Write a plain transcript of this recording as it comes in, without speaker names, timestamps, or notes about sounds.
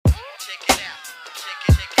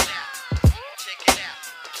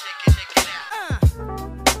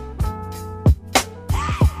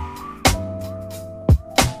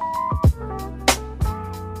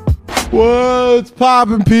What's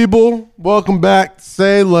poppin', people? Welcome back to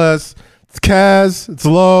Say Less. It's Kaz, it's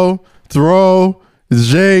Lo, it's Ro, it's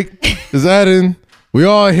Jake, it's Eden. We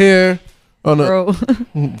all here on a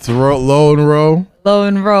it's Lo and Ro. Lo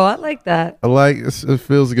and Ro, I like that. I like it.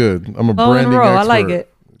 Feels good. I'm a Lo branding and Ro, expert. I like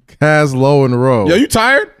it. Kaz, Lo, and Ro. Yo, you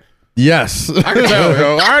tired? Yes. I can tell,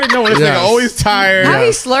 yo. I already know when this Yes. nigga always tired. How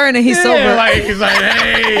he's slurring and he's Yeah, sober. he's like,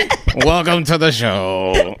 hey, welcome to the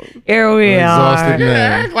show. Here we Exhausted are.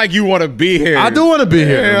 man. Act like you want to be here. I do want to be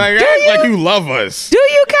here. Yeah, act like you love us. Do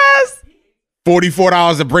you, Kaz?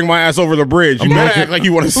 $44 to bring my ass over the bridge. You gotta act like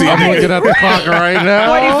you want to see I'm me. looking at the clock right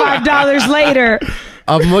now. $45 later.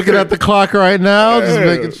 I'm looking at the clock right now, just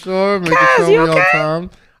making sure Kaz, we you on okay? time.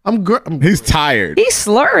 I'm great. He's tired. He's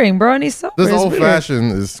slurring, bro, and he's sober. This It's old weird.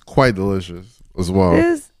 fashioned is quite delicious as well.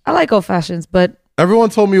 I like old fashions, but Everyone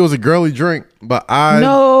told me it was a girly drink, but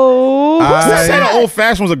no. I- Who said an old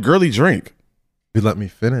fashioned was a girly drink? you let me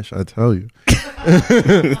finish, I tell you.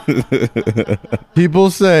 People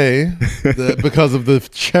say that because of the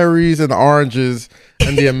cherries and oranges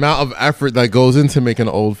and the amount of effort that goes into making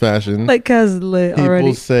an old fashioned, Like Kaz lit people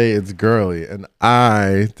already. say it's girly, and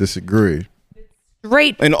I disagree.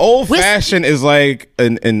 Great. An old fashioned is like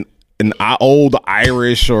an old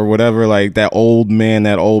Irish or whatever, like that old man,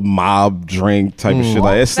 that old mob drink type of shit.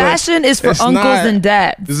 Like it's Fashion is for it's uncles not- and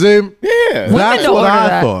dads. Same. yeah. That's don't what order I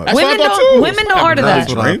that. thought. That's what Women I thought don't. too. Women don't order That's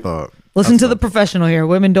that. what I drink. thought. Listen to the professional here.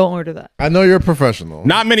 Women don't order that. I know you're a professional,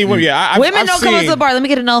 Not many women. Yeah, Women I've don't come up seen- to the bar. Let me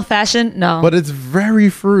get an old fashioned. No, but it's very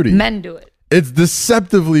fruity. men do it. It's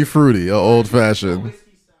deceptively fruity, a old fashioned.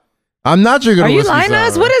 I'm not drinking. Are a you whiskey lying to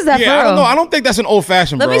us? sour. What is that Yeah, for? I don't know. I don't think that's an old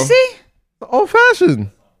fashioned. Let bro. me see. Old fashioned.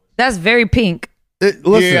 That's very pink.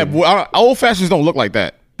 Listen, Yeah, well, old fashions don't look like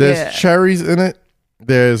that. there's Yeah. cherries in it.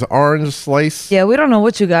 There's orange slice. Yeah, we don't know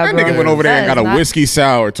what you got, That bro. nigga went over there and That got is a not- whiskey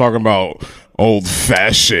sour talking about old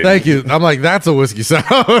fashioned. Thank you. I'm like, that's a whiskey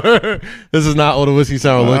sour. This is not what a whiskey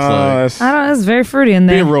sour looks like. I don't. It's very fruity in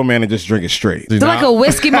Be there. a real man and just drink it straight. Is it like a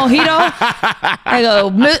whiskey mojito? Like a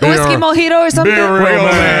whiskey mojito or something? Be a real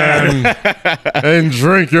man and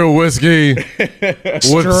drink your whiskey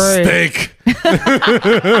with steak.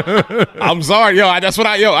 I'm sorry, yo. That's what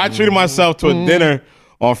I treated myself to a dinner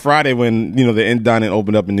on Friday when the Inn Dining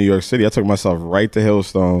opened up in New York City. I took myself right to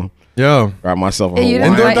Hillstone. Yo, Got myself a Hey, you Hawaiian.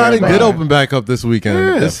 didn't indoor Right, dining right. did open back up this weekend.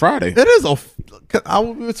 Yeah, It's Friday. It is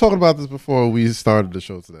we were talking about this before we started the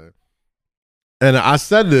show today, and I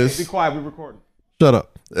said this. quiet. We recording. Shut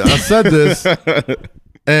up. I said this,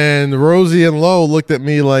 and Rosie and Lo looked at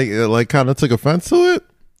me like kind of took offense to it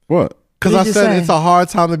What? because What I did you said say? it's a hard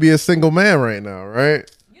time to be a single man right now, right?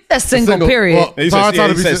 That's single, period. Well, He it's a said- hard yeah, time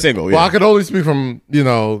he to be said single, Well, yeah. I can only speak from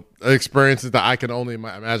experiences that I can only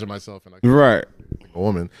imagine myself in. Right. A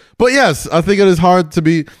woman. But yes, I think it is hard to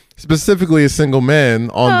be specifically a single man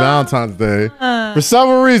on Valentine's Day for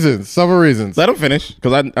several reasons. Let him finish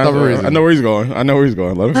because I know where he's going.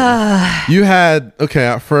 Let him finish. You had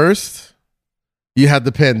at first you had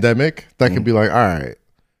the pandemic that could be like, all right,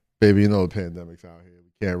 baby, the pandemic's out here.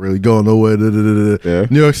 We can't really go nowhere. Yeah.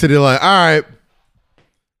 New York City, like, all right,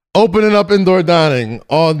 opening up indoor dining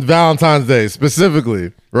on Valentine's Day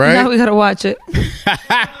specifically, right? Now we gotta watch it.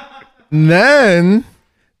 And then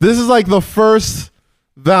this is like the first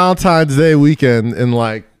Valentine's Day weekend in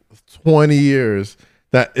like 20 years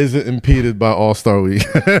that isn't impeded by All-Star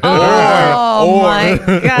Weekend. Oh my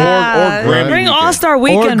god! Grammy Bring weekend. All-Star or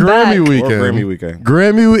Weekend Grammy back. Weekend. Or Grammy weekend.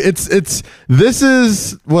 Grammy, this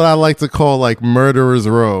is what I like to call like Murderer's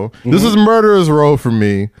Row. This is Murderer's Row for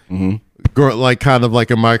me. Like kind of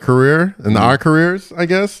like in my career, in our careers, I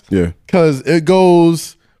guess. Yeah. Because it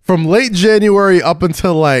goes from late January up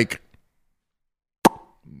until like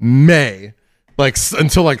May, like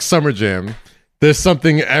until like Summer Jam. There's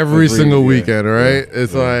something every single weekend, right?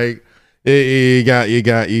 It's like you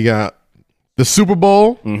got the Super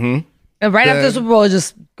Bowl. And right after the Super Bowl, it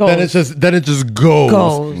just goes. Then it just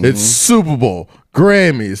goes. It's Super Bowl,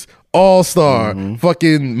 Grammys, All-Star,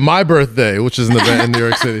 fucking my birthday, which is an event in New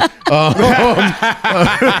York City.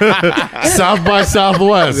 South by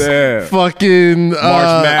Southwest. Yeah. Fucking March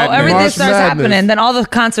Oh, Madness. everything March starts Madness. happening. Then all the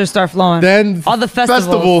concerts start flowing. Then all the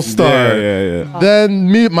festivals. start. Yeah.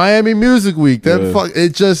 Then Miami Music Week. Then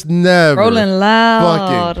it just never Rolling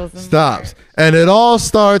Loud. fucking stops. And it all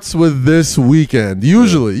starts with this weekend.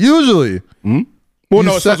 Usually. Well,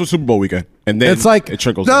 no, You it starts with Super Bowl weekend, and then It's like it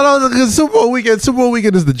trickles. in. No, because Super Bowl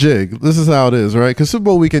weekend is the jig. This is how it is, right? Because Super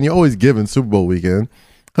Bowl weekend, you're always given Super Bowl weekend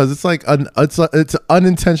because it's like it's an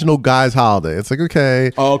unintentional guy's holiday. It's like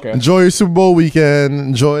okay, enjoy your Super Bowl weekend,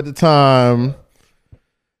 enjoy the time.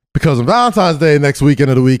 Because on Valentine's Day next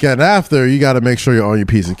weekend or the weekend after, you got to make sure you're on your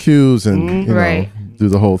P's and Q's and you know, Right. do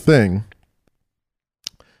the whole thing.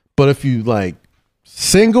 But if you like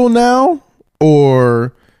single now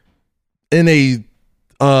or in a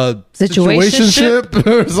situationship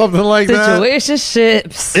or something like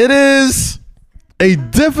Situationships. it is a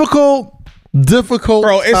difficult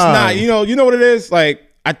Bro, it's time. not. You know what it is? Like,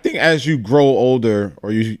 I think as you grow older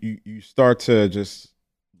or you start to just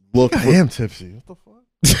look. I am tipsy. What the fuck?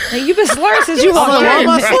 Hey, you've been slurring since you walked Why am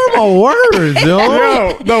I in. slurring my words,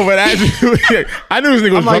 yo? No, but as you, I knew this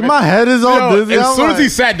nigga was I'm like, drunk. my head is all dizzy. As I'm soon as he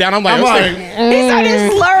like- sat down, I'm like, He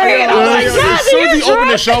started slurring. I'm like, as God, soon as he you're opened the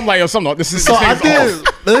drunk. show, I'm like, yo, something. This is. So I this did. nigga's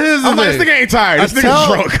off. Here's the I'm like, thing. this nigga ain't tired. This nigga's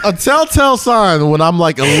drunk. A telltale sign when I'm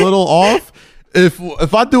like a little off.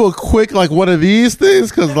 If I do a quick like one of these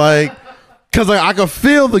things, cause I can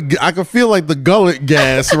feel like the gullet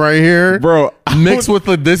gas right here, Bro, mixed with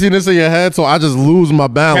the dizziness in your head, so I just lose my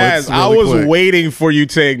balance. Kaz, I really was quick. waiting for you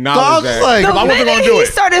to acknowledge So I was that. like- The I wasn't minute gonna do he it.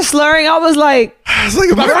 started slurring, I was like, It's like,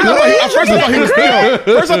 At first I thought he was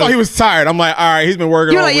First I thought he was tired. I'm like, all right, he's been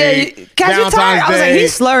working you're all like, yeah, week. Kaz, you tired? I was like,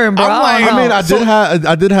 he's slurring, bro. I'm like, I don't I mean, know.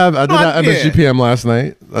 I did have MSGPM last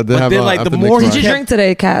night. I did have. then, like, the after more Knicks Did you match. drink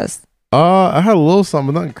today, Kaz? I had a little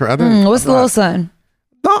something. Nothing crazy. What's the little son?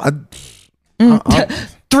 No,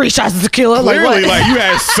 3 shots of tequila. Like Clearly, what? like you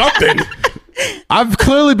had something. I've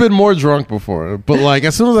clearly been more drunk before, but like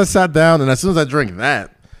as soon as I sat down and as soon as I drank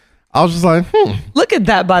that, I was just like, Look at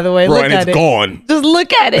that, by the way. Bro, Look and at it's it. gone. Just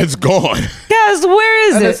look at it. It's gone. Kaz, where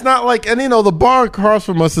is and it? it's not like, and the bar across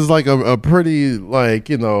from us is like a pretty like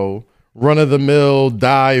run of the mill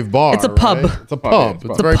dive bar. It's a pub. right? It's a pub.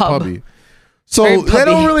 It's very pub. pubby. So Very they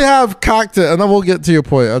don't pubby. really have cocktail, and then we'll get to your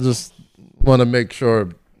point. I just want to make sure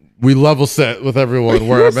we level set with everyone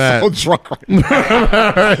where I'm at So drunk right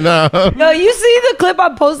now. right now. No, you see the clip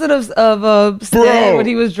I posted of Stead Bro. when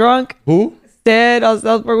he was drunk? Who? Stead on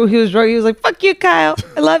Southburg when he was drunk. He was like, "Fuck you, Kyle.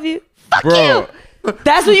 I love you. Fuck Bro. you."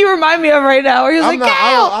 That's what you remind me of right now. Where he was like,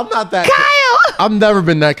 "Kyle, I'm not that. Kyle." I've never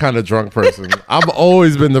been that kind of drunk person. I've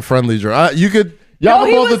always been the friendly drunk. Y'all No, can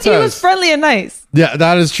he both was attest. friendly and nice. Yeah,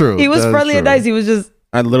 that is true. He was That is friendly and true. nice. He was just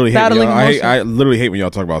I literally hate battling y'all. emotion. I literally hate when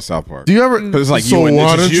y'all talk about South Park. Do you ever? Because it's like so you and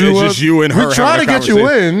why it's just don't you, it's just you and her. We try to having a get you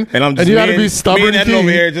conversation. in, and I'm just you got to me be and- stubborn. Me and Ed King. over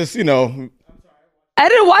here, just I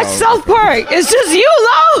didn't watch South Park. It's just you,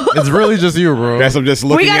 Lo. It's really just you, bro. Guess I'm just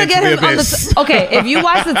looking. We gotta into get the him on abyss. the. Okay, if you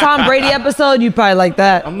watch the Tom Brady episode, you probably like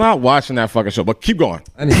that. I'm not watching that fucking show, but keep going.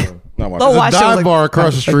 Anyway, Not watching. Don't there's watch a it, dive like- bar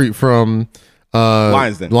across the street from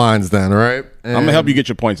Lionsden, right? I'm gonna help you get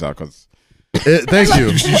your points out because Thank you.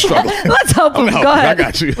 you struggle. Let's help him. help Go you. I ahead.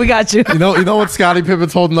 got you. We got you. You know what Scottie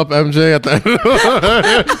Pippen's holding up MJ at the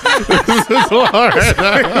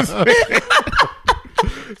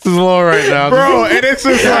This is low right now. Bro, and it's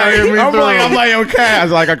just like I'm like okay. I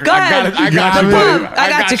was like, I ahead. got got you, me. buddy. I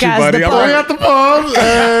got you, Kaz, buddy. the I'm We're like, at the pub,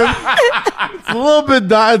 and it's a little bit.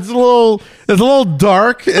 It's a little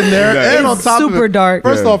dark in there, Yeah. and on It's top of super it, dark.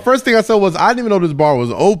 First Yeah. off, first thing I said was I didn't even know this bar was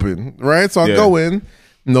open. Right, so I Yeah. go in,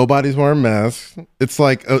 nobody's wearing masks. It's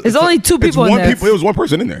like There's only 2 it's people in there. It was one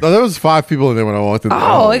person in there. No, there was 5 people in there when I walked in.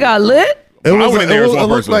 Oh, it got lit. It I was. went in there as one it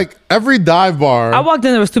looked person. like every dive bar. I walked in.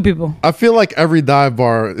 There was 2 people. I feel like every dive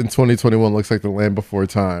bar in 2021 looks like the land before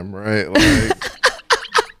time, right? Like,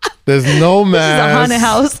 there's no This is a mask. haunted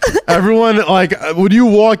house. Everyone, like, when you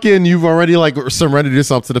walk in, you've already like surrendered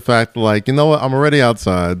yourself to the fact, like, you know what? I'm already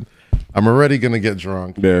outside. I'm already gonna get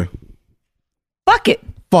drunk. Yeah. Fuck it.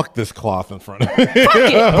 Fuck this cloth in front of me.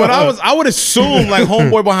 But I would assume like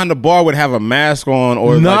homeboy behind the bar would have a mask on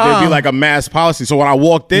or like Nah. there'd be like a mask policy. So when I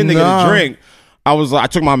walked in to get Nah. a drink, I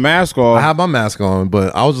took my mask off. I have my mask on,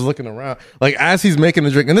 but I was just looking around, like as he's making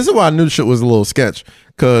the drink, and this is why I knew shit was a little sketch,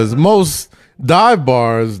 because most dive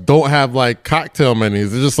bars don't have like cocktail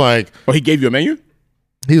menus. It's just like Oh, he gave you a menu?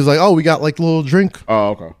 he was like, "Oh, we got like little drink Oh,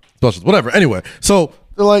 okay. specials, whatever." Anyway, so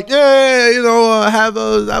they're like, "Yeah, have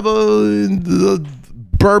a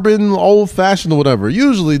bourbon, old fashioned, or whatever."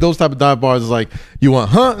 Usually, those type of dive bars is like, you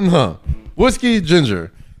want whiskey,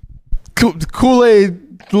 ginger, Kool-Aid,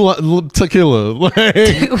 tequila, like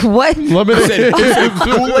What? lemonade.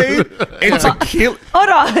 Kool-Aid and tequila. Hold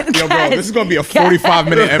on. Yo, bro, this is gonna be a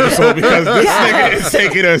 45-minute episode because this nigga is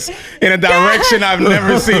taking us in a direction I've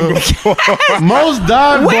never seen before. Most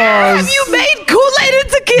dive Where bars. have you made Kool-Aid and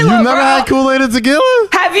tequila, You never bro? had Kool-Aid and tequila?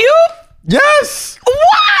 Have you? Yes.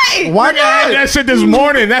 Why? Why I had not? that shit this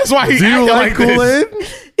morning. That's why he Do you acting like like Kool-Aid?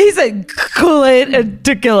 He said Kool-Aid and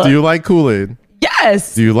tequila. Do you like Kool-Aid?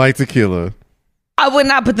 Yes. Do you like tequila? I would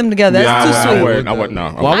not put them together. That's too I sweet. wouldn't. I wouldn't. No.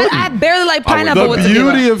 Why wouldn't I barely like pineapple The with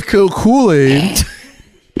tequila. beauty of Kool-Aid.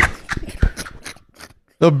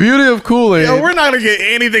 The beauty of Kool-Aid. Yo, we're not gonna get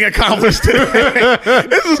anything accomplished today.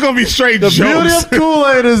 This is gonna be straight The beauty jokes. of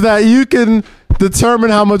Kool-Aid is that you can determine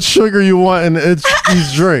how much sugar you want in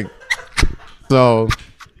each drink. So,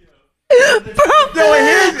 Bro, how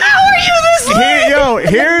are you this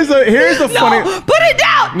late? Here's the funny. Put it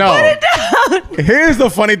down. No. Put it down. Here's the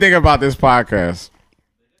funny thing about this podcast.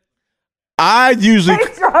 I usually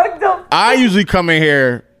come in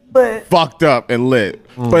here fucked up and lit,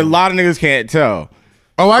 but a lot of niggas can't tell.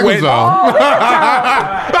 oh, I can tell.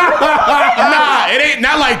 Nah, it ain't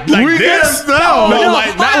not like We this. can tell. No, No,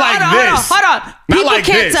 like not like this. Hold on. People like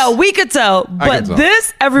can't this. tell. We could tell, but tell.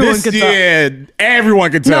 this everyone This, could tell. yeah,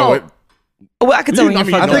 everyone can tell No. it. Well, I could tell when I you're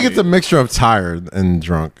mean, I fucked think up. it's a mixture of tired and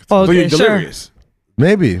drunk. So Okay, you're delirious.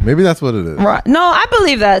 Maybe that's what it is. Right. No, I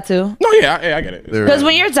believe that too. No, yeah, I get it. There- Because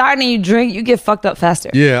when you're tired and you drink, you get fucked up faster.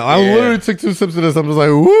 Yeah, I literally took 2 sips of this. I'm just like,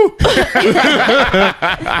 woo.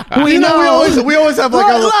 We know. we always have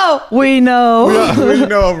like We know. We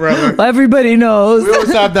know, brother. Everybody knows. we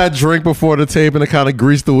always have that drink before the tape and to kind of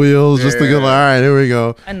grease the wheels just to get like, all right, here we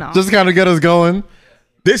go. I know. Just to kind of get us going.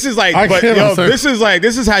 This is like, I but can't yo, answer. this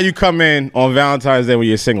is how you come in on Valentine's Day when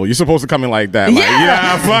you're single. You're supposed to come in like that. Like,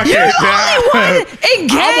 Yeah. fuck You're it. the only one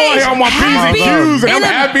engaged. I'm on here on my P's and happy, Q's and I'm in a-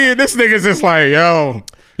 happy, and this nigga's just like, yo,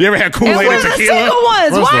 you ever had And Kool-Aid we're and the tequila? single ones.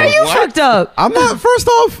 First Why are off, you what? fucked up? I'm not. First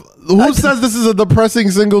off, who says this is a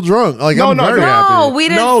depressing single drunk? Like I'm very No, happy. we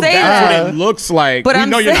didn't No, say that's that. what it looks like. But We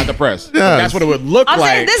I'm know you're saying- not depressed. But Yes. that's what it would look I'm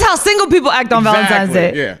like. saying this is how single people act on Valentine's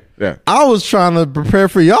Day. Yeah, yeah. I was trying to prepare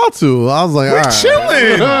for y'all two. I was like, all We're right.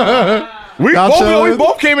 chilling. we, Y'all both, chilling? we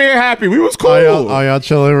both came in here happy. We was cool. Are y'all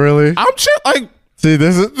chilling really? I'm chill. Like, See,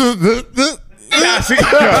 this is this. nah, see,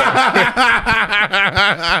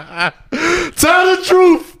 Tell the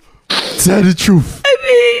truth. Tell the truth.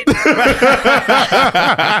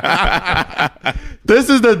 This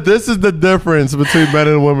is the difference between men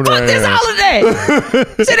and women Fuck right this here.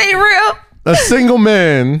 holiday. Shit ain't real. A single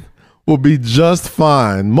man will be just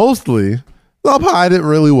fine. Mostly, they'll hide it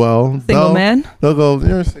really well. Single man? They'll go,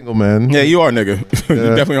 you're a single man. yeah, you are nigga.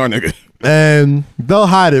 You definitely are nigga. And they'll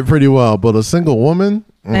hide it pretty well. But a single woman,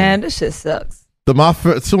 Man, this shit sucks.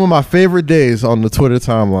 some of my favorite days on the Twitter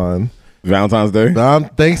timeline. Valentine's Day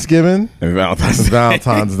Thanksgiving and Valentine's and Day.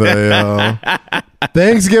 Valentine's Day. Yo.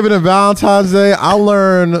 Thanksgiving and Valentine's Day. I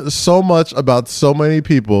learned so much about so many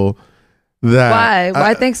people that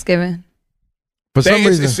Why Thanksgiving? for some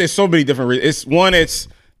reason. It's so many different reasons. It's one, it's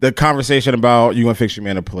the conversation about you gonna fix your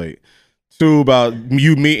man a plate. 2, about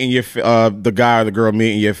you meeting your the guy or the girl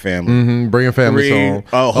meeting your family. Bringing family 3,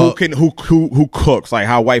 home. who cooks, like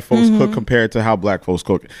how white folks cook compared to how black folks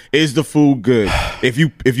cook. Is the food good? If you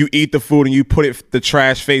eat the food and you put the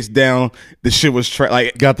trash face down, the shit was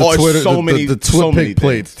like Got the it's Twitter, so the many Twit many pic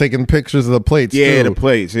plates, things. taking pictures of the plates. Yeah, too, the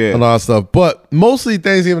plates, yeah. and all that stuff. But mostly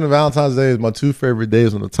Thanksgiving and Valentine's Day is my 2 favorite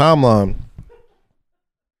days on the timeline.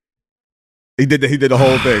 He did the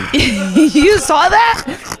whole thing. You saw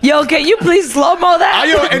that? Yo, can you please slow mo that?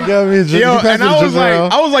 And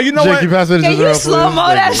I was like, you know what? You pass me the Can you ginger ale, slow-mo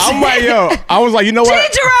please? that Thank you. I'm like, yo, I was like, you know what?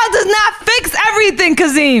 Ginger ale does not fix everything,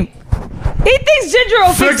 Kazim. He thinks ginger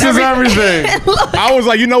ale Fixes everything. Look, I was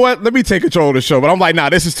like, you know what? Let me take control of the show. But I'm like, nah,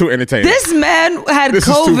 this is too entertaining. this man had This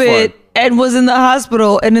is too COVID fun. and was in the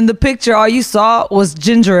hospital, and in the picture, all you saw was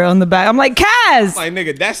ginger ale on the back. I'm like, Kaz, like,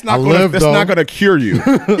 nigga, that's I not live, though. not gonna cure you.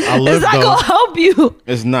 I it's live not though. gonna help you.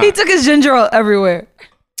 It's not. He took his ginger ale everywhere.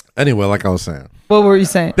 Anyway, like I was saying, What were you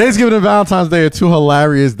saying? Thanksgiving and Valentine's Day are 2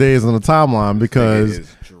 hilarious days on the timeline because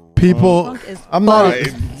people. Drunk as I'm not.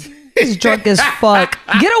 He's drunk as fuck.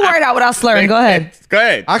 Get a word out without slurring. Go ahead. Go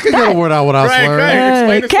ahead. I could get a word out without Go ahead, go slurring. ahead.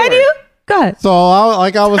 Explain the Can story. you? Go ahead. So,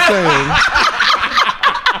 like I was saying.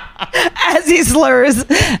 As he slurs,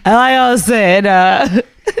 like I was saying,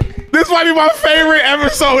 This might be my favorite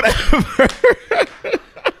episode ever.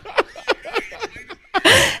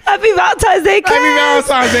 Happy Valentine's Day, Kaz. Happy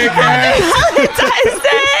Valentine's Day, Cass. Valentine's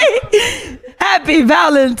Day. Happy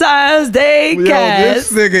Valentine's Day, Yo, Kaz.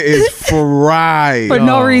 this nigga is fried. For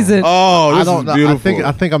no reason. Oh, this I don't is know. beautiful.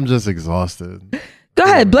 I think I'm just exhausted. Go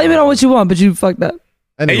ahead. Blame it on what you want, but you fucked up.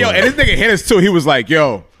 Anyway. Hey, yo, and this nigga hit us too. He was like,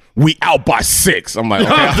 yo, we out by 6. I'm like,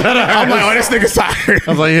 okay. I'm like, oh, this nigga's tired.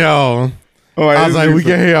 I was like, yo. Oh, I was like, we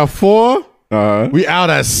get here at 4. Uh-huh. We out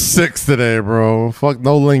at 6 today, bro. Fuck,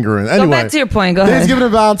 no lingering. Anyway, Go back to your point. Go ahead. Thanksgiving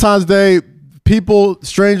and Valentine's Day, people,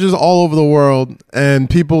 strangers all over the world, and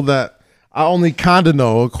people that I only kind of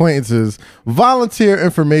know, acquaintances, volunteer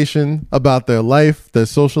information about their life, their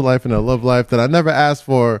social life, and their love life that I never asked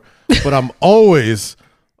for, but I'm always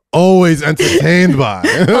entertained by.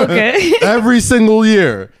 Okay. Every single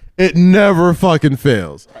year. It never fucking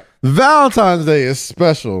fails. Valentine's Day is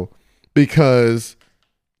special because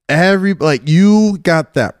you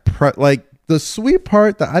got that like the sweet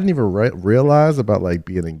part that I didn't even realize about like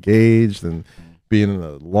being engaged and being in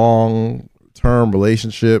a long-term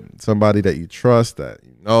relationship, somebody that you trust, that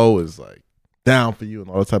you know is like down for you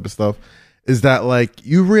and all that type of stuff, is that like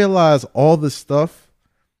you realize all the stuff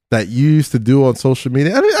that you used to do on social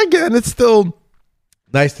media. And again, it's still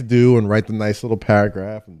nice to do and write the nice little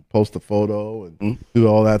paragraph and post a photo and do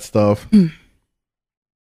all that stuff.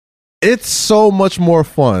 It's so much more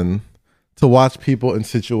fun to watch people in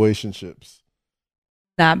situationships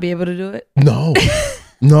not be able to do it.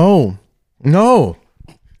 No, no.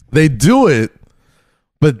 They do it,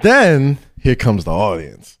 but then here comes the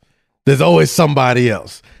audience. There's always somebody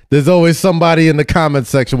else. There's always somebody in the comment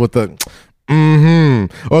section with the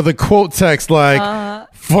or the quote text like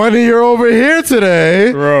funny you're over here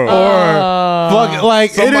today, bro. Or fuck,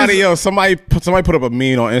 like somebody else. Somebody put up a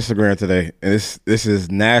meme on Instagram today, and this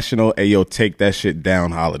is National Ayo Take That Shit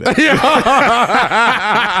Down holiday.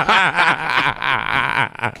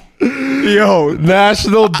 Yo,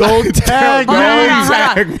 National Don't Tag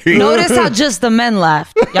Me. Notice how just the men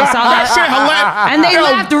laughed. Y'all saw that? And they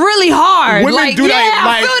laughed really hard. Women like, do that.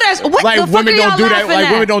 I feel that. What like the fuck women are y'all don't do that. laughing Like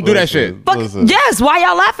at? women don't do that shit. Yes, why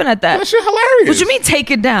y'all laughing at that? That shit hilarious. What you mean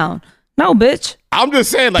take it down? No, bitch. I'm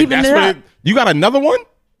just saying, like, Keeping that's it what up. you got another one?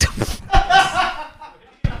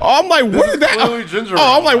 I'm like, where did that?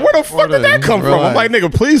 I'm like, where the fuck did that come from? I'm like,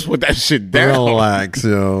 nigga, please put that shit down. Relax,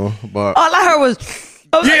 yo. But all I heard was.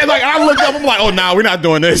 Yeah, like I looked up, I'm like, oh nah, we're not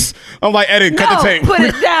doing this. I'm like, edit, cut the tape. Put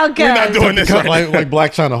it down, we're not doing this. Like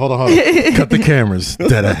Black China. Hold on. Cut the cameras.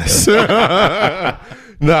 Dead ass. Y'all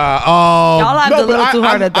laughed a little too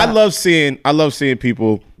hard at that. I love seeing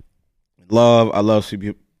people love. I love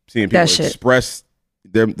seeing people express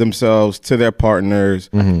themselves to their partners.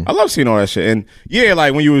 I love seeing all that shit. And yeah,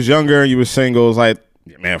 like when you was younger, you was single. It's like,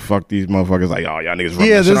 yeah, man, fuck these motherfuckers. Like, oh, y'all niggas.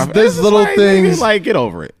 Yeah, there's little like, things. Niggas, like, get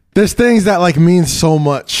over it. There's things that like mean so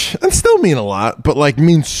much and still mean a lot, but like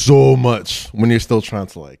mean so much when you're still trying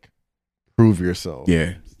to like prove yourself.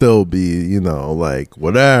 Yeah. Still be, you know, like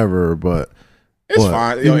whatever, but it's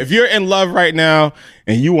fine. You know, if you're in love right now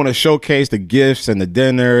and you want to showcase the gifts and the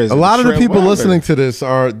dinners, a lot of the people listening to this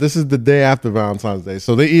is the day after Valentine's Day.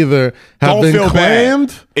 So they either have been claimed.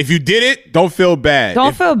 Bad. If you did it, don't feel bad.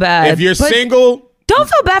 Don't feel bad. If you're single, don't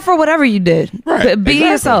feel bad for whatever you did. Right. Be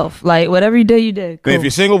yourself. Like whatever you did, you did. Cool. If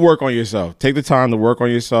you're single, work on yourself. Take the time to work on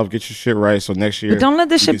yourself. Get your shit right. So next year, but don't let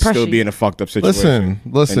this shit pressure still be in a fucked up situation.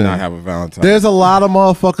 Listen. And not have a Valentine's. There's a lot of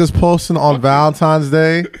motherfuckers posting on Valentine's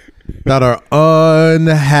Day that are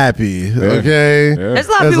unhappy. Okay, yeah. There's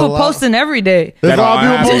a lot of people posting every day. There's a lot of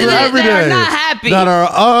people posting every day that are not happy. That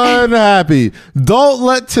are unhappy. Don't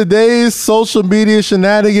let today's social media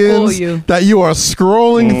shenanigans that you are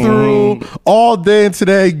scrolling through all day and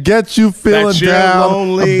today get you feeling down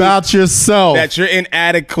lonely, about yourself. That you're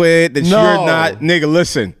inadequate. That you're not, nigga.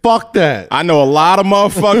 Listen, fuck that. I know a lot of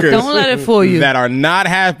motherfuckers. Don't let it fool you. That are not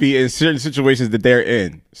happy in certain situations that they're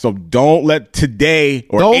in. So don't let today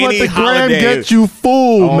or don't any let the holiday gram get you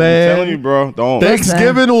fooled, man. I'm telling you, bro. Don't.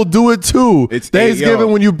 Thanksgiving will do it too. It's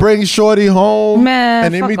Thanksgiving when you bring shorty home, man,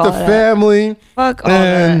 and they meet the family. Fuck all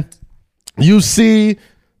and that. You see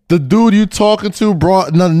the dude you talking to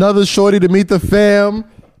brought another shorty to meet the fam.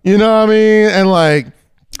 You know what I mean? And like,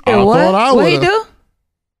 hey, what he do?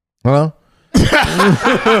 Huh?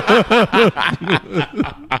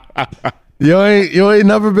 You ain't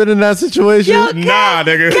never been in that situation? Yo, nah,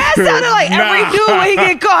 nigga. Cat sounded like every dude when he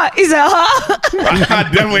get caught. He said, huh? I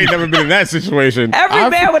definitely ain't never been in that situation. Every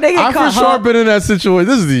man when they get caught. I for sure been in that situation.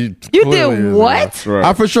 This is the You did what? Right.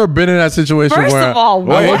 I for sure been in that situation. First where of all,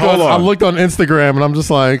 what? I looked on Instagram and I'm just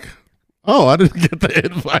like, oh, I didn't get the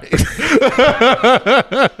invite.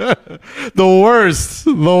 The worst.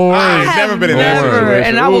 I've never been in that situation.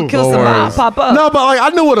 And I will kill somebody. Pop up. No, but like I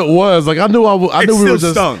knew what it was. Like I knew we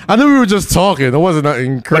were just talking. It wasn't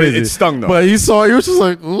nothing crazy. But it stung though. But he was just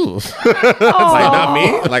like, ooh. It's like not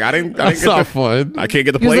me. Like I didn't That's get not fun. I can't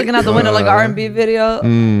get the He was plate. looking out the window like R&B video.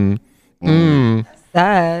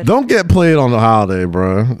 Sad. Don't get played on the holiday,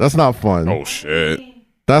 bro. That's not fun. Oh shit.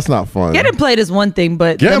 That's not fun. Getting played is one thing,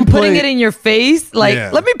 but them putting it in your face,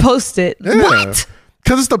 like, let me post it. Yeah. What?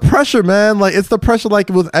 Because it's the pressure, man. Like it's the pressure, like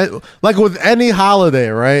with any holiday,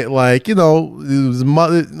 right? Like it was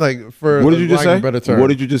like for what did you just say? Better term. What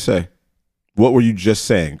did you just say? What were you just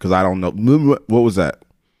saying? Because I don't know. What was that?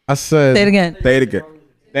 I said. Say it again. Say it again.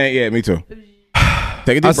 Yeah, me too.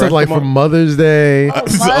 Take a deep breath. I said like for Mother's Day,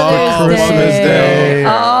 Christmas Day,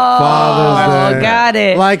 Father's Day. Got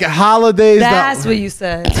it. Like holidays. That's what you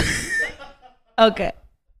said. Okay.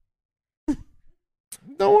 You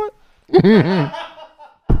know what?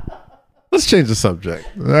 Let's change the subject.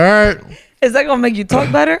 All right. Is that gonna make you talk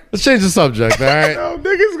better? Let's change the subject. All right.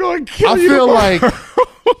 Niggas gonna kill I you. feel like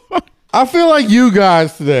I feel like you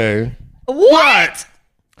guys today. What?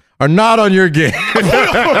 Are not on your game.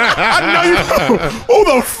 I know you. Who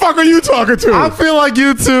the fuck are you talking to? I feel like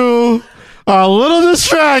you two are a little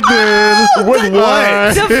distracted. With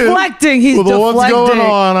what? Deflecting. He's deflecting. What's going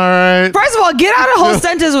on, all right? First of all, get out a whole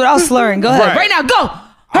sentence without slurring. Go ahead. Right now, go.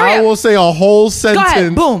 Hurry I will say a whole sentence. Go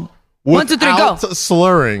ahead. Boom. 1, 2, 3, go.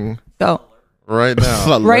 Slurring. Go. Right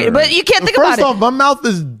now. Right, but you can't think about it. First off, my mouth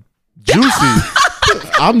is juicy.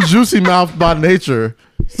 I'm juicy mouthed by nature.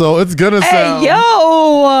 So it's gonna sound. Hey,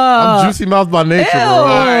 yo, I'm juicy mouthed by nature, bro. All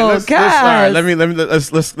right, let's get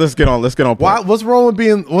on. Let's get on. Why? What's wrong with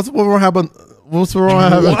being? What's wrong having? What's wrong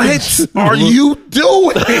having? What are you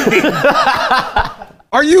doing?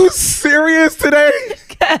 Are you serious today?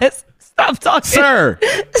 Yes. Stop talking, sir.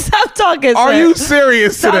 Stop talking. Are you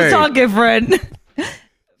serious today? Stop talking, friend.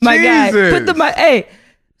 My Jesus. guy, put the mic. Hey.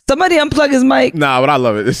 Somebody unplug his mic. Nah, but I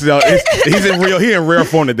love it. He's in rare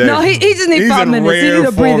form today. No, he just needs 5 minutes. He need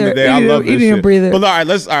a breather. Today. I love this shit. Breather. But all right,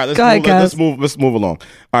 let's move along.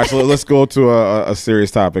 All right, so let's go to a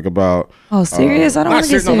serious topic about. Oh, serious? I don't want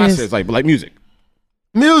to get serious. No, not serious. Like music.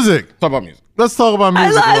 Music. Talk about music. Let's talk about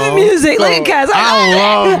music. I love music. Look at Kaz.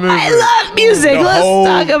 I love music.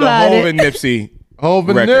 Let's talk about it. Hov and Nipsey. Hov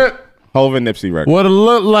and Nipsey record. What it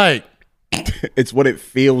look like? It's what it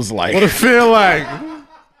feels like. What it feel like?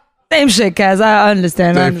 Same shit, Kaz. I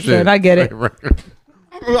understand. I get it.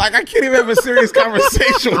 Like I can't even have a serious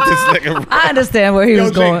conversation with this nigga, bro. I understand where he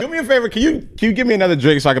was going. Do me a favor. Can you give me another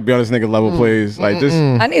drink so I can be on this nigga level, please? Like just.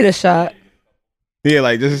 I need a shot. Yeah,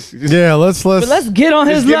 like just yeah. Let's get on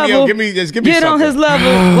his level. Give me get something. on his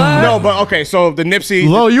level. What? No, but okay. So the Nipsey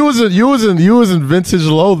Low, you was in vintage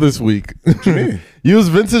Low this week. What you mean? You was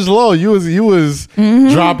vintage Low. You was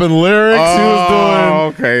dropping lyrics. You was doing.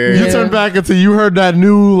 Okay. You turned back into you heard that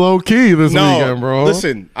new Low Key this weekend, bro.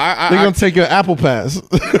 Listen, they're gonna take your Apple Pass.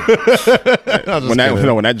 when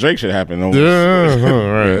that Drake shit happened,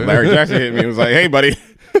 right. Larry Jackson hit me. He was like, "Hey, buddy."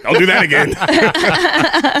 Don't do that again.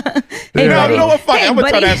 Hey, buddy. You know what? Fuck, I'm gonna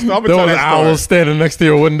tell that story. There was an owl standing next to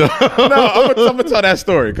your window. No, I'm gonna tell that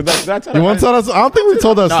story because that's. You want to tell that? I don't think we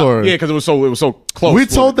told that story. Yeah, because it was so close. We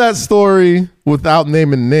told that story without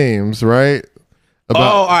naming names, right?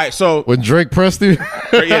 All right. So when Drake pressed you,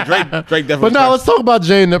 Drake definitely. But now let's talk about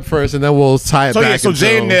J Nip first, and then we'll tie it back. So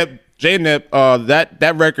J Nip,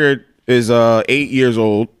 that record is 8 years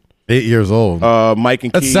old. 8 years old. Mike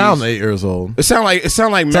and Keys. It sound 8 years old. It sound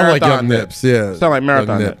like Marathon Nips. Yeah, it sound like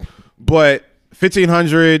Marathon Nip. But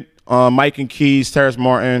 1500, Mike and Keys, Terrace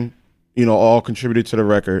Martin, all contributed to the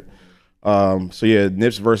record. So yeah,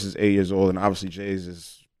 Nips versus 8 years old, and obviously Jay's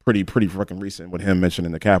is pretty fucking recent with him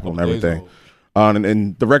mentioning the Capitol and everything.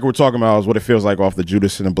 And the record we're talking about is What It Feels Like off the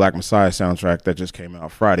Judas and the Black Messiah soundtrack that just came out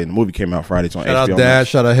Friday. And the movie came out Friday. It's on HBO. Shout out Dad,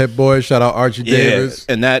 shout out Hit Boy, shout out Archie Davis.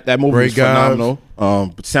 And that movie was phenomenal.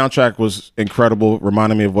 But soundtrack was incredible.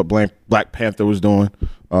 Reminded me of what Black Panther was doing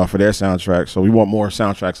for their soundtrack. So we want more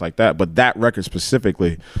soundtracks like that. But that record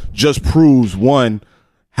specifically just proves, one,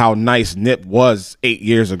 how nice Nip was 8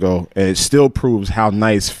 years ago. And it still proves how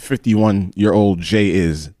nice 51-year-old Jay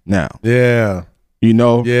is now. Yeah.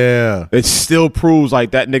 Yeah. It still proves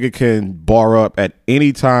like that nigga can bar up at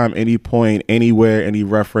any time, any point, anywhere, any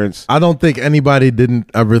reference. I don't think anybody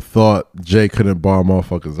didn't ever thought Jay couldn't bar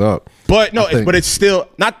motherfuckers up. But no, but it's still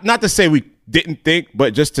not to say we didn't think,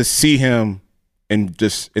 but just to see him in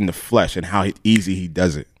the flesh and how easy he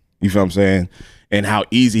does it. You feel what I'm saying? And how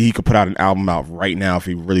easy he could put out an album out right now if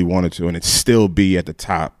he really wanted to, and it still be at the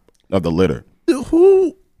top of the litter.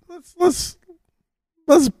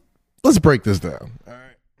 Let's break this down. All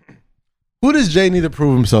right. Who does Jay need to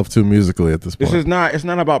prove himself to musically at this point? It's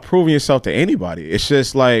not about proving yourself to anybody. It's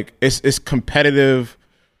just like it's competitive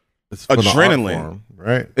adrenaline, form,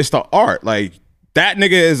 right? It's the art. Like that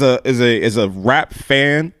nigga is a rap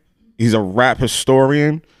fan. He's a rap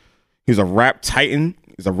historian. He's a rap titan.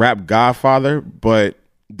 He's a rap godfather. But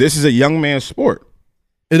this is a young man's sport.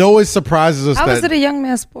 It always surprises us. How is it a young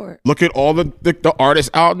man's sport? Look at all the artists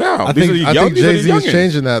out now. I think Jay-Z is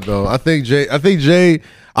changing that though. I think Jay.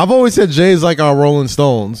 I've always said Jay is like our Rolling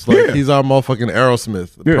Stones. Like he's our motherfucking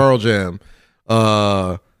Aerosmith, Pearl Jam.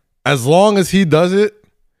 As long as he does it,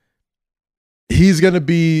 he's gonna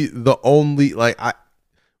be the only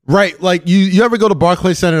right. Like you ever go to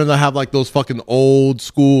Barclays Center and they have like those fucking old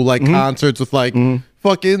school concerts with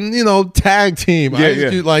fucking tag team,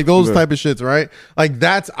 like those type of shits, right? Like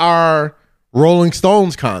that's our Rolling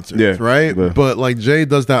Stones concerts, right? Yeah. But like Jay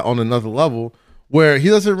does that on another level where he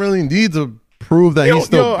doesn't really need to prove that he's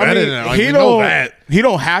still better than that. He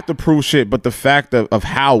don't have to prove shit, but the fact of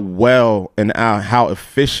how well and how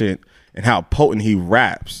efficient and how potent he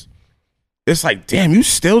raps, it's like, damn, you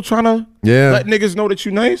still trying to let niggas know that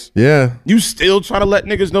you nice? Yeah. You still trying to let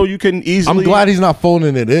niggas know you can easily. I'm glad he's not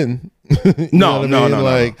phoning it in. No.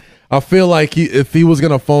 Like, I feel like if he was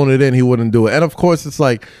gonna phone it in, he wouldn't do it. And of course, it's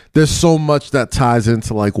like there's so much that ties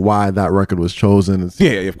into like why that record was chosen. It's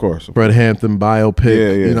of course. Fred Hampton biopic.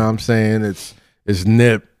 Yeah. You know what I'm saying? It's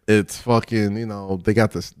Nip. It's fucking, you know, they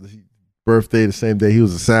got this birthday the same day he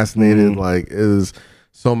was assassinated. Like, it was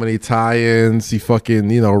so many tie-ins. He fucking,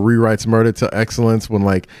 you know, rewrites Murder to Excellence when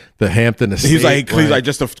like the Hampton estate. He's like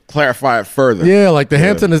just to clarify it further. Yeah, like the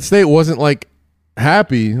Hampton estate wasn't like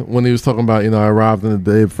happy when he was talking about, you know, I arrived in the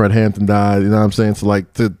day Fred Hampton died. You know what I'm saying? So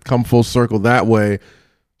like to come full circle that way,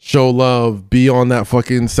 show love, be on that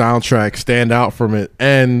fucking soundtrack, stand out from it,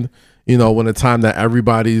 and you know, when the time that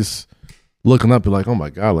everybody's looking up, you're like, oh my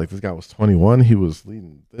God, like this guy was 21. He was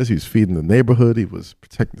leading this. He was feeding the neighborhood. He was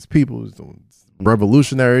protecting his people. He was doing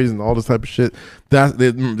revolutionaries and all this type of shit. That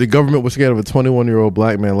the government was scared of a 21-year-old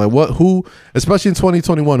black man. Like who, especially in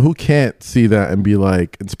 2021, who can't see that and be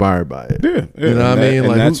like inspired by it? Yeah. You know what I mean? And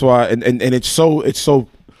like that's why, and it's so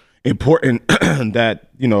important that,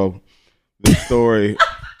 you know, the story.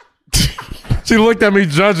 She looked at me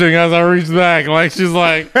judging as I reached back. Like, she's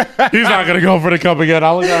like, he's not going to go for the cup again.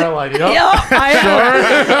 I look at her like, yep. I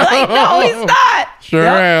am. Like, no, he's not. Sure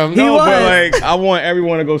am. No, but like, I want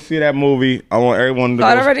everyone to go see that movie. I want everyone to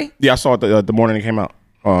Saw it already? Yeah, I saw it the morning it came out.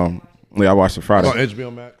 Yeah, I watched it Friday. It's on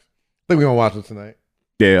HBO Max. I think we're going to watch it tonight.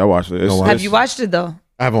 Yeah, I watched it. Have you watched it, though?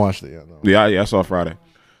 I haven't watched it yet, no. Yeah, I saw it Friday.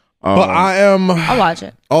 But I'll watch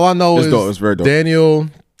it. All I know is dope. It's very dope. Daniel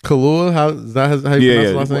Kaluuya. How you pronounce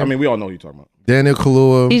the last name? I mean, we all know who you're talking about. Daniel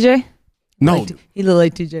Kaluuya. TJ? No. He look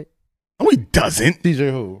like TJ. No, he doesn't.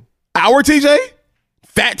 TJ who? Our TJ?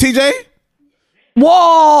 Fat TJ?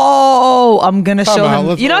 Whoa! I'm gonna show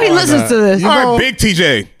him. You know he listens to this. All right, big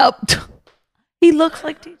TJ. He looks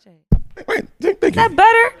like TJ. Wait, thank Is that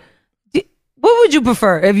better? What would you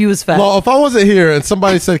prefer if you was fat? Well, if I wasn't here and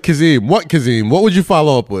somebody said Kazim, what would you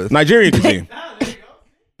follow up with? Nigerian Kazim.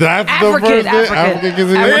 That's African, the first African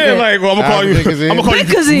Kazim. Yeah, like, well, I'm gonna call you. Kazim. I'm gonna call you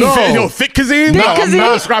Kazim. No, yo, thick Kazim. No, I'm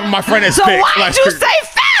not describing my friend as so thick. why'd you say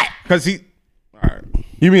fat? Because he. All right.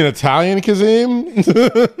 You mean Italian Kazim?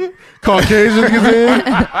 Caucasian Kazim?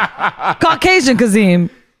 Caucasian Kazim.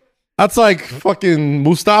 That's like fucking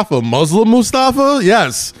Mustafa. Muslim Mustafa?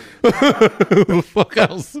 Yes. Who the fuck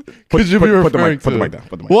else could you be referring to? Put the mic down.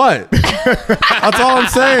 What? That's all I'm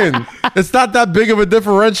saying. It's not that big of a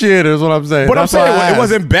differentiator is what I'm saying. But I'm saying it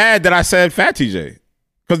wasn't bad that I said fat TJ.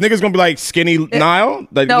 Because niggas gonna be like skinny Nile.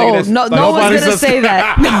 Like, no one's gonna say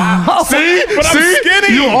that. No. See? But I'm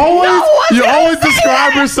skinny. You always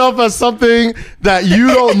describe yourself as something that you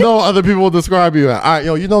don't know other people will describe you as. All right,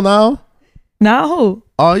 yo, you know now? Now who?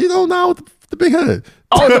 Oh, you know now with the big head.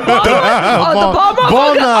 Oh, the ball. The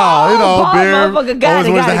ball now. You know, beard. Always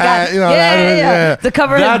wears the hat. You know, yeah. To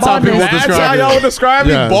cover his baldness. That's how y'all would describe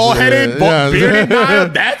me. Bald-headed, bearded Nile.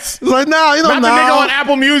 That's it's like now, you know, not the nigga on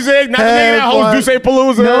Apple Music, not the nigga that hosts Duce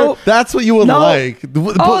Palooza. No, that's what you would like. Oh,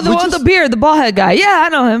 the one with the beard, the bald head guy. Yeah, I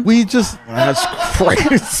know him. That's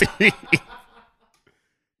crazy.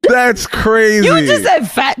 That's crazy. You just said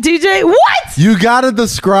fat TJ. What? You gotta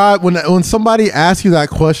describe when somebody asks you that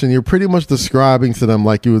question, you're pretty much describing to them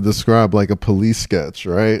like you would describe like a police sketch,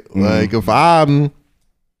 right? Like if I'm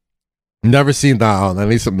never seen that, I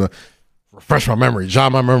need something to refresh my memory,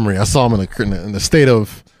 jog my memory. I saw him in the state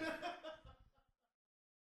of.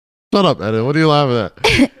 Shut up, Eden. What are you laughing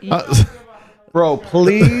at? Bro,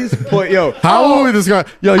 please put How would we describe?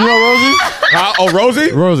 Yo, you know Rosie?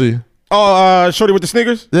 Rosie? Rosie. Oh, shorty with the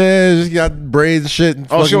sneakers? Yeah, she got braids and shit.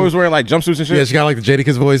 Oh, she always wearing like jumpsuits and shit? Yeah, she got like the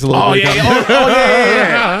Jadakiss voice a little bit.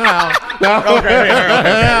 Yeah. Okay.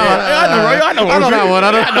 I know that one.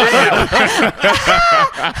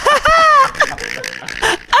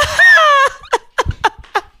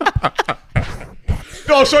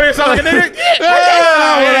 Yo, shorty sound like a nigga?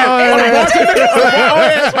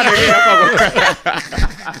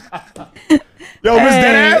 Yo, Miss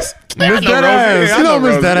Deadass? Miss Deadass. You know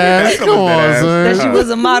Miss Deadass. Come on, son. That she was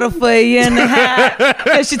a model for a year and a half.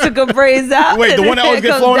 And she took her braids out. Wait, the one that always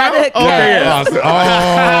gets flown out? Okay, yeah. The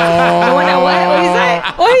one that what? What he say?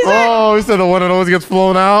 What he say? Oh, he said the one that always gets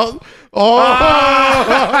flown out.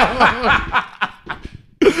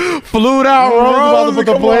 Flew out, Rose, about to put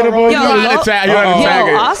the blade up on you.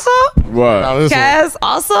 Yo, also? What? Kaz,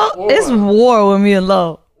 also? It's war with me and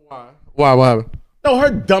Lo. Why? What happened? No,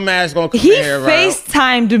 her dumb ass gonna come He here,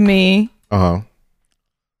 FaceTimed me the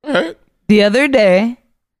other day.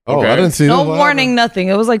 Oh, okay. I didn't see no warning, nothing.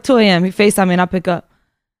 It was like 2 a.m. He FaceTimed me and I pick up.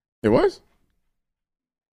 It was?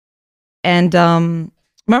 And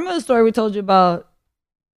remember the story we told you about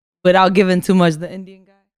without giving too much, the Indian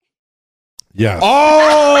guy. Yes.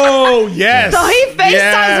 Oh, yes. So he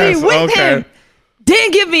FaceTimes me with him.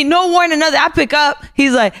 Didn't give me no warning, nothing. I pick up.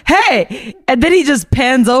 He's like, hey. And then he just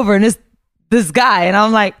pans over and it's this guy. And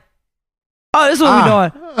I'm like, oh, this is what we're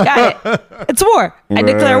doing. Got it. It's war. I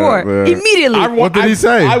declare war. Immediately. What did he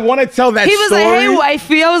say? I want to tell that story. He was like, hey,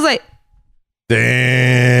 wifey. I was like,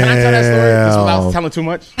 damn. Can I tell that story without telling too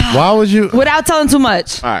much? Why would you? Without telling too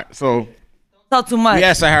much. All right, so. Don't tell too much. We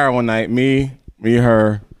at Sahara one night. Me,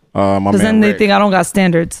 her, my man Because then they Rick. think I don't got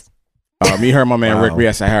standards. Me, her, my man Rick, we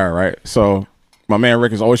at Sahara, right? So my man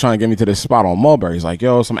Rick is always trying to get me to this spot on Mulberry. He's like,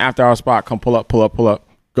 yo, some after hour spot. Come pull up.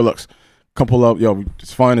 Good looks. Come pull up. Yo,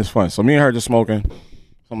 it's fun. So me and her just smoking. So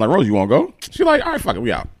I'm like, Rose, you want to go? She's like, all right, fuck it.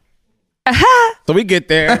 We out. So we get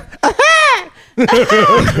there.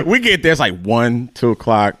 We get there. It's like 1, 2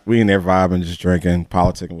 o'clock. We in there vibing, just drinking,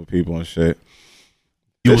 politicking with people and shit.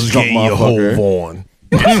 You was getting your Hove on.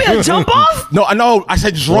 You want me to jump off? No, I know. I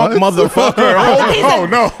said drunk motherfucker. Oh,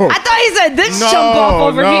 no. I thought he said this jump off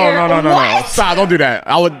over here. No. Stop, don't do that.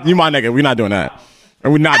 You my nigga. We're not doing that.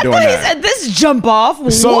 And we're not doing that. He said this jump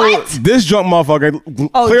off. So what? this drunk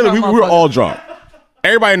motherfucker, clearly we were all drunk.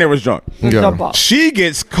 Everybody in there was drunk. Jump off. She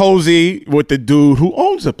gets cozy with the dude who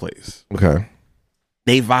owns the place. Okay.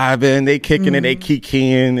 They vibing, they kicking it, they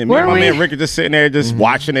kikiing. And my man Rick is just sitting there just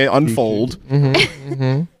watching it unfold.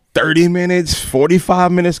 30 minutes,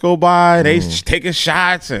 45 minutes go by. They taking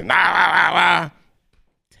shots and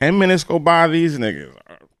 10 minutes go by. These niggas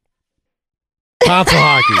Lots of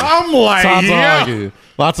hockey. I'm like, hockey.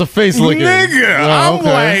 Lots of face licking. Nigga, I'm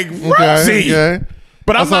like, Rosie. Okay.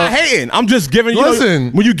 But I'm not hating. I'm just giving you.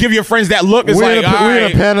 Listen, when you give your friends that look, it's we're in a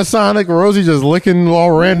Panasonic. Rosie just licking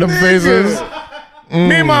all random faces.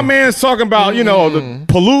 Me and my man's talking about, the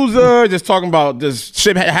Palooza, just talking about this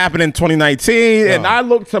shit happened in 2019. And I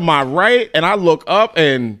look to my right and I look up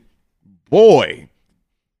and boy.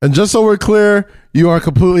 And just so we're clear, you are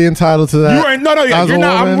completely entitled to that. You're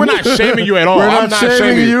not. We're not shaming you at all. We're not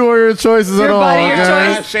shaming you or your choices at all. Body, your choice.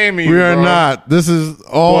 I'm not shaming you. We are not. This is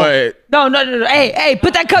all. No. Hey,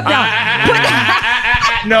 put that cup down.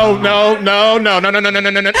 No.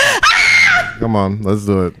 Come on, let's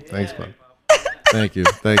do it. Thanks, bud. Thank you.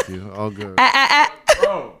 All good.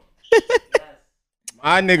 Bro.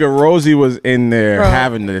 My nigga Rosie was in there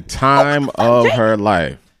having the time of her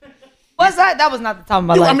life. What's that? That was not the time of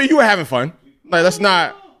my life. I mean, you were having fun. Like, let's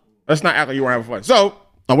not act like you were having fun. So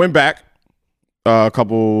I went back a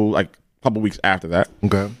couple weeks after that.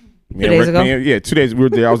 Okay. 2 days ago? 2 days. We were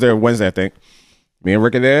there. I was there Wednesday, I think. Me and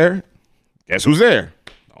Rick are there. Guess who's there?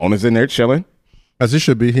 The owner's in there chilling. As he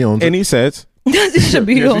should be. He owns it. And he says, It should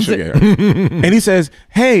be. and he says,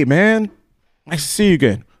 hey, man, nice to see you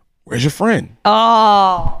again. Where's your friend?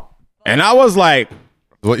 Oh. And I was like,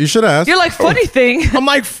 what you should ask. You're like, funny thing. I'm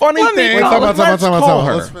like, funny thing. Time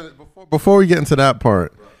out. Before we get into that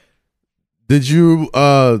part, did you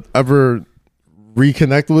ever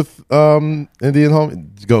reconnect with Indian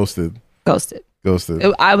home? Ghosted.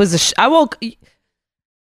 I woke.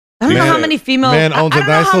 I don't know how many female. Man owns a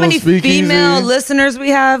nice little speakeasy. Female listeners we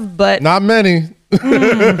have, but not many. All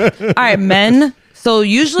right, men. So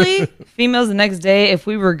usually females the next day, if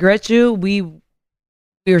we regret you,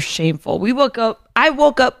 we're shameful. I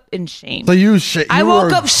woke up in shame. So I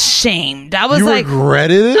woke up shamed. I was you like,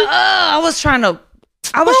 regretted it? I was trying to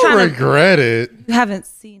regret it. You haven't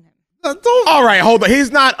seen him. All right, hold on. He's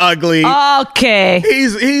not ugly. Okay.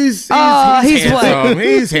 He's handsome. What?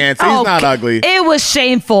 He's handsome. He's not ugly. It was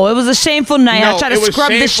shameful. It was a shameful night. I tried to scrub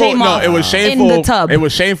the shame off. No, it was shameful in the tub. It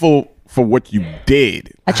was shameful for what you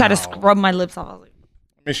did. I tried to scrub my lips off. I was like,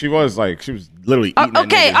 I mean, she was literally eating.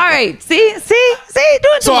 Okay, all right. See, doing too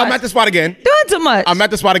much. So I'm at the spot again. Doing too much. I'm at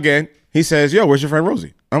the spot again. He says, "Yo, where's your friend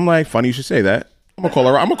Rosie?" I'm like, "Funny you should say that. I'm gonna call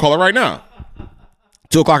her right now."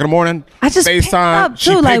 2 o'clock in the morning. I just FaceTime. Up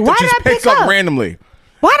too. Like, why did I pick up randomly?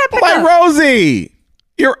 Why did I pick up? Like, Rosie,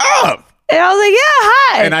 you're up. And I was like,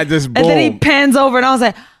 yeah, hi. And I just boom. And then he pans over, and I was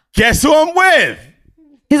like, guess who I'm with?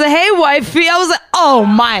 He's like, hey, wifey. I was like, oh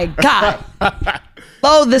my god.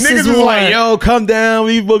 Lo, this Niggas is was like, yo, come down.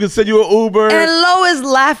 We can send you an Uber. And Lo is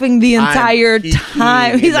laughing the entire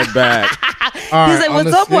time. He's like, he's like,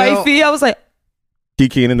 what's up, wifey? I was like,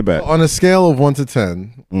 Kikiing in the back. On a scale of 1 to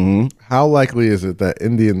 10, how likely is it that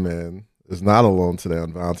Indian man is not alone today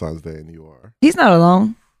on Valentine's Day and you are? He's not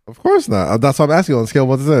alone. Of course not. That's what I'm asking on a scale of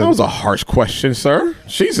 1 to 10. That was a harsh question, sir.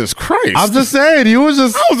 Jesus Christ. I'm just saying, you was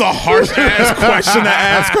just... That was a harsh ass question to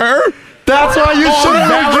ask her. That's why you shouldn't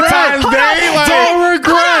Valentine's Day. Like, don't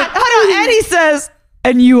regret. Hold on. And he says,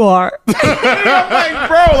 and you are. I'm like,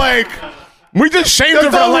 bro, like... We just shamed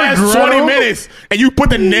him for the last 20 minutes, and you put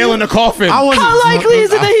the nail in the coffin. How likely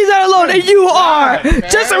is it that he's not alone? And you are.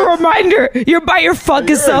 Just a reminder, you're by your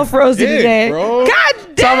fucking self, Rosie, today. Bro. God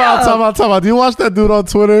damn. Time out. Do you watch that dude on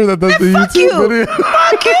Twitter that does the YouTube video?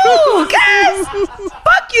 Fuck you, guys.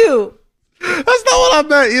 Fuck you. That's not what I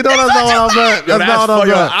meant. You know that's not what I meant. That's not what I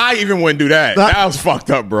meant. I even wouldn't do that. That was fucked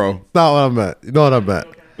up, bro. That's not what I meant. You know what I meant.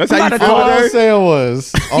 That's how you feel. All I was saying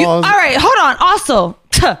was. All right, hold on. Also,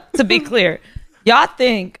 to be clear, y'all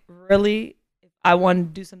think really if I wanted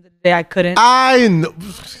to do something today I couldn't? I know.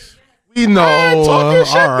 We know. Hey, talk your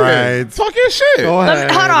shit. All right. Talk your shit. Hold on.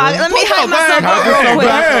 Let me hype myself up real quick.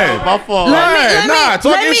 My fault.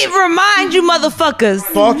 Let me remind you motherfuckers.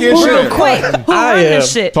 Talk your shit. Real quick. Who run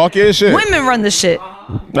this shit? Talk your shit. Women run the shit.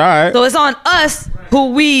 All right. So it's on us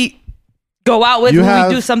who we go out with, who we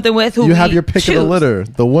do something with, who you have your pick of the litter.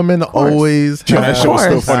 The women always have that shit was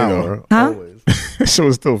still funny though. Huh? That shit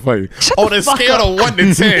was still funny. On the scale of 1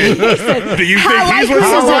 to 10, do you think he's with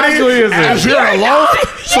somebody? As you're alone?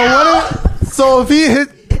 So if he hit,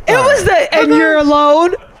 it was the and you're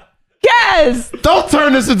alone. Yes. Don't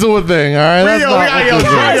turn this into a thing. All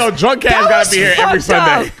right. Yo, drunk ass gotta be here every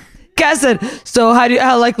Sunday. Cass said, so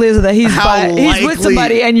how likely is it that he's with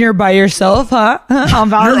somebody and you're by yourself, huh? On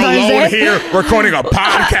Valentine's You're alone Day? here recording a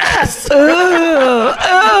podcast.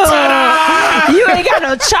 You ain't got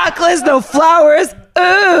no chocolates, no flowers.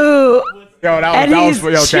 Ooh. Yo, that was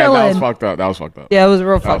fucked up. That was fucked up. Yeah, it was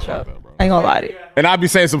real fucked up. I ain't gonna lie to you. And I'd be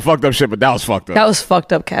saying some fucked up shit, but that was fucked up. That was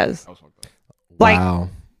fucked up, Kaz. Wow.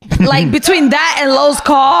 Like between that and Lowe's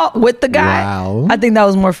call with the guy, I think that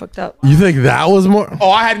was more fucked up. You think that was more? Oh,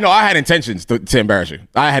 I had intentions to embarrass you.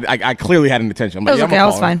 I clearly had an intention. I'm like, it was okay. I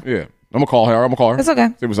was fine. Yeah, I'm gonna call her. It's okay.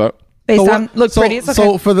 See what's up. FaceTime, look pretty. It's okay.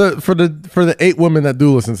 So for the 8 women that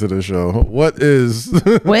do listen to this show, what is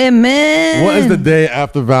women? What is the day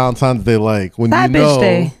after Valentine's Day like when side you know bitch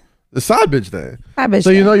day. The side bitch day? Side bitch so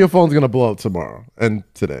day. you know your phone's gonna blow up tomorrow and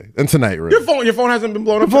today and tonight. Really, your phone hasn't been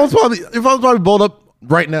blown up. Your phone's probably blown up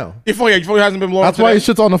right now. Your phone hasn't been blown up. That's why your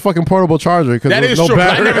shit's on the fucking portable charger. That is true.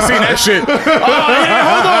 I never seen that shit. Oh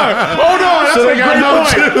yeah, hold on. That's a great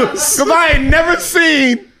point. Because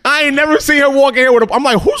I ain't never seen her walk in here with I'm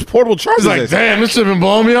like, whose portable charger? He's like, damn, this shit been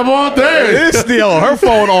blowing me up all day. This deal, her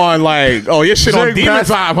phone on like, oh, your shit on demon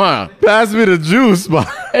time, huh? Pass me the juice, but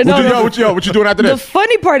what you doing after this? The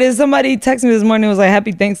funny part is somebody texted me this morning and was like,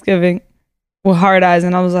 Happy Thanksgiving with hard eyes,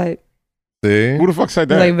 and I was like, see? Who the fuck said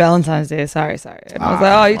that? Like Valentine's Day. Sorry. And I was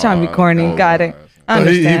like, oh, you trying to be corny. Got it. I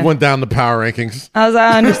understand. He went down the power rankings. I was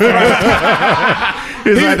like, I understand.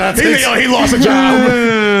 He lost a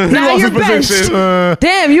job. He lost his position.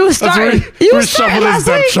 Damn, you was starting. You was starting last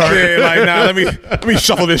week. Yeah, like, let me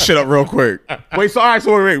shuffle this shit up real quick. Wait, so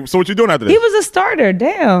what you doing after this? He was a starter.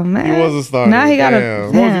 Damn, man. He was a starter. Now he got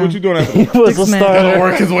what you doing after this? He was a starter. Gotta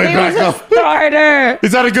work his way back up. Starter.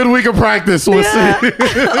 He's had a good week of practice. We'll see.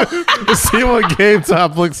 We'll see what game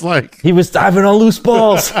top looks like. He was diving on loose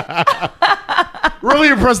balls. Really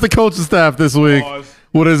impressed the coaching staff this week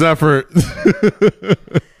with his effort.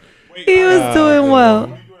 He was doing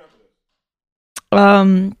well.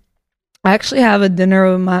 I actually have a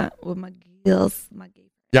dinner with my girls.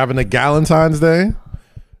 You having a Galentine's Day?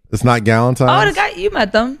 It's not Galentine's. Oh, the guy you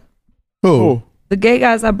met them. Who? The gay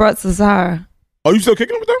guys I brought to Sahara. Oh, you still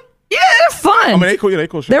kicking with them? Yeah, they're fun. I mean, they cool. Yeah, they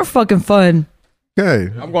cool. Shit. They're fucking fun.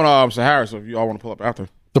 Okay. I'm going to Sahara, so if you all want to pull up after.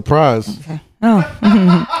 Surprise. Okay.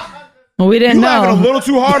 Oh. Well, we didn't know. You laughing a little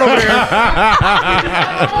too hard over there.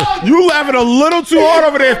 You laughing a little too hard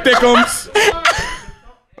over there, Thickums.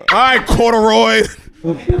 All right, corduroy.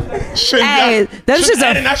 Hey, them shits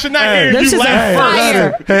are. I should not hear them you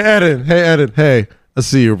fire. Hey, Eden. Hey, I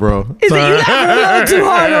see you, bro. He's like, you laughing a little too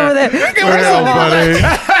hard over there.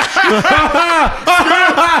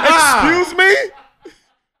 Excuse me?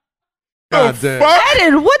 God damn.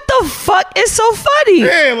 Eden, what the fuck is so funny?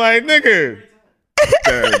 Yeah, like, nigga.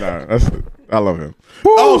 I love him.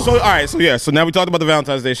 Woo. Oh, so all right, so now we talked about the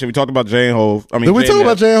Valentine's Day shit. We talked about Jay and Hov. Did we talk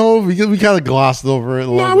about Jay and Hov? We kind of glossed over it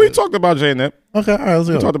a little bit. We talked about Jay and Nip. Okay, all right, let's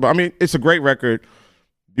go. We talked about. I mean, it's a great record.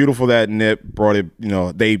 Beautiful that Nip brought it. You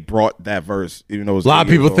know, they brought that verse, even though it was a lot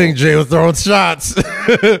of people think Jay was throwing shots.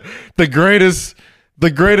 the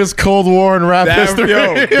greatest Cold War in rap history.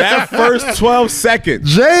 That first 12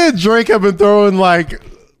 seconds, Jay and Drake have been throwing like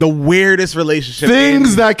the weirdest relationship.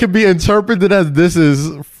 Things that could be interpreted as this is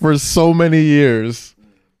for so many years.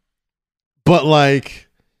 But like,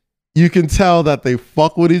 you can tell that they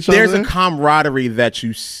fuck with each other. There's a camaraderie that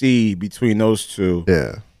you see between those two.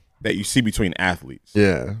 Yeah. that you see between athletes.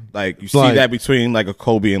 Yeah. Like you see that between like a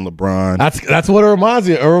Kobe and LeBron. That's what it reminds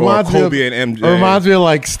me. It reminds me Kobe and MJ. It reminds me of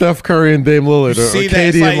like Steph Curry and Dame Lillard or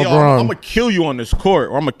KD like, and LeBron. I'm gonna kill you on this court,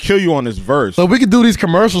 or I'm gonna kill you on this verse. So we could do these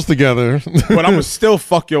commercials together, but I'm gonna still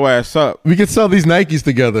fuck your ass up. We could sell these Nikes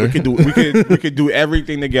together. We could do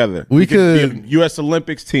everything together. We could be a U.S.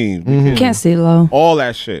 Olympics team. You can't see low. All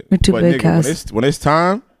that shit. You're too big, Cuz. When it's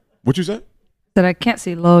time, what you said? That I can't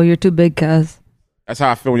see low. You're too big, Cuz. That's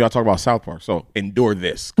how I feel when y'all talk about South Park. So endure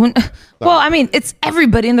this. Well, I mean, it's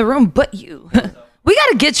everybody in the room but you. We got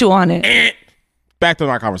to get you on it. Back to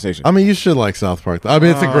our conversation. I mean, you should like South Park. I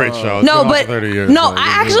mean, it's a great show. It's no, but 30 years, no, I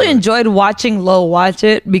actually enjoyed watching Lo watch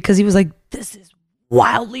it because he was like, "This is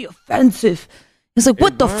wildly offensive." It's like,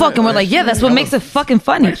 "What the fuck?" And we're like, "Yeah, that's what makes it fucking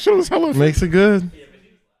funny." Makes it good.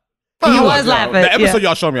 He was laughing. The episode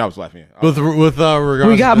y'all showed me, I was laughing. With regards,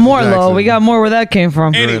 we got more Lo. We got more where that came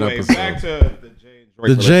from. Anyway, back to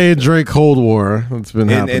the Jay and Drake Cold War that's been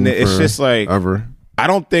happening and it's just like ever. I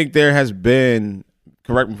don't think there has been,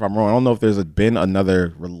 correct me if I'm wrong, I don't know if there's been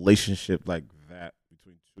another relationship like that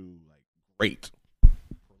between two like great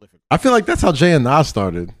prolific. I feel like that's how Jay and Nas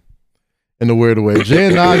started in a weird way. Jay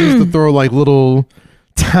and Nas used to throw like little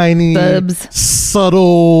tiny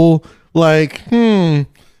subtle like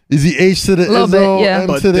is he H to the Izzo, M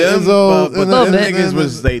to the Izzo? But them niggas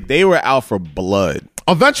was they were out for blood.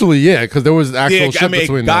 Eventually, yeah, because there was actual shit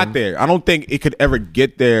between them. It got there. I don't think it could ever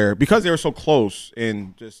get there because they were so close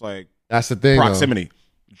in just like that's the thing. Proximity.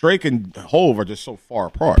 Though. Drake and Hove are just so far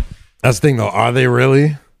apart. That's the thing, though. Are they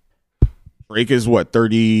really? Drake is what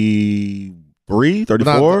 33,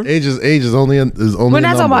 34. Age is only. We're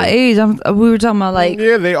not talking about age. We were talking about like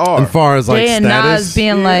yeah, they are. As far as like Jay and status, Nas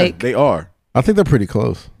being like they are. I think they're pretty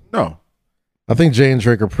close. No, I think Jay and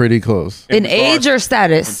Drake are pretty close in age or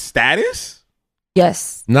status. Status.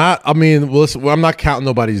 Yes. Not, I mean, well, I'm not counting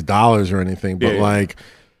nobody's dollars or anything, but like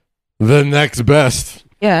the next best.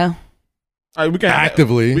 Yeah. All right, we can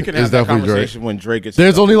actively we can have that conversation when Drake gets.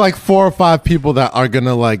 There's only like 4 or 5 people that are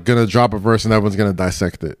gonna drop a verse and everyone's gonna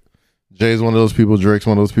dissect it. Jay's one of those people. Drake's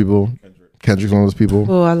one of those people. Kendrick's one of those people.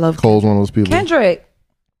 Oh, I love Cole's one of those people. Kendrick.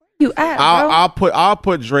 Where you at, bro? I'll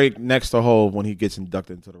put Drake next to Hov when he gets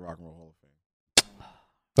inducted into the Rock and Roll Hall of Fame.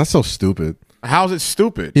 That's so stupid. How's it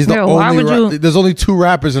stupid? He's the only. There's only 2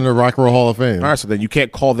 rappers in the Rock and Roll Hall of Fame. All right, so then you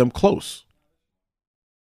can't call them close.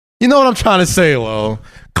 You know what I'm trying to say, Lo?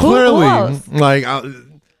 Clearly, like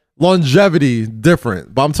longevity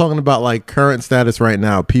different, but I'm talking about like current status right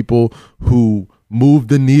now. People who move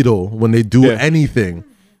the needle when they do anything.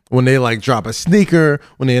 When they like drop a sneaker,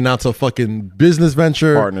 when they announce a fucking business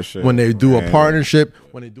venture, partnership, when they do a partnership,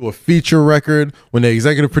 when they do a feature record, when they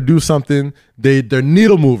executive produce something, they're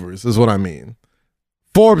needle movers is what I mean.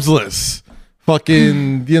 Forbes lists,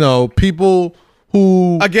 fucking, people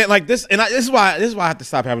who again like this, and this is why I have to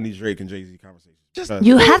stop having these Drake and Jay-Z conversations.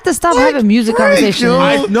 You have to stop having music conversations.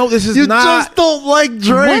 I know this is you not. You just don't like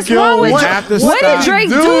Drake. What's wrong with what did Drake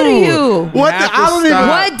do to you? What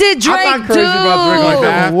did Drake I'm not crazy about Drake like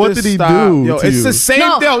that. What did he do? Yo, it's the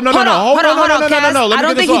same deal. No. Hold on. I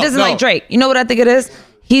don't think he doesn't like Drake. You know what I think it is?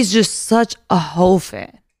 He's just such a Hov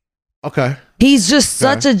fan. Okay. He's just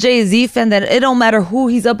such a Jay-Z fan that it don't matter who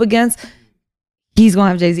he's up against. He's gonna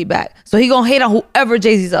have Jay-Z back, so he gonna hate on whoever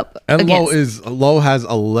Jay-Z's up against. And Lo has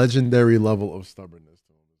a legendary level of stubbornness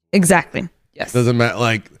to him. Exactly. Yes. Doesn't matter.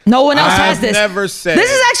 Like no one else has this. Never said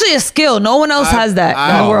this is actually a skill. No one else has that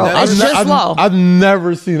in the world. It's just Lo. I've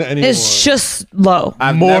never seen anyone. It's just Lo.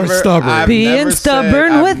 Stubborn. Being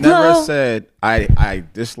stubborn with Lo. I've never said I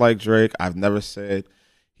dislike Drake. I've never said.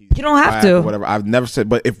 You don't have to. Whatever. I've never said,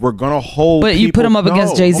 but if we're gonna hold, but you put him up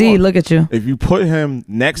against Jay-Z. Look at you. If you put him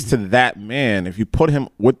next to that man, if you put him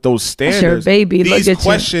with those standards, that's your baby. These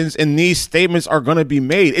questions and these statements are gonna be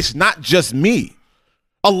made. It's not just me.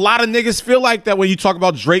 A lot of niggas feel like that when you talk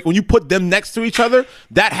about Drake. When you put them next to each other,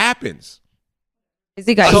 that happens.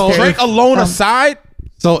 So Drake alone aside,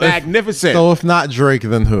 magnificent. So if not Drake,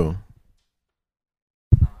 then who?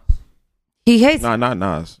 He hates. Nah, not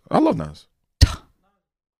Nas. I love Nas.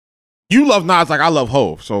 You love Nas like I love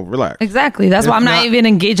Hov, so relax. Exactly. That's why I'm not even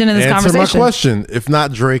engaging in this conversation. Answer my question. If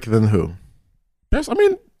not Drake, then who? Yes, I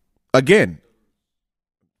mean, again.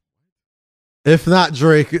 If not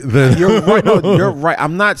Drake, then you're right. No, you're right.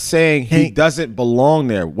 I'm not saying he doesn't belong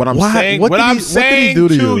there. What I'm saying, what I'm saying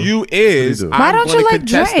to you is, why don't you like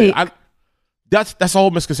Drake? That's a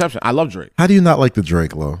whole misconception. I love Drake. How do you not like the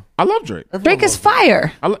Drake, Lo? I love Drake. Drake is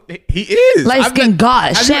fire. He is. Light skin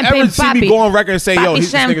God, champagne poppy. Have you ever seen me go on record and say, yo, he's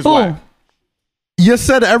this nigga's whack? You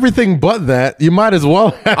said everything but that. You might as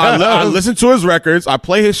well. I listen to his records. I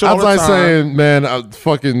play his show all the time. That's like saying, man, I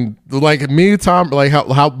fucking like me, Tom. Like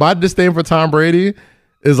how my disdain for Tom Brady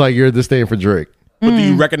is like your disdain for Drake. But do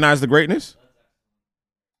you recognize the greatness?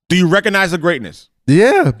 Do you recognize the greatness?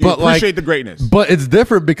 Yeah, but appreciate the greatness. But it's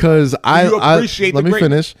different because I appreciate. Let me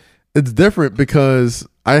finish. It's different because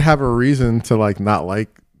I have a reason to like not like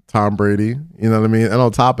Tom Brady. You know what I mean? And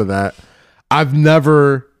on top of that, I've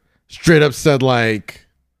never straight up said like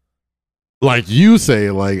you say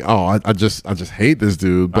like, oh, I just hate this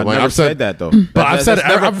dude. But like I've said that though. But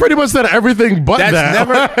I've pretty much said everything but that.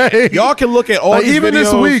 Never. Y'all can look at all like, these even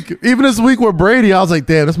videos. this week with Brady, I was like,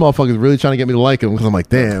 damn, this motherfucker's really trying to get me to like him because I'm like,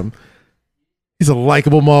 damn, he's a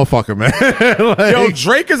likable motherfucker, man. like, yo,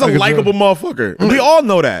 Drake is a likable motherfucker. We all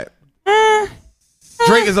know that.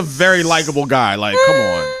 Drake is a very likable guy. Like, come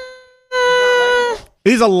on.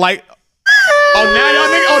 He's a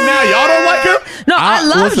now y'all don't like him? No, I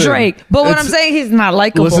love Drake, but what I'm saying, he's not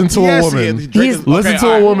likable. Listen to a woman. Listen to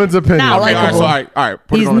a woman's opinion. Not likable. All right.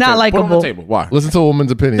 He's not likable. Put it on the table. Why? Listen to a woman's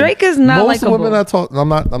opinion. Drake is not likable. Most women I talk, I'm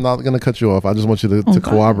not going to cut you off. I just want you to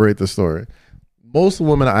corroborate the story. Most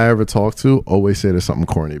women I ever talk to always say there's something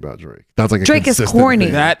corny about Drake. That's like a Drake is corny.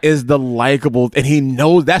 thing. That is the likable, and he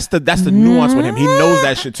knows that's the nuance with him. He knows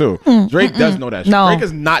that shit too. Drake does know that shit. No. Drake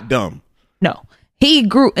is not dumb. No. He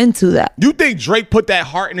grew into that. You think Drake put that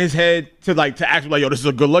heart in his head to actually like, yo, this is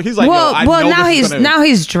a good look? He's like, now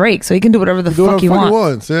he's Drake, so he can do whatever the fuck he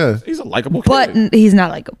wants. Yeah, he's a likable kid. But he's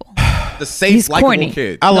not likable. The safe, likable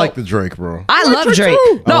kid. I like the Drake, bro. I love Drake.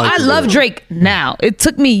 No, I love Drake now. It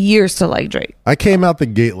took me years to like Drake. I came out the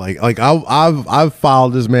gate like I've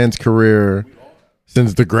followed this man's career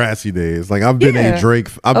since Degrassi days. Like I've been a Drake.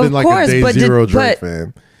 I've been like a Day Zero Drake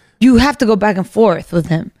fan. You have to go back and forth with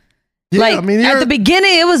him. Yeah, like I mean, at the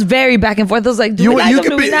beginning, it was very back and forth. It was like, do we like him?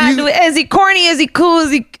 Do we not? Is he corny? Is he cool?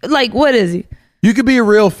 Is he like what is he? You could be a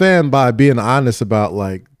real fan by being honest about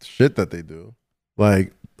like shit that they do.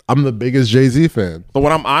 Like I'm the biggest Jay-Z fan. But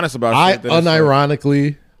when I'm honest about I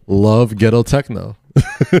unironically love ghetto techno.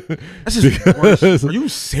 That's just worse. Are you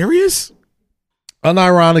serious?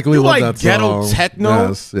 Unironically you love like that ghetto song.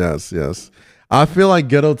 techno? Yes. I feel like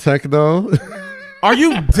ghetto techno. Are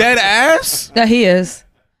you dead ass? Yeah, he is.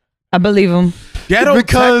 I believe him. Ghetto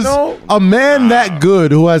because techno? A man that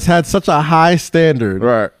good who has had such a high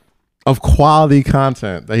standard of quality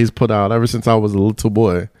content that he's put out ever since I was a little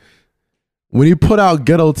boy. When he put out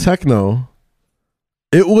ghetto techno,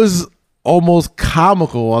 it was almost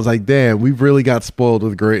comical. I was like, damn, we've really got spoiled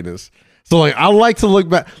with greatness. So like I like to look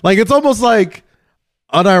back. Like it's almost like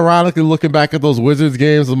unironically looking back at those Wizards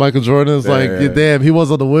games with Michael Jordan. It's damn, he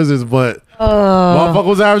was on the Wizards, but motherfucker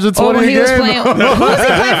was averaging 20 a game. Who was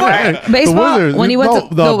he playing for? Baseball? When he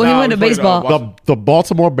went to baseball. The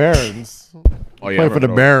Baltimore Barons. Played for the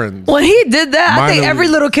Barons. When he did that, I think every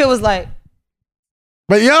little kid was like,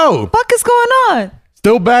 but yo, what the fuck is going on?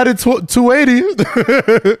 Still batted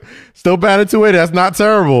 280. Still batted 280. That's not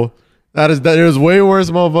terrible. There's way worse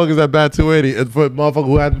motherfuckers that bat 280. And for motherfucker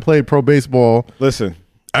who hadn't played pro baseball, listen,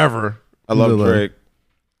 ever. I love Drake.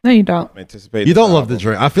 No, you don't. You don't love the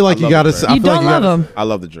Drake. I feel like you gotta say. You don't love him. I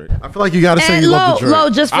love the Drake. I feel like you gotta say you love the Drake. Low,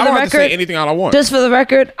 just for the record. Say anything I want. Just for the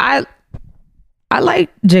record, I like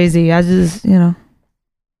Jay-Z. I just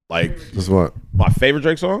like. This what? My favorite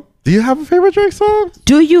Drake song? Do you have a favorite Drake song?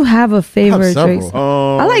 Do you have a favorite Drake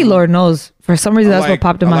song? I like Lord Knows. For some reason, that's what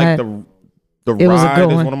popped in my head. The Ride was a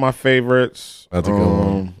good is one of my favorites. That's a good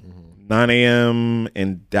one. 9 a.m.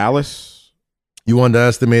 in Dallas. You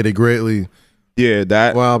underestimated greatly. Yeah,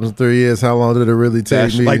 that. Wow, it was 3 years. How long did it really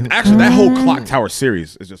take me? Like actually, that whole Clock Tower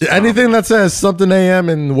series is just anything that says something a.m.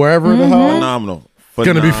 and wherever the hell. Phenomenal. It's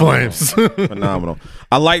gonna be flames. Phenomenal.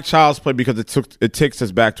 I like Child's Play because it takes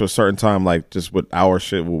us back to a certain time, like just with our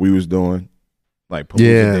shit, what we was doing, like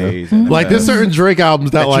Palooza days. Like there's certain Drake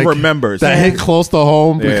albums that like you remember that hit close to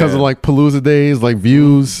home because of like Palooza days, like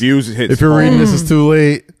Views. Views hits. If you're reading this, is too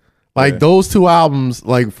late. Like those two albums,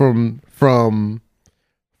 like from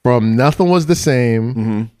Nothing Was the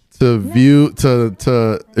Same to View to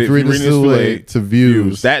If You're Reading This Too Late to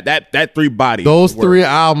Views. That three bodies. Those three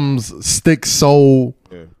albums stick so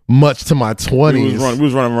much to my 20s. We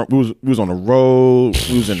was on the road.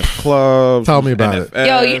 We was in the clubs. Tell me about it.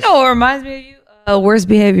 Yo, you know what reminds me of you? Worst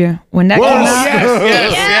Behavior. When that came out.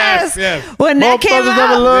 Yes. When that came out.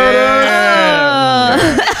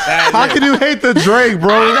 How can you hate the Drake,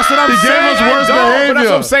 bro? That's what I'm saying. Gave us worst behavior. That's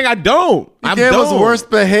what I'm saying. I don't. He gave us worst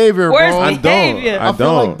behavior, bro. Worst behavior. I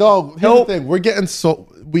feel like, dog, here's the thing. We're getting so...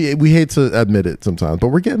 We hate to admit it sometimes, but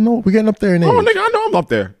we're getting up there in age. Oh, nigga, I know I'm up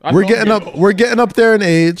there. We're getting up there in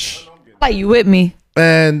age. Like you with me.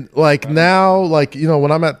 And like now, like, you know,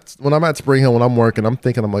 when I'm at Spring Hill, when I'm working, I'm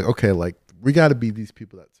thinking, I'm like, okay, like we got to be these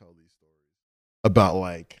people that tell these stories about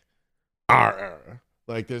like our era.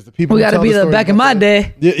 Like there's the people we got to be the back in my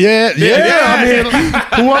day. Yeah. I mean,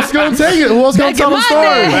 who else gonna take it? Who else gonna tell the story?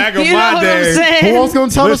 Back in my day. Who else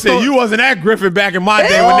gonna tell the story? You wasn't at Griffin back in my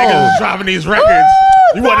day when niggas was dropping these records.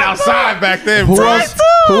 You wasn't outside back then. Who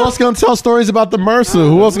else gonna tell stories about the Mercer?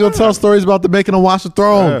 Who else gonna tell stories about the Making of Watch the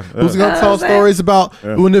Throne? Who's gonna tell stories about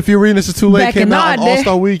when If Your Arenas Is Too Late came out on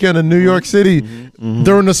All-Star Weekend in New York City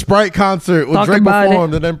during the Sprite concert when Drake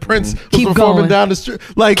performed and then Prince was performing down the street.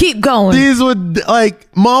 Like, keep going. These would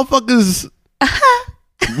like motherfuckers.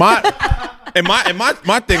 My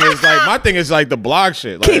thing is like the blog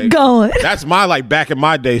shit. Like, keep going. That's my like back in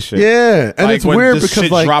my day shit. Yeah, and like, it's weird this because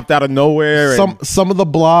shit like dropped out of nowhere. Some of the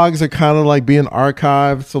blogs are kind of like being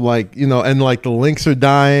archived, so like, you know, and like the links are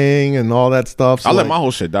dying and all that stuff. So I let like, my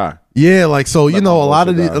whole shit die. Yeah, like so, you know, a lot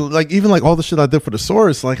of the like even like all the shit I did for the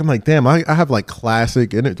source. Like I'm like, damn, I have like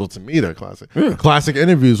classic interviews. Well, to me, they're classic. Yeah. Classic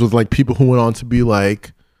interviews with like people who went on to be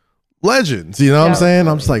like legends. You know what I'm saying?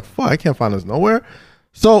 I'm just like, fuck, I can't find this nowhere.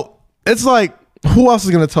 So it's like, who else is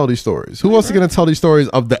going to tell these stories? Who else is going to tell these stories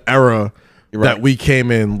of the era that we came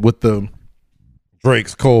in with the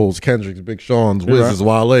Drakes, Coles, Kendricks, Big Sean's, Wizz's,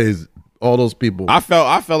 Wale's, all those people? I felt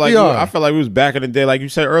like we was back in the day, like you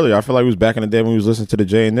said earlier. I felt like we was back in the day when we was listening to the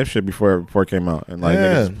Jay and Nip shit before it came out, and like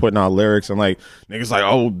niggas putting out lyrics and like niggas like,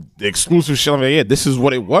 oh, the exclusive shit. I'm like, yeah, this is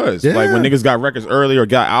what it was. Like when niggas got records early or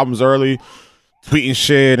got albums early. Tweeting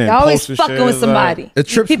shit and always posting fucking shit, with somebody. It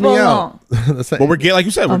trips me out. But we're getting, like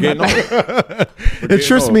you said, we're getting old. It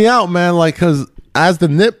trips me out, man. Like, cause as the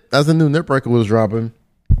new Nip record was dropping,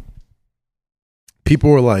 people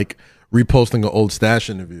were like reposting an old Stash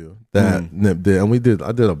interview that Nip did,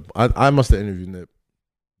 and I must have interviewed Nip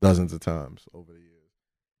dozens of times over the years,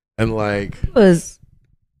 and like that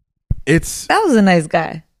was a nice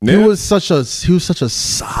guy. Yeah. He was such a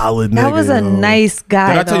solid nigga. That was a nice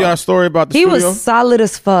guy. Did I tell y'all a story about the studio? He was solid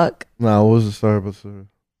as fuck. No, what was the story about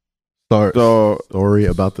the story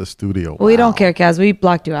about the studio? We don't care, Kaz. We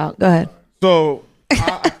blocked you out. Go ahead. So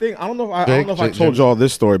I don't know if I told y'all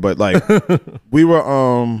this story, but like we were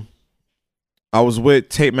I was with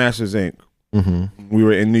Tape Masters Inc. Mm-hmm. We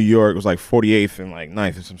were in New York. It was like 48th and like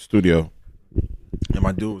 9th in some studio, and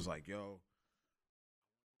my dude was like, "Yo,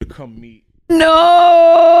 to come meet."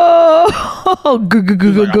 No. I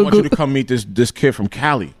want you to come meet this kid from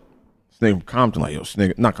Cali. This nigga from Compton, like, yo, this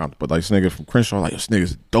nigga, not Compton, but like this nigga from Crenshaw, like, yo, this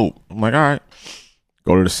nigga's dope. I'm like, all right.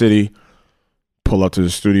 Go to the city, pull up to the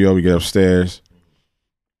studio, we get upstairs,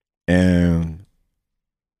 and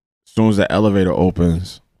as soon as the elevator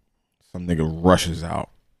opens, some nigga rushes out.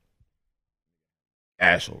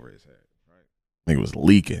 Ash over his head. Right? Nigga was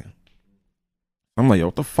leaking. I'm like, yo,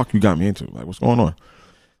 what the fuck you got me into? Like, what's going on?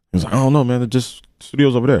 He was like, I don't know, man. Just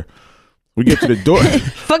studio's over there. We get to the door.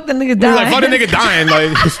 Fuck the nigga dying. Like, fuck the nigga dying.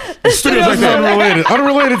 Like, the studio's right there.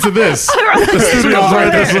 Unrelated to this. The studio's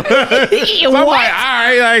right there. So I'm like, all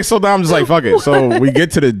right. Like, so now I'm just like, fuck it. So we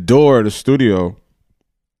get to the door of the studio.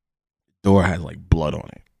 The door has like blood on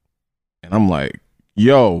it. And I'm like,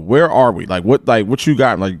 yo, where are we? Like what you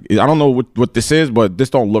got? Like, I don't know what this is, but this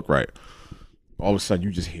don't look right. All of a sudden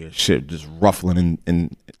you just hear shit just ruffling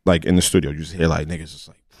in like in the studio. You just hear like niggas just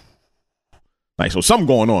like so something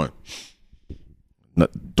going on.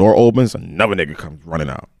 Door opens, another nigga comes running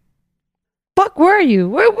out. Fuck, where are you?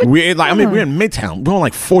 We're in Midtown. We're on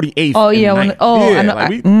like 48th. Oh yeah, I know.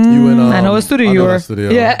 Like I know what studio you were.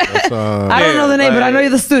 Yeah, I don't know the name, but I know you're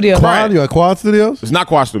the studio. Quad, you at Quad Studios? It's not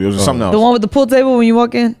Quad Studios. It's something else. The one with the pool table when you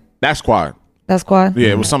walk in. That's Quad. That's Quad. Yeah,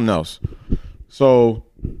 it was something else. So,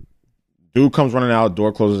 dude comes running out,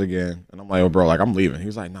 door closes again, and I'm like, "Oh, bro, like I'm leaving."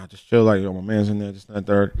 He's like, "Nah, just chill. Like, yo, my man's in there, just that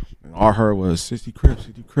third." And all I heard was 60 Crip,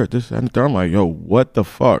 this and the third. I'm like, "Yo, what the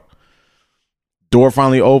fuck?" Door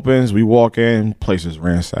finally opens. We walk in. Place is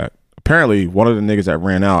ransacked. Apparently, one of the niggas that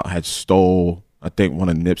ran out had stole, I think, one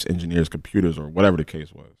of Nip's engineers' computers or whatever the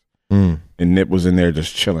case was. And Nip was in there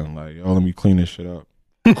just chilling, like, "Yo, let me clean this shit up."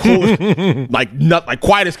 Cool. like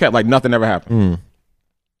quiet as kept, like nothing ever happened.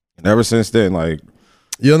 And ever since then, like.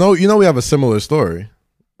 You know, we have a similar story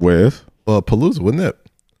with Palooza with Nip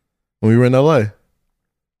when we were in LA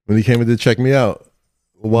when he came in to check me out.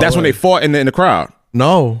 That's when they fought in the crowd.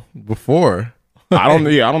 No, before. I don't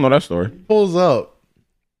know that story. He pulls up.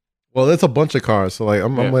 Well, it's a bunch of cars, so like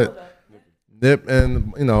I'm with Nip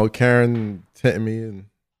and Karen tinting me and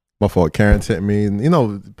my fault. Karen tinting me and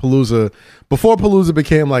Palooza before Palooza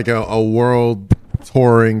became like a world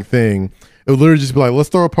touring thing. It would literally just be like, let's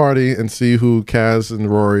throw a party and see who Kaz and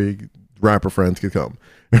Rory rapper friends could come.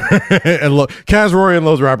 And Kaz, Rory, and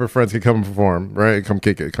those rapper friends can come and perform, right? Come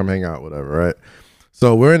kick it, come hang out, whatever, right?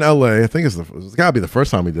 So we're in LA. I think it's gotta be the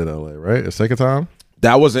first time we did LA, right? The second time.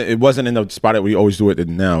 It wasn't in the spot that we always do it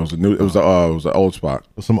in now. It was an old spot.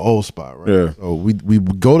 It was some old spot, right? Yeah. So we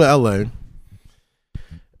go to LA,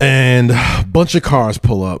 and a bunch of cars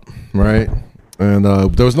pull up, right? And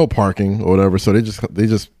there was no parking or whatever, so they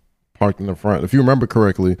just parked in the front. If you remember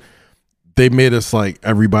correctly, they made us like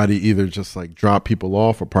everybody either just like drop people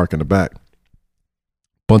off or park in the back.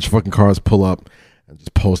 Bunch of fucking cars pull up and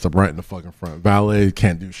just post up right in the fucking front. Valet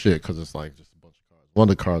can't do shit because it's like just a bunch of cars. One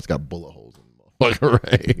of the cars got bullet holes in the motherfucker,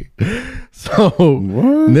 right? So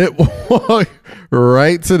Nip walked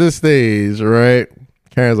right to the stage, right?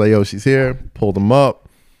 Karen's like, yo, she's here. Pulled them up.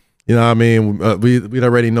 You know what I mean? We'd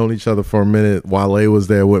already known each other for a minute. Wale was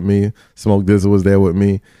there with me. Smoke Dizzle was there with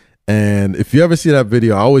me. And if you ever see that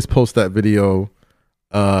video, I always post that video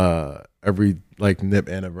every like Nip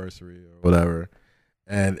anniversary or whatever.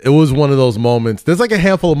 And it was one of those moments. There's like a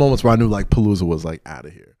handful of moments where I knew like Palooza was like out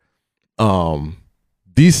of here.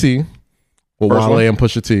 DC with Wale and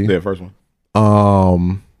Pusha T. Yeah, first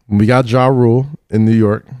one. We got Ja Rule in New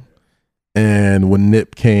York. And when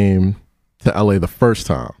Nip came to LA the first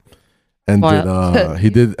time. And you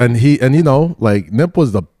know, like Nip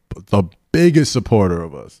was the biggest supporter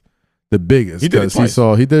of us. The biggest. He did it twice.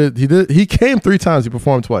 He came 3 times, he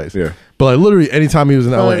performed twice. Yeah. But like literally anytime he was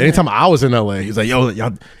in LA, anytime I was in LA, he's like, yo,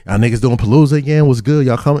 y'all niggas doing Palooza again, what's good?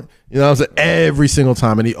 Y'all coming? You know what I'm saying? Every single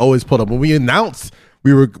time. And he always put up. When we announced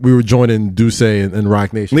we were joining Duce and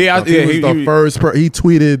Rock Nation. He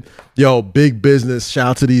tweeted, yo, big business, shout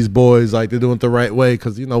out to these boys, like they're doing it the right way.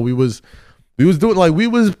 Cause you know, we was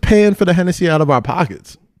paying for the Hennessy out of our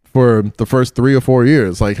pockets for the first 3 or 4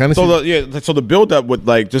 years. Like Hennessy. So the build up with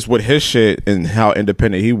like just with his shit and how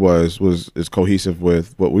independent he was cohesive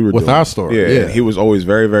with what we were doing. With our story. Yeah. He was always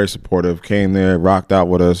very, very supportive. Came there, rocked out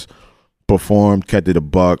with us, performed, kept it a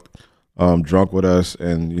buck, drunk with us,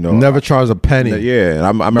 and you know, never charged a penny. Yeah. And I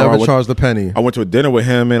remember never charged a penny. I went to a dinner with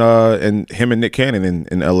him and Nick Cannon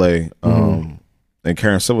in LA. And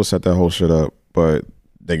Karen Civil set that whole shit up. But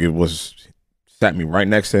sat me right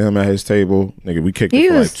next to him at his table. Nigga, we kicked it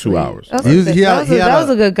for like 2 hours. That was a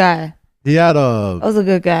good guy. That was a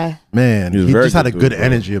good guy. Man, he just had a good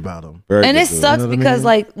energy about him. And it sucks because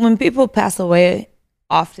like when people pass away,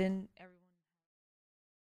 often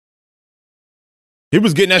he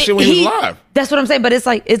was getting that shit when he was alive. That's what I'm saying. But it's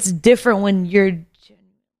like it's different when you're a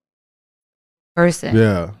person.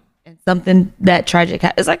 Yeah. And something that tragic.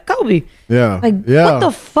 It's like Kobe. Yeah. Like what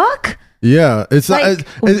the fuck? Yeah, it's like,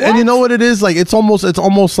 and you know what it is like. It's almost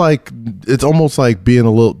like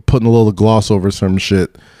being putting a little gloss over some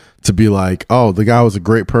shit to be like, oh, the guy was a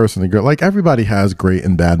great person. Like everybody has great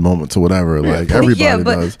and bad moments or whatever. Like everybody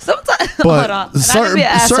does. Sometimes, but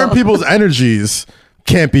certain people's energies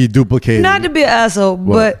can't be duplicated. Not to be an asshole,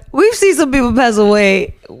 but we've seen some people pass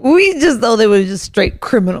away. We just thought they were just straight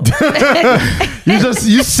criminals.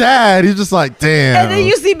 you sad. You're just like, damn. And then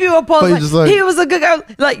you see people post like, he was a good guy.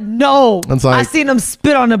 Like, no, like, I seen him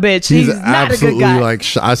spit on a bitch. He's not a good guy. Like,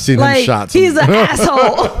 I seen him shot. He's an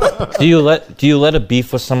asshole. Do you let a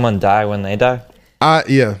beef with someone die when they die?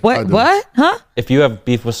 Yeah. What? Huh? If you have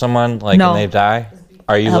beef with someone and they die,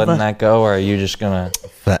 are you letting that go, or are you just gonna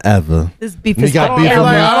forever? This beef is you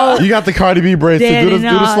got the Cardi B braids to do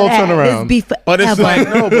the slow turnaround. But it's like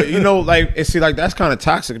but you know, like that's kind of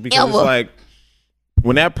toxic because it's like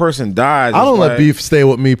when that person dies, I don't let beef stay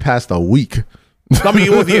with me past a week. I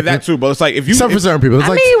mean, that too, but it's like if you except for certain people, what's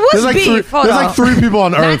beef? There's like 3 people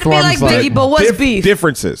on earth. Not to be like Biggie, but what's beef?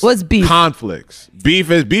 Differences. What's beef? Conflicts. Beef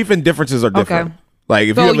and differences are different. Okay. Like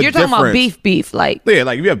if you're talking about beef, like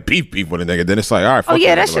like if you have beef with a nigga, then it's like, all right. Fuck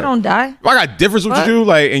that shit don't die. If I got difference with you,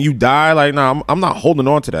 like, and you die, like, nah, I'm not holding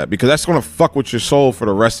on to that because that's gonna fuck with your soul for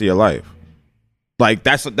the rest of your life. Like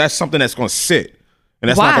that's something that's gonna sit, and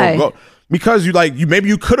that's not gonna go because maybe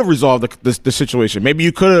you could have resolved the situation. Maybe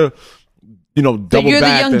you could have, double back. You're the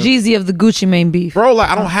young Jeezy of the Gucci Mane beef, bro. Like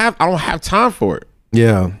I don't have time for it.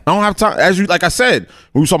 Yeah, I don't have time. Like I said,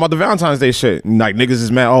 we were talking about the Valentine's Day shit. And like niggas is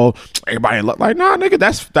mad. Oh, everybody like nah, nigga.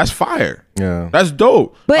 That's fire. Yeah, that's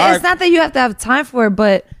dope. But it's not that you have to have time for it.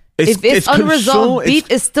 But if it's unresolved beef,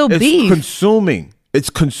 it's still beef. It's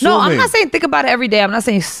consuming. No, I'm not saying think about it every day. I'm not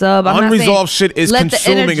saying sub. Unresolved shit is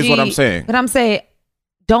consuming. Is what I'm saying. But I'm saying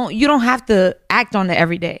you don't have to act on it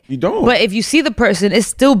every day. You don't. But if you see the person, it's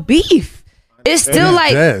still beef. It's still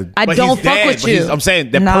like dead. I don't fuck with you. I'm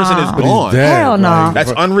saying that person is gone. Hell no. Like,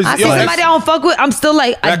 that's unresolved. I see somebody I don't fuck with. I'm still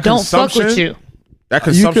like I don't fuck with you. That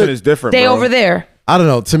consumption is different. Stay over there. I don't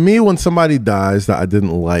know. To me, when somebody dies that I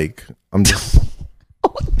didn't like, I'm just.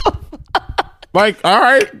 Like, all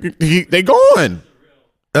right, they gone.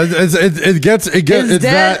 It gets it's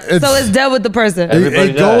dead. So it's dead with the person.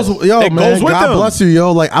 It goes, man. Goes with God them. Bless you,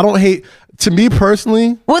 yo. Like, I don't hate. To me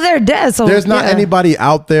personally, well, they're dead. So there's not anybody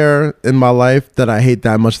out there in my life that I hate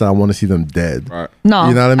that much that I want to see them dead. Right. No,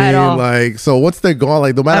 you know what I mean. Like, so once they're gone,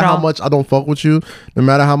 like, no matter how much I don't fuck with you, no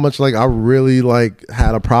matter how much like I really like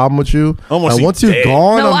had a problem with you, like, once you're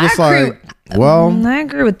gone, I'm just like, well, I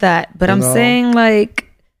agree with that, but I'm saying like.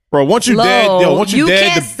 Bro, once you're dead, once you're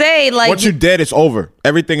dead, can't say like once you're dead, it's over.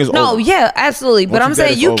 Everything is over. No, yeah, absolutely. But I'm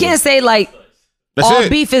saying you can't say like all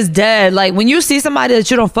beef is dead. Like when you see somebody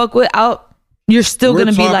that you don't fuck with out, you're still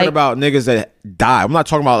gonna be like. We're talking about niggas that die. I'm not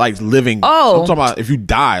talking about like living. Oh, I'm talking about if you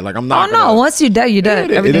die. Like I'm not. Oh no, once you're dead, you're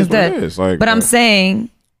dead. Everything's dead. Like, but I'm saying.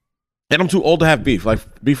 And I'm too old to have beef. Like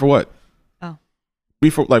beef for what? Oh.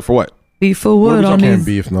 Beef for like for what? Beef for what? I can't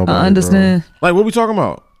beef nobody. I understand. Bro. Like what we talking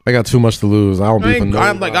about? I got too much to lose. I don't beef with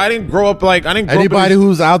nobody. I didn't grow up like I didn't. Anybody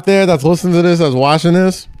who's out there that's listening to this, that's watching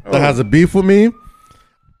this, that has a beef with me,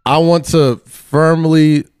 I want to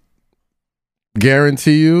firmly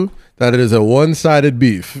guarantee you that it is a one-sided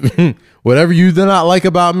beef. Whatever you do not like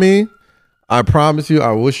about me, I promise you,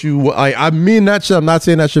 I wish you. I mean that shit. I'm not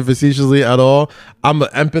saying that shit facetiously at all. I'm an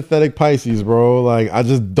empathetic Pisces, bro. Like I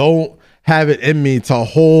just don't have it in me to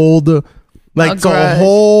hold. Like to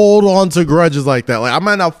hold on to grudges like that. Like I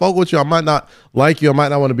might not fuck with you, I might not like you, I might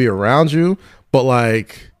not want to be around you, but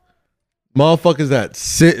like motherfuckers that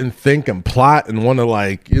sit and think and plot and want to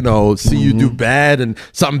like, you know, see you do bad and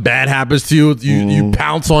something bad happens to you, you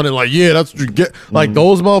pounce on it like, yeah, that's what you get. Like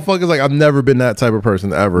those motherfuckers, like I've never been that type of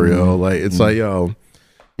person ever, yo. Like it's like, yo,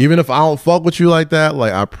 even if I don't fuck with you like that,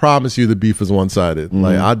 like I promise you the beef is one-sided.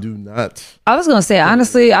 Like I do not. I was gonna say,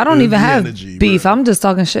 honestly, I don't even have beef. Bro. I'm just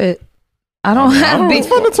talking shit. I don't have beef. It's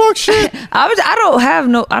fun to talk shit. I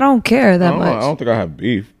don't care that much. I don't think I have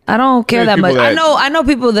beef. I don't care that much. I know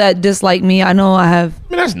people that dislike me. I know I have. I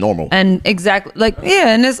mean, that's normal. And exactly, like,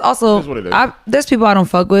 yeah, and it's also, there's people I don't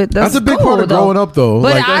fuck with. That's a big part of growing up, though.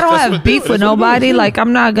 But like, I don't have beef with nobody. Like,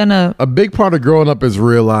 I'm not gonna. A big part of growing up is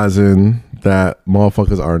realizing that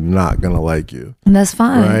motherfuckers are not gonna like you. And that's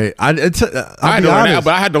fine. Right. I had to learn that,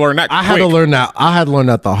 but I had to learn that quick. I had to learn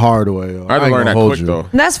that the hard way. I had to learn that quick, though.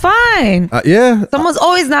 That's fine. Yeah. Someone's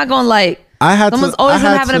always not gonna like. Someone's always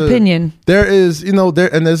gonna have an opinion. There is,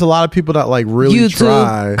 there's a lot of people that like really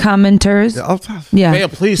YouTube commenters. Yeah. Man,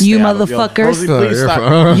 please, you motherfuckers. Rosie, please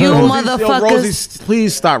stop. You motherfuckers. Rosie,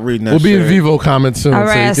 please stop reading that. We'll be in Vivo comments soon. All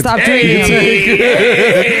right, so stop reading.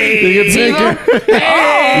 You can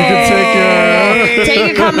take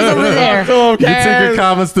your comments over there. You can take your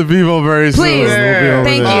comments to Vivo very soon. Please,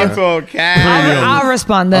 thank you. I'll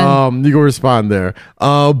respond then. You can respond there.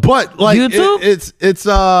 But like YouTube, it's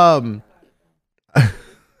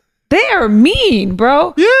they are mean,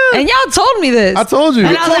 bro. Yeah. And y'all told me this. I told you.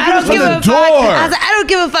 And I was like, I don't give a fuck. I was like, I don't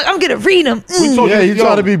give a fuck. I'm gonna read them. You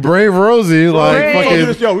try to be brave Rosie, like fucking,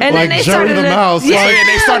 like Jerry the Mouse. Yeah, and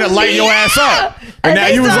they started lighting your ass up. And now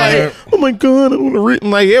you was like, oh my God, I don't want to read.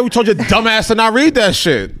 I'm like, yeah, we told your dumb ass to not read that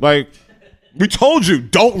shit. Like, we told you,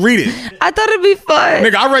 don't read it. I thought it'd be fun.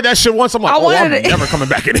 Nigga, I read that shit once. I'm like, I'm never coming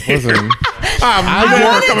back in here. I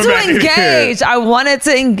wanted to engage. I wanted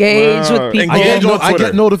to engage with people. I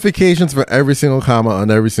get notifications for every single comment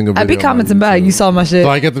on every single video. I be commenting back. You saw my shit. So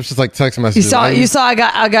I get them just like text messages. You saw. I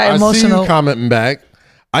got emotional. I see you commenting back.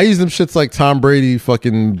 I use them shits like Tom Brady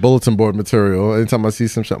fucking bulletin board material. Anytime I see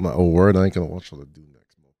some shit, I'm like, oh word, I ain't gonna watch what I do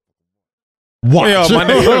next. Watch. Yo, my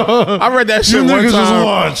nigga, I read that shit one time. Just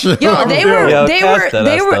watch. Yo, they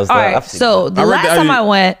were. All right. So the last time I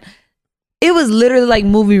went, it was literally like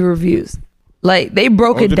movie reviews. Like they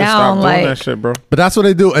broke it down, like that shit, bro. But that's what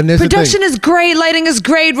they do. And production is great, lighting is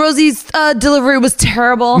great. Rosie's delivery was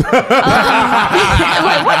terrible. Like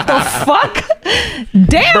what the fuck?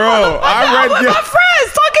 Damn, bro! I read my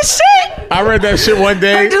friends talking shit. I read that shit one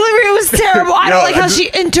day. Her delivery was terrible. I don't like how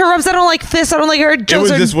she interrupts. I don't like this. I don't like her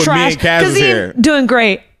jokes are trash. Because he's doing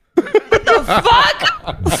great. What the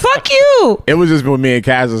fuck? Fuck you. It was just when me and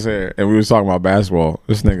Kaz was here, and we was talking about basketball.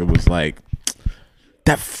 This nigga was like,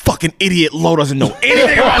 that fucking idiot Lo doesn't know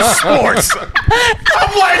anything about sports. I'm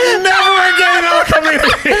like, never again am I coming in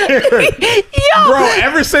here. Bro,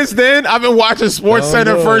 ever since then, I've been watching Sports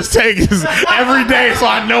Center First Take every day, so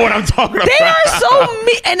I know what I'm talking about. They are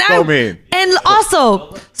so mean. And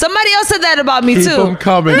also, somebody else said that about me too.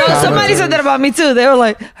 Somebody said that about me too. They were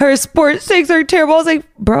like, her sports takes are terrible. I was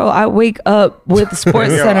like, bro, I wake up with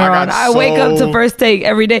Sports Center on. I wake up to First Take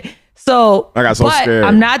every day. So I got so scared.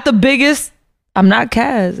 I'm not the biggest. I'm not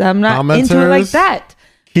Kaz. I'm not into it like that.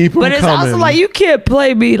 Keep them But it's coming. also like, you can't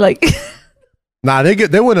play me like. Nah, they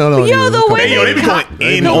wouldn't know. Yo, the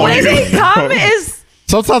way they comment is.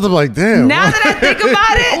 Sometimes I'm like, damn. Now that I think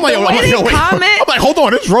about it, I'm like, I'm like, hold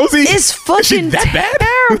on, it's Rosie. It's fucking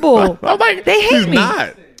terrible. I'm like, they hate me.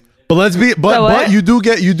 Not. But let's be. But you do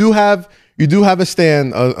have a stan.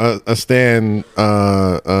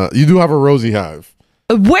 You do have a Rosie hive.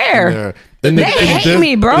 Where? They hate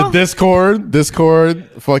me, bro. The Discord,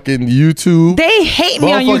 fucking YouTube. They hate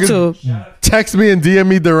me on YouTube. Text me and DM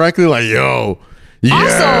me directly, like, yo.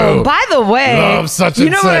 Also, by the way,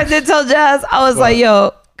 you know what I did tell Jazz? I was like,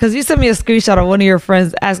 yo, because you sent me a screenshot of one of your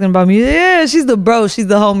friends asking about me. Yeah, she's the bro, she's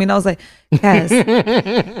the homie. And I was like,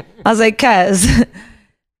 Kaz,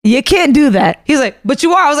 you can't do that. He's like, but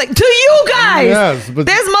you are. I was like, to you guys. Yes, but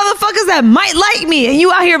there's motherfuckers that might like me. And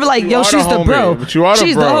you out here be like, yo, she's the bro. But you are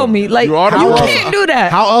she's the homie. Like, you can't do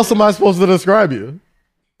that. How else am I supposed to describe you?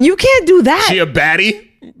 You can't do that. She a baddie?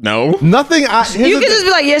 No. Nothing. You can just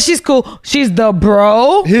be like, yeah, she's cool. She's the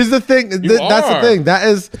bro. Here's the thing. That's the thing. That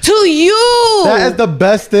is. To you. That is the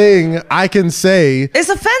best thing I can say. It's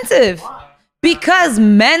offensive. Because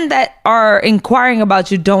men that are inquiring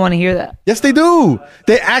about you don't want to hear that. Yes, they do.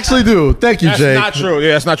 They actually do. Thank you, Jay. That's not true.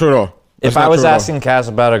 Yeah, that's not true at all. If I was asking Kaz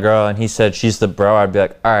about a girl and he said she's the bro, I'd be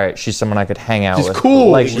like, all right, she's someone I could hang out with. She's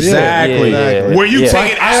cool. Like, exactly. Yeah. Were you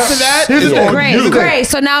taking after that? Great.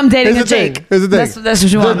 So now I'm dating a Jake. Here's the thing. That's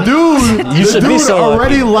what you want. The dude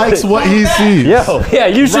already likes what he sees. Yo, yeah,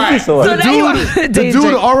 you should be so lucky. The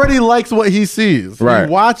dude already likes what he sees. Right.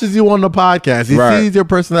 He watches you on the podcast. He sees your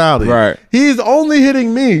personality. Right. He's only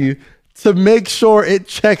hitting me to make sure it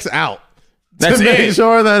checks out. That's to make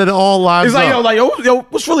sure that it all lines up. He's like, yo,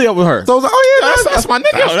 what's really up with her? So I was like, oh yeah, that's my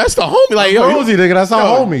nigga. That's the homie. Like, yo, Rosie nigga, that's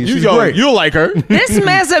our homie. She's great. You like her. This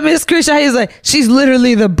man sent me a screenshot. He's like, she's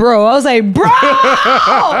literally the bro. I was like, bro.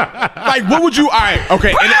 Like, what would you? All right,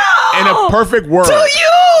 okay. In a perfect world, to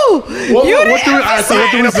you. What do we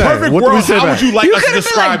say? Perfect world, how would you like us to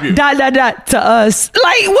describe you? To us.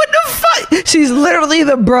 Like, what the fuck? She's literally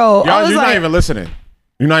the bro. Y'all, you're not even listening.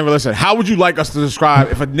 You're not even listening. How would you like us to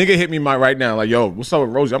describe if a nigga hit me right now, like, yo, what's up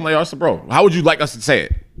with Rosie? I'm like, yo, that's the bro. How would you like us to say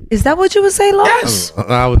it? Is that what you would say, Lars? Yes.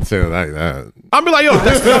 I would say it like that. I'd be like, yo,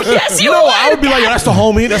 that's the yes, you would. I would be like, yo, that's the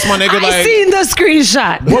homie. That's my nigga. I seen the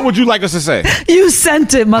screenshot. What would you like us to say? You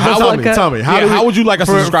sent it, motherfucker. Tell me. How would you like us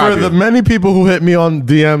to describe for the many people who hit me on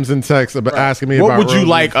DMs and texts asking me what would you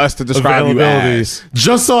like us to describe you as?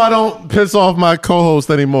 Just so I don't piss off my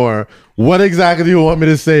co-host anymore. What exactly do you want me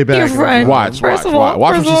to say back? Your friend. Watch what she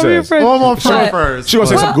says. First. She gonna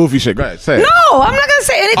say some goofy shit. Go ahead, say it. No, I'm not gonna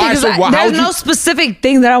say anything because there's no specific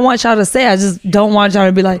thing that I want y'all to say. I just don't want y'all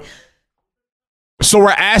to be like. So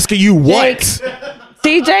we're asking you what?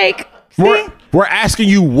 See, Jake? We're asking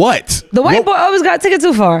you what? The white boy always got to take it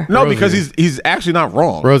too far. No, Rosie. Because he's actually not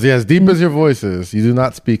wrong. Rosie, as deep as your voice is, you do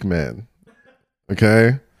not speak man.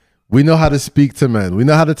 Okay? We know how to speak to men. We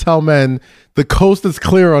know how to tell men the coast is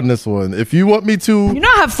clear on this one. If you want me to... You know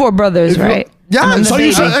I have 4 brothers, right? Yeah, so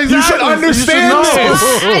you should understand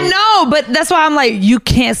this. I know, but that's why I'm like, you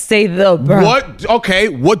can't say the bro. What? Okay,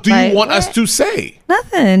 what do you want us to say?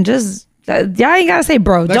 Nothing. Just, y'all ain't got to say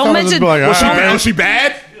bro. Don't mention... Was she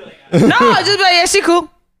bad? No, just be like, yeah, she cool.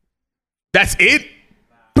 That's it?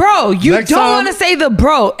 Bro, you don't want to say the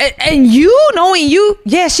bro. And you, knowing you,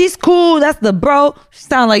 yeah, she's cool. That's the bro. She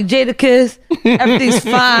sound like Jadakiss. Everything's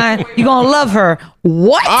fine. You're going to love her.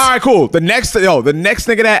 What? All right, cool. The next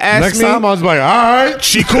nigga that asked next time, I was like, all right.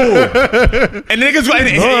 She cool. And niggas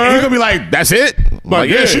he's going to be like, that's it? Like,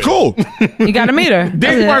 yeah, she cool. You got to meet her.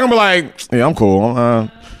 Then you're going to be like, yeah, I'm cool.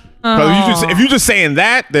 If you're just saying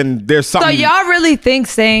that, then there's something. So y'all really think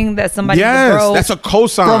saying that somebody's a bro? That's a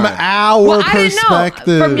cosign. From our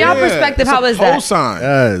perspective. From y'all perspective, how is that? Cosign.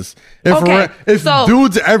 Yes. If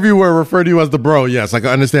dudes everywhere refer to you as the bro, yes, I can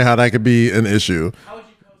understand how that could be an issue.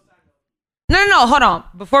 No, hold on.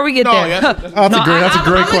 Before we get there. That's a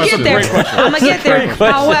great question. I'm going to get there.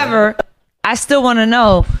 However, I still want to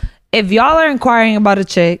know, if y'all are inquiring about a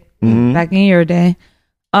chick, back in your day,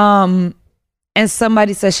 and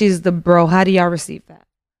somebody says she's the bro, how do y'all receive that?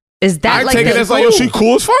 Is that I take it as like, yo, she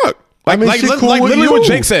cool as fuck. Like literally what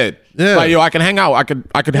Jake said. Yeah. Like, yo, I can hang out. I could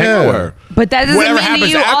hang out with her. But that doesn't mean to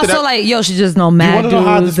you also like, yo, she just no mad dudes. You want to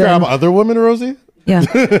know how to describe other women, Rosie? Yeah.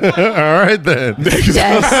 All right then.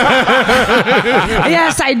 Yes.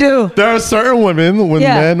 Yes, I do. There are certain women when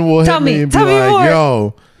men will hit me and be like,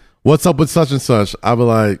 yo, what's up with such and such? I'll be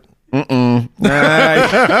like, you might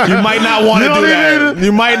not want to do that.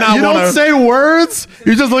 You might not want to. You don't say words.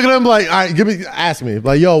 You just look at them like, all right, ask me.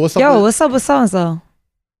 Like, yo, what's up? Yo, what's up with so-and-so?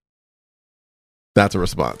 That's a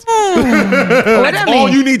response. That's all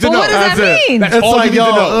you need to know. What does that mean? That's all you need to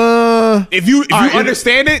know. If you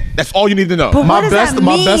understand it, that's all you need to know. But my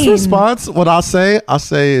best response, what I'll say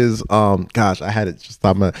is, gosh, I had it just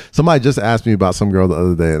stop. Somebody just asked me about some girl the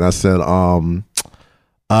other day, and I said,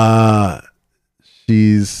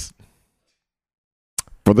 she's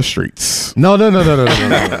for the streets. No.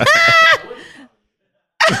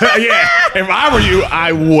 Yeah, if I were you,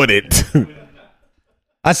 I wouldn't.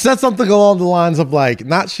 I said something along the lines of like,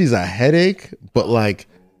 not she's a headache, but like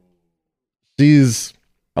she's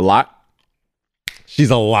a lot.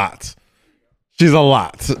 She's a lot.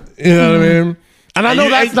 You know what I mean? And I know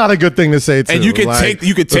that's not a good thing to say too. And you can take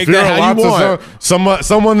that how you want.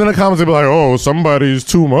 Someone in the comments will be like, "Oh, somebody's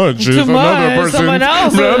too much. Too much. Person. Someone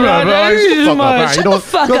else. Shut the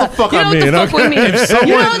fuck up. You know what the fuck with me. You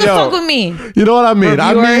know what the fuck with me. You know what I mean?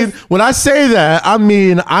 I mean, when I say that, I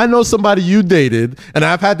mean I know somebody you dated, and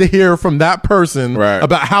I've had to hear from that person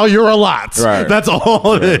about how you're a lot. Right. That's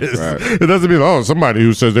all it is. Right. It doesn't mean somebody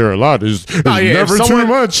who says they're a lot is never too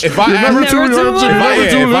much. If I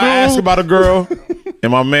ask about a girl.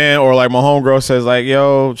 And my man or like my homegirl says like,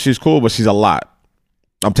 yo, she's cool, but she's a lot.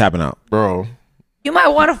 I'm tapping out. Bro. You might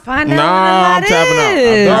want to find out what a lot I'm tapping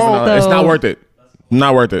out. It's not worth it.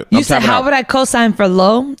 Not worth it. You said, how would I co-sign for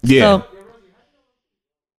low? Yeah.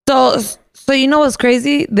 So you know what's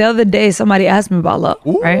crazy? The other day, somebody asked me about low,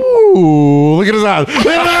 right? Ooh, look at his eyes.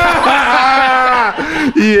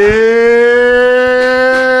 Yeah.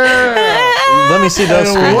 Let me see those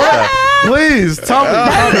screenshots. Please tell me.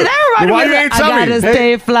 Why you ain't tell me? I gotta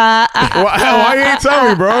stay fly. Why you ain't tell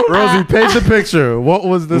me, bro? Rosie, paint the picture. What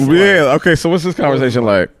was this? Yeah. Okay. So what's this conversation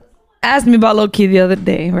like? Asked me about low key the other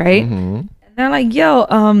day, right? Mm-hmm. And they're like, "Yo,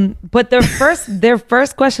 but their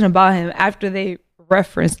first question about him after they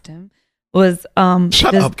referenced him was,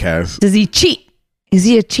 shut up, Kaz. Does he cheat? Is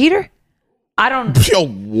he a cheater? I don't. Yo,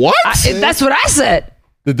 what? That's what I said.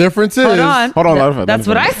 The difference is. Hold on. That's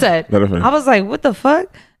what I said. I was like, what the fuck?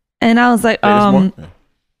 And I was like, and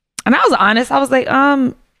I was honest. I was like,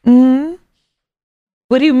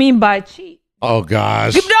 what do you mean by cheat? Oh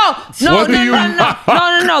gosh. No.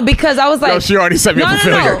 Because I was like, no, she already set me up for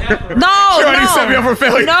failure. No, she already set me up for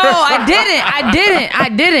failure. No, I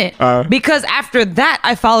didn't. Because after that,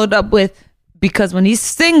 I followed up with, because when he's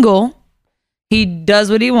single, he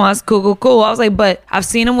does what he wants. Cool. I was like, but I've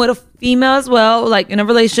seen him with a female as well, like in a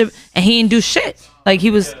relationship, and he didn't do shit. Like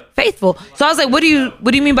he was faithful. So I was like, what do you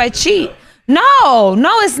mean by cheat? No,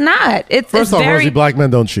 it's not. First off, Rosie, black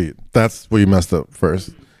men don't cheat. That's where you messed up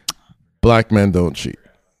first. Black men don't cheat.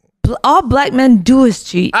 All black men do is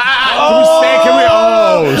cheat. Shit.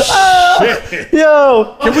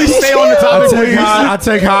 Yo, can we stay on the topic? I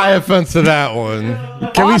take high offense to that one.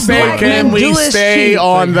 Can we stay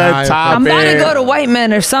on the topic? I'm about to go to white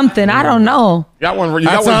men or something. I don't know.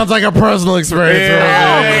 That sounds like a personal experience.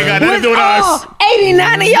 Ain't got nothing to do with us.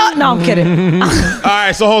 89 of y'all. No, I'm kidding. All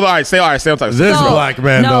right, so hold on. All right, stay on topic. This black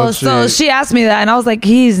man don't cheat. So she asked me that, and I was like,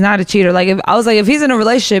 he's not a cheater. Like, if he's in a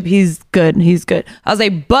relationship, he's good. I was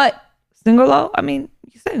like, but single low? I mean,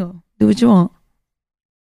 you're single. Do what you want.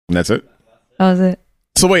 And that's it? That was it.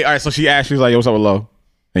 So wait, all right, so she asked, she was like, yo, what's up with low?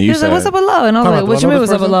 And you said, like, what's up with low? And I was like, what you mean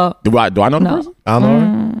what's up with low? Do I know the person? I know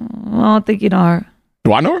her? I don't think you know her.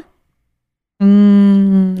 Do I know her?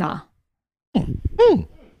 Nah. Okay.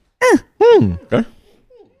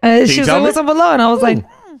 She was like, what's up with low? And I was like,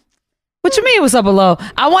 what you mean what's up with low?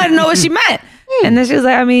 I wanted to know what she meant. And then she was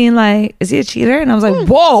like, I mean, like, is he a cheater? And I was like,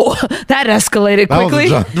 whoa, that escalated quickly.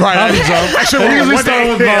 That was a jump. I should usually start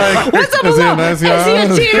with like, what's up with low? Is he a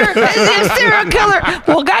cheater? Is he a serial killer?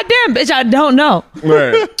 Well, goddamn, bitch, I don't know.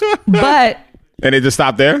 Right. But. And it just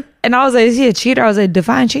stopped there? And I was like, is he a cheater? I was like,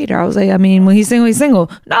 define cheater. I was like, I mean, when he's single, he's single.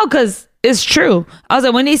 No, because it's true. I was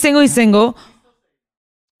like, when he's single, he's single.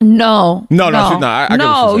 No, she's not. I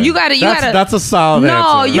no, you gotta. That's a solid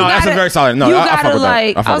answer. That's a very solid. No, you gotta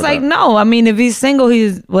like. I was like, no. I mean, if he's single,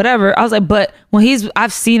 he's whatever. I was like, but when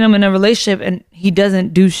I've seen him in a relationship and he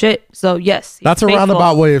doesn't do shit. So yes, that's a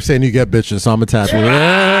roundabout way of saying you get bitches. So I'm attached with it.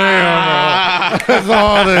 That's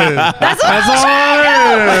all it is. That's all it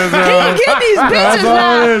is. He can get these bitches That's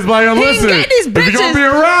all it is. Like, listen, get these bitches. if you're gonna be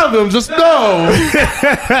around them, just know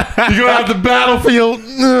you're gonna have to battle for your.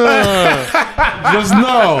 Just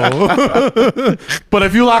know. But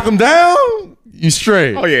if you lock them down, you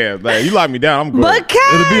straight. Oh yeah, like, you lock me down, I'm good. But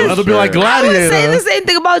Kaz, it'll be like Gladiator. I would say the same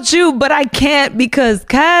thing about you, but I can't because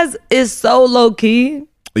Kaz is so low key.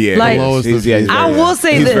 Yeah, like, I will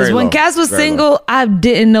say this: when Kaz was single, I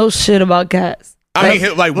didn't know shit about Kaz. I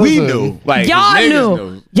mean, like we knew, like y'all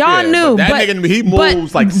knew, but that nigga, he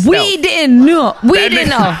moves like stealth. We didn't know. We didn't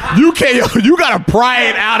know. You can't. You gotta pry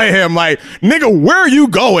it out of him. Like, nigga, where are you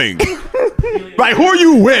going? Like, who are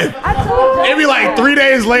you with? Maybe like 3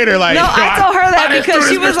 days later, like. No, I told her that because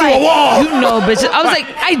she was like, you know, bitch. I was like,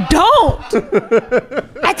 I don't.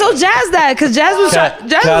 I told Jazz that because Jazz was like,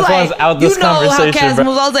 out this you know how Kaz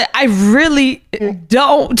moves. I was like, I really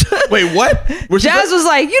don't. Wait, what? Jazz was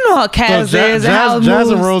like, you know how Kaz is. Jazz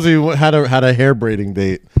and Rosie had a hair braiding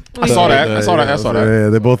date. I saw that. Yeah,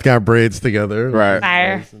 they both got braids together. Right.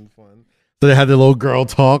 Nice and fun. So they had the little girl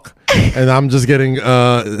talk, and I'm just getting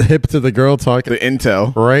hip to the girl talk. The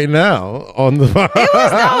intel right now on the.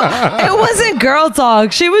 It wasn't girl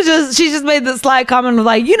talk. She just made the slight comment of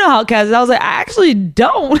like, you know how Kaz. I was like, I actually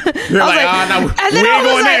don't. You're like, no, and then we ain't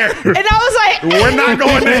going there. And I was like, we're not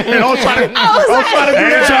going there. Don't try to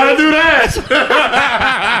do that.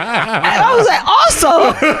 And I was like, also,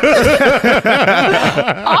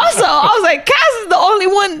 I was like, Kaz is the only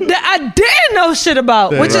one that I didn't know shit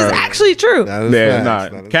about, which is actually true. Yeah,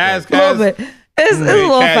 not Kaz. A little bit. It's a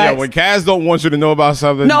little facts. When Kaz don't want you to know about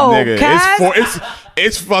something, nigga,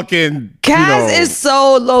 it's fucking. Kaz is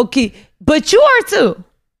so low key, but you are too.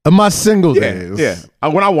 In my single days,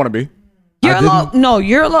 when I want to be. You're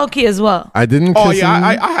low key as well. I didn't. Oh yeah,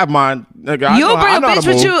 I have mine. Nigga, you'll bring a bitch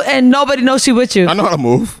with you, and nobody knows she with you. I know how to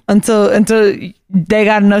move until they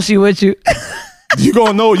gotta know she with you. You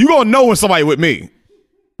gonna know when somebody with me.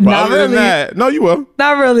 Not really. That, no, you will.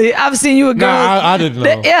 Not really. I've seen you with girls. I didn't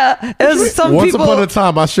know. Yeah, it was some Once people. Once upon a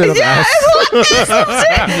time, I should have asked. It's some shit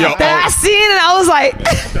that I seen, and I was like,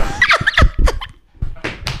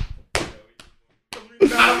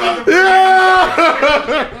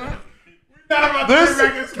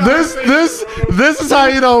 This is how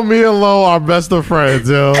you know me and Lo are best of friends,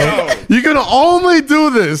 yo. You can only do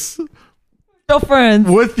this. Friends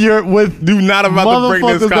do not about to bring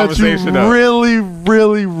this conversation that you up. really,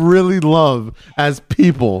 really, really love as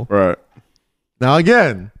people. Right. Now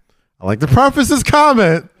again, I like to preface this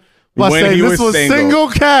comment by saying this was single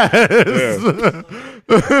Kaz.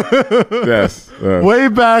 Yes. Way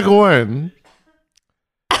back when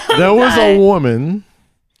there was a woman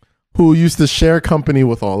who used to share company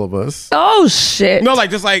with all of us. Oh shit! No,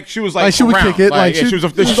 she was like she would kick it. Like she was a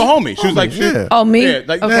homie. She was like, oh me? Yeah,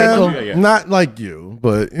 like, okay, cool. Yeah. Not like you,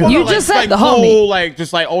 but you just said the homie. Like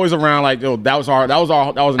just like always around. Like yo, that was. I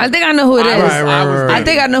think I know who it is. I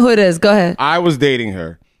think I know who it is. Go ahead. I was dating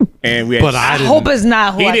her, and we. But I hope it's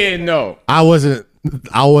not who he didn't know. I wasn't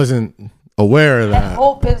aware of that. I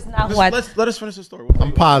hope it's not what. Let us finish the story.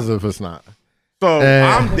 I'm positive it's not. So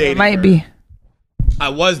I'm dating. It might her. be. I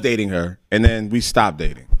was dating her, and then we stopped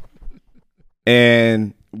dating.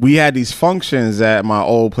 And we had these functions at my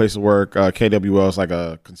old place of work. KWL is like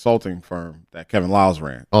a consulting firm that Kevin Lyles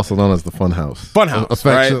ran. Also known as the Funhouse.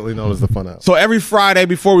 Affectionately known as the Funhouse. So every Friday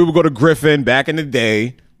before we would go to Griffin, back in the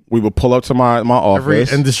day, we would pull up to my office.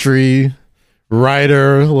 Every industry,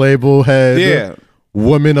 writer, label head,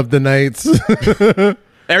 woman of the nights.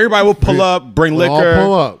 Everybody would pull up, bring liquor,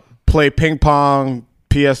 pull up, play ping pong,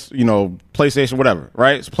 PlayStation, whatever,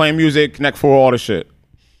 right? It's playing music, Connect 4, all the shit.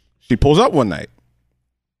 She pulls up one night.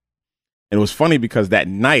 And it was funny because that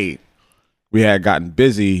night we had gotten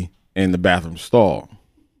busy in the bathroom stall,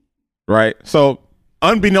 right? So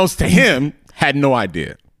unbeknownst to him, had no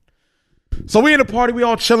idea. So we in the party, we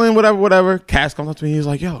all chilling, whatever. Cass comes up to me, he's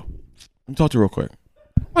like, yo, let me talk to you real quick.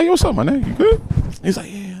 I'm like, yo, what's up, my nigga? You good? He's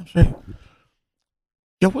like, yeah, I'm straight.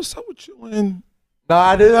 Yo, what's up with you and... No,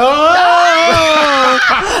 I didn't. Hold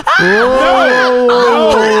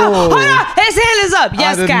on. His hand is up.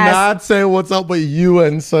 Yes, guys. I did not say what's up with you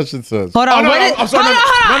and such and such. Hold on. I'm sorry.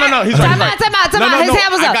 Hold on. No. He's time out. His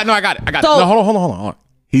hand was up. I got it. So, hold on.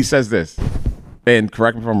 He says this, and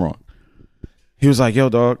correct me if I'm wrong. He was like, yo,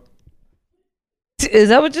 dog. Is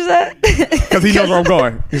that what you said? Because he knows where I'm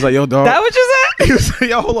going. He's like, yo, dog. That what you said? He was like,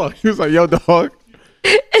 yo, hold on. He was like, yo, dog.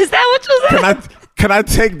 Is that what you said? Can I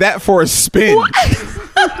take that for a spin?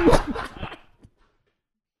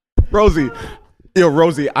 Rosie,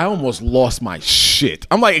 I almost lost my shit.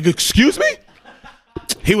 I'm like, excuse me?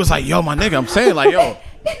 He was like, yo, my nigga, I'm saying like, yo,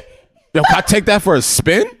 can I take that for a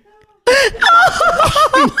spin?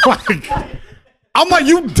 I'm like,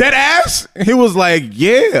 you dead ass? He was like,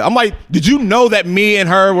 yeah. I'm like, did you know that me and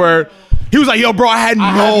her were... He was like, yo, bro, I had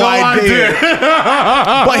no idea.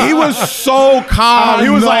 But he was so calm. He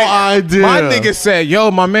was like, idea. My nigga said,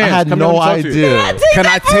 yo, my man, I had no idea. Can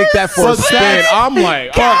I take that for a spin? I'm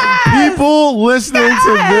like, people listening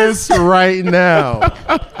to this right now,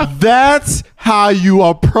 that's how you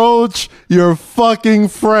approach your fucking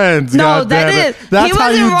friends. No, that is. That's how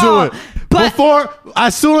you do it. before,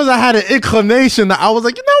 as soon as I had an inclination, I was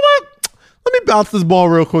like, you know what? Let me bounce this ball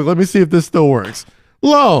real quick. Let me see if this still works.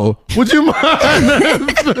 Lo, would you mind?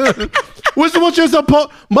 Which what you're supposed?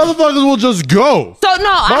 Motherfuckers will just go. So no,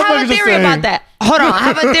 I have a theory about that. Hold on, I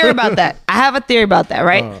have a theory about that.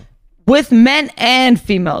 Right, with men and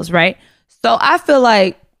females, right? So I feel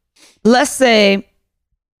like, let's say,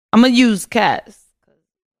 I'm gonna use Kaz.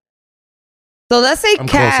 So let's say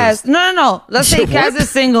Kaz. No. Let's say Kaz is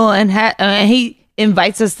single and he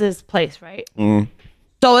invites us to this place, right?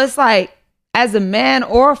 So it's like, as a man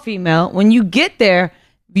or a female, when you get there,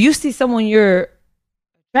 you see someone you're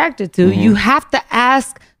attracted to, you have to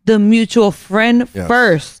ask the mutual friend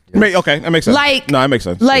first. Yeah. Okay, that makes sense. That makes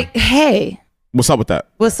sense. Hey, what's up with that?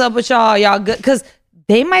 What's up with y'all? Y'all good? Because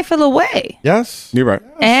they might feel away. Yes, you're right.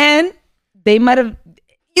 And they might have.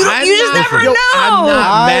 You just never know. I'm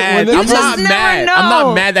not mad. I'm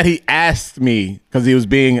not mad that he asked me because he was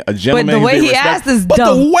being a gentleman. But the way he asked is dumb.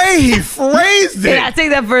 But the way he phrased it. Can I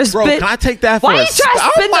take that for a spin? Bro, can I take that for a spin? Why you trying to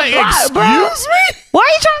spin the block, bro? Excuse me? Why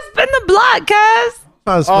you trying to spin the block, cuz?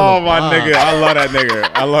 Oh my nigga, I love that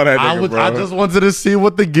nigga. Bro. I just wanted to see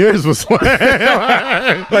what the gears was like. Was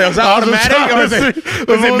that automatic?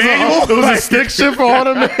 Was it manual? It was a stick shift for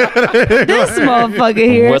automatic. This motherfucker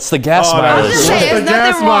here. What's the gas mileage? There's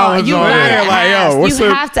nothing wrong. You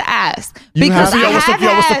have to ask. Because what's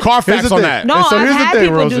the Carfax on that? No, I've had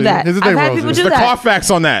people do that. Here's the thing, Rosie. What's the Carfax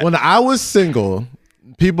on that? When I was single,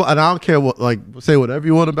 people, and I don't care what, like, say whatever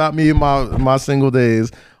you want about me in my single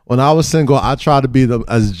days. When I was single, I tried to be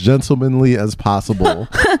as gentlemanly as possible. No,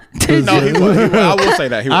 I will say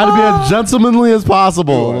that. I had to be as gentlemanly as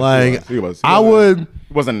possible. He wasn't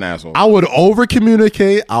an asshole. I would over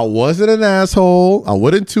communicate. I wasn't an asshole. I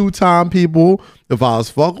wouldn't two-time people. If I was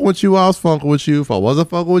fucking with you, I was fucking with you. If I wasn't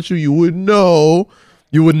fucking with you, you would know.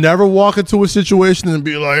 You would never walk into a situation and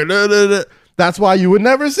be like, nah, nah, nah. That's why you would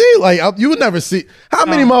never see. You would never see. How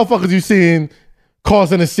many motherfuckers you seen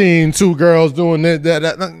causing a scene, two girls doing that?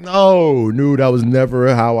 No, that was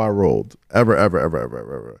never how I rolled. Ever. I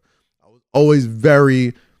was always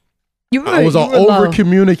I was an over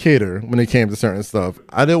communicator when it came to certain stuff.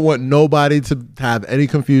 I didn't want nobody to have any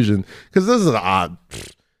confusion because this is odd.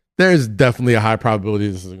 There's definitely a high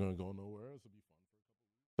probability this isn't going to go nowhere.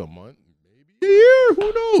 A month, maybe a year,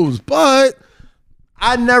 who knows? But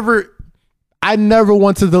I never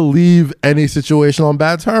wanted to leave any situation on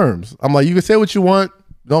bad terms. I'm like, you can say what you want.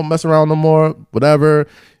 Don't mess around no more. Whatever.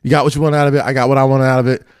 You got what you want out of it. I got what I want out of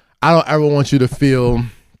it. I don't ever want you to feel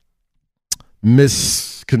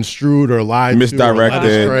misconstrued or lied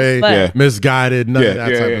misdirected, to, misguided, none of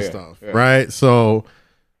that type of stuff. Yeah. Right? So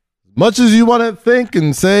much as you want to think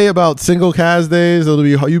and say about single Kaz days,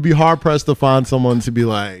 you'd be hard pressed to find someone to be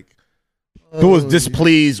like who was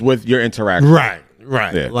displeased with your interaction. Right.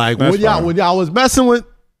 Yeah, like when y'all was messing with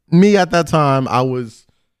me at that time, I was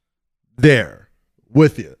there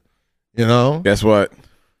with you. You know? Guess what?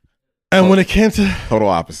 And when it came to total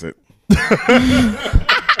opposite.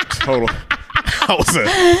 Total. I was a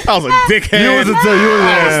dickhead. I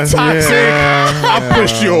was toxic. Yeah. I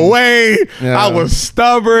pushed you away. Yeah. I was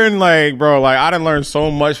stubborn. Like, bro, I didn't learn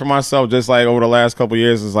so much for myself just over the last couple of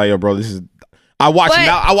years. It's like, yo, bro, this is. I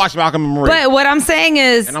watched Malcolm and Marie. But what I'm saying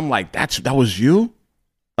is, and I'm like, that was you.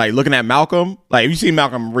 Like looking at Malcolm, if you see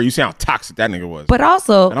Malcolm and Marie, you see how toxic that nigga was. But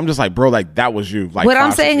also, and I'm just like, bro, that was you. What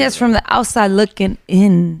I'm saying is, from the outside looking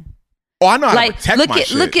in. Oh, I know how to protect my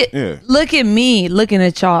shit. Look at me looking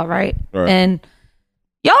at y'all, right? And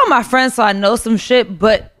y'all are my friends, so I know some shit.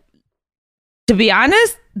 But to be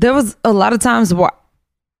honest, there was a lot of times where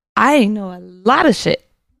I didn't know a lot of shit.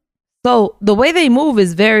 So the way they move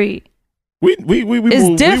is very.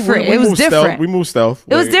 It's different. It was different. We move stealth.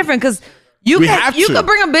 It was different because you could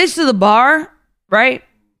bring a bitch to the bar, right?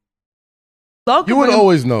 You would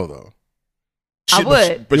always know though. I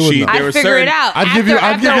would. But I'd figure it out. I'd give you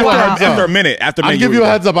after a minute. I'd give you a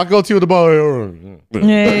heads up. I go to you at the bar. Yeah.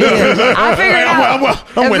 I figure it out.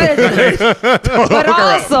 I'm with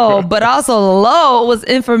But also, Lo was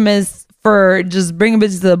infamous for just bringing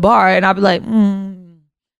bitches to the bar, and I'd be like,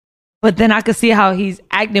 But then I could see how he's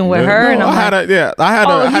acting with her, and I had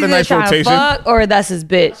a nice rotation. Or that's his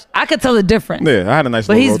bitch. I could tell the difference. Yeah, I had a nice.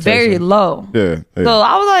 But he's very low. Yeah. So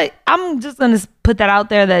I was like, I'm just gonna put that out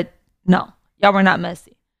there that no, y'all were not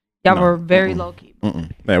messy. Y'all were very low key.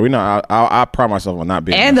 Yeah, we know. I pride myself on not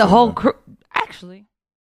being. And the whole crew, actually,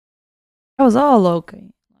 that was all low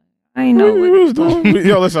key. I ain't know what we was doing.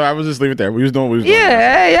 Yo, listen, I was just leave it there. We was doing what we was doing.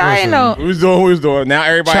 Yeah, I ain't know. We was doing what we was doing. Now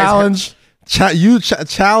everybody's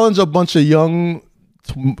challenge a bunch of young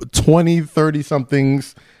 20, 30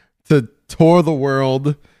 somethings to tour the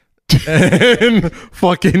world and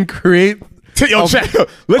fucking create. Yo,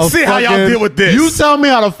 let's see how y'all deal with this. You tell me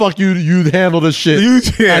how the fuck you handle the shit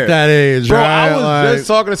at that age, bro. Right? I was just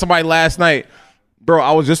talking to somebody last night, bro.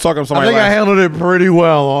 I think I handled it pretty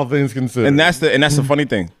well, all things considered. And that's the funny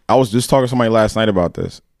thing. I was just talking to somebody last night about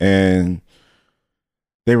this, and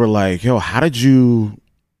they were like, "Yo, how did you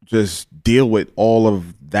just deal with all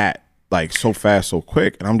of that like so fast, so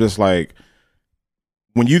quick?" And I'm just like,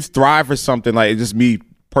 when you thrive for something, like it's just me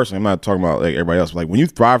personally. I'm not talking about like everybody else. But like when you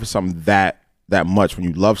thrive for something that much, when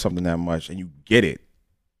you love something that much, and you get it,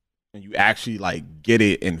 and you actually like get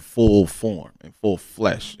it in full form, in full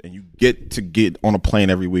flesh, and you get on a plane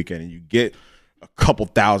every weekend, and you get a couple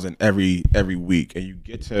thousand every week, and you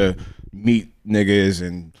get to meet niggas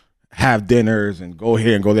and have dinners and go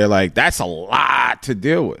here and go there, like that's a lot to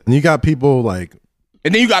deal with. And you got people like,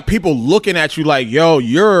 and then you got people looking at you like, yo,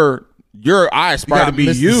 I aspire to be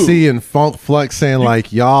Mr. you. C and Funk Flex saying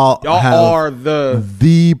like y'all are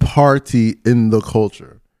the party in the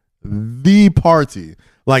culture, the party.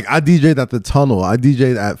 Like I DJ'd at the Tunnel, I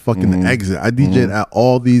DJ'd at fucking the Exit, I DJ'd at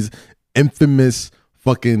all these infamous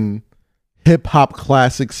fucking hip hop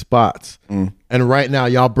classic spots. And right now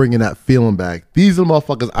y'all bringing that feeling back. These are the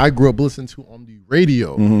motherfuckers I grew up listening to on the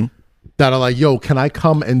radio that are like, yo, can I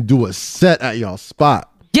come and do a set at y'all spot?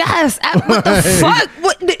 Yes. What the fuck?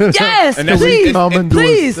 Yes.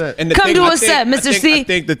 Please. Come do a set, Mr. C.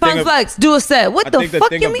 Funk Flex, do a set. What the fuck you mean? The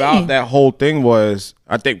thing about that whole thing was,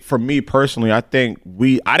 I think for me personally, I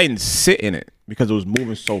didn't sit in it because it was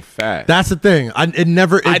moving so fast. That's the thing. It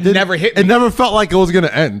never hit me. It never felt like it was gonna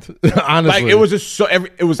end. Honestly, like it was just so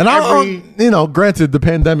granted, the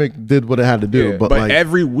pandemic did what it had to do, but like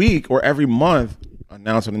every week or every month,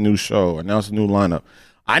 announcing a new show, announcing a new lineup.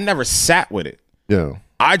 I never sat with it. Yeah.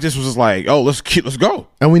 I just was like, oh, let's go.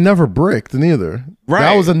 And we never bricked neither. Right.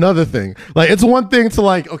 That was another thing. Like, it's one thing to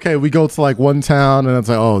like, okay, we go to like one town and it's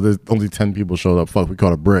like, oh, there's only 10 people showed up. Fuck, we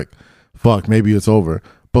caught a brick. Fuck, maybe it's over.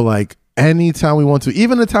 But like any town we went to,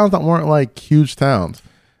 even the towns that weren't like huge towns,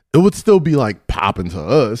 it would still be like popping to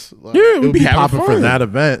us. Like, yeah, we'd be popping fun for that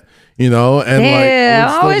event, you know? And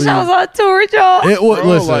I wish I was on tour with y'all. It was,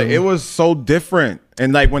 listen, like, it was so different.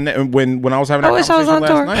 And like when I was having that conversation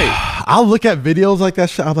last night, I'll look at videos like that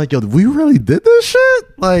shit. I'm like, yo, we really did this shit?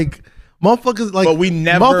 Like, motherfuckers, like, but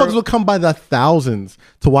motherfuckers would come by the thousands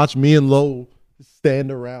to watch me and Lo stand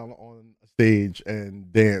around on a stage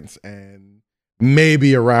and dance, and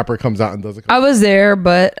maybe a rapper comes out and does a I was there,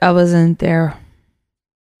 but I wasn't there.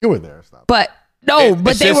 You were there, stop. But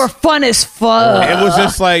they were fun as fuck. It was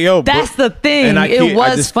just like, yo, that's the thing. It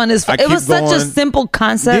was fun as fuck. It was such a simple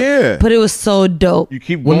concept, but it was so dope. You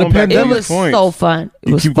keep going back to it was so fun.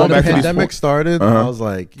 It was fun. When the pandemic started, I was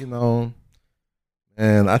like, and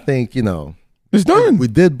I think, it's done. We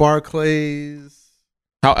did Barclays.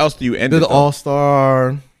 How else do you end it? Did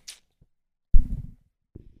All-Star.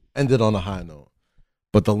 Ended on a high note.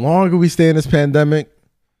 But the longer we stay in this pandemic,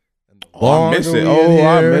 I miss it.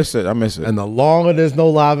 I miss it. And the longer there's no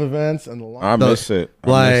live events, and the longer I miss it.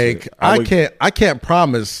 I can't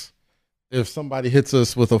promise if somebody hits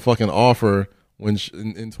us with a fucking offer in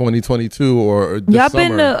 2022 or this y'all summer.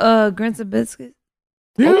 Been to Grits and Biscuits?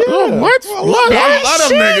 Yeah. What? A lot of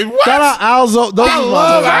niggas. What? Shout out Alzo. I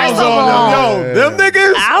love Alzo. Yo, them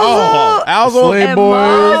niggas. Alzo. Slave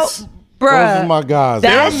Boys. Bruh, those are my guys.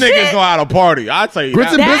 Them niggas know how to party. I tell you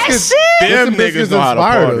Grits and Biscuits. Them niggas know how to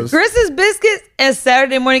party. Grits and Biscuits and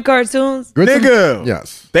Saturday morning cartoons. Nigga,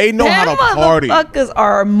 yes, they know how to party. Motherfuckers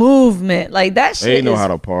are a movement. Like that shit. They know how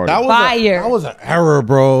to party. That was fire. That was an era,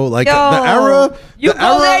 bro. Like the era. You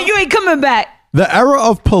go there, you ain't coming back. The era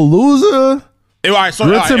of Palooza. It was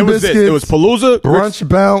Palooza, Brunch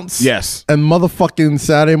Bounce, yes, and motherfucking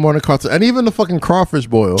Saturday morning cartoon, and even the fucking crawfish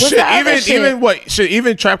boil.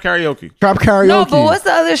 Even trap karaoke. Trap karaoke. No, but what's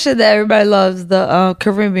the other shit that everybody loves? The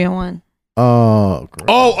Caribbean one.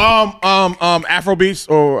 Afro beats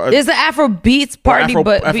or it's an Afro beats party,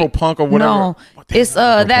 but Afro punk or whatever. No, it's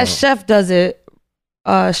that chef does it.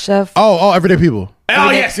 Chef. Everyday people.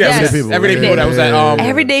 Yes. Everyday people. That was that.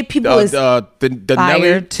 Everyday people is the fire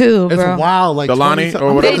Nelly too, bro. It's wild. Like Delani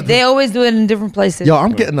or whatever. They always do it in different places. Yo,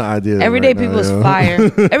 I'm getting the idea. Everyday people is fire.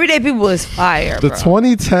 Everyday people is fire. The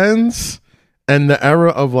 2010s and the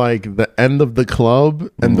era of like the end of the club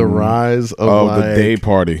and the rise of like, the day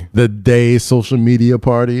party, the day social media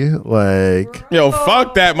party. Like, yo,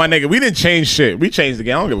 fuck that, my nigga. We didn't change shit. We changed the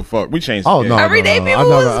game. I don't give a fuck. We changed. The game. No. Everyday people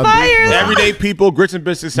was fire. Everyday people, Grits and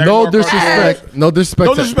Biscuits. No disrespect. No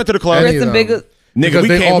disrespect to the club. Grits and Biscuits. Nigga,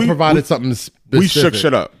 they all provided something specific. We shook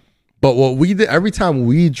shit up. But what we did every time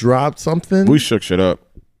we dropped something, we shook shit up.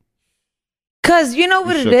 Cause you know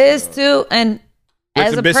what it is too, and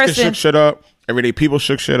as a Biscuit person, shook shit up. Everyday people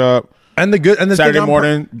shook shit up. And the Saturday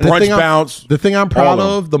morning brunch bounce. The thing I'm proud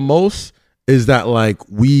of the most is that like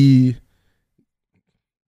we,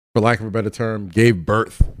 for lack of a better term, gave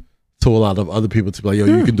birth to a lot of other people to be like, yo,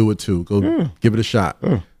 you can do it too. Go give it a shot.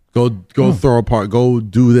 Go throw a part. Go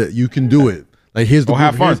do that. You can do it. Like here's the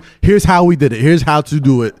have fun. Here's how we did it. Here's how to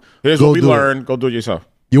do it. Here's what we learned. Go do it yourself.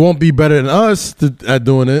 You won't be better than us at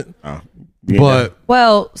doing it. But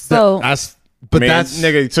that's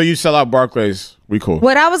nigga. So you sell out Barclays. We cool.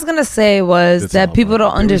 What I was gonna say was that people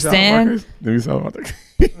don't understand. Did we sell out?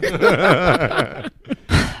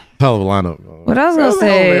 Hell of a lineup. What I was gonna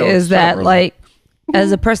say is that like,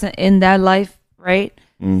 as a person in that life, right?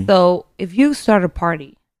 So if you start a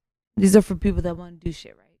party, these are for people that want to do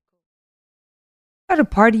shit, right? Start a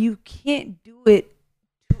party, you can't do it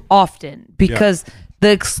too often because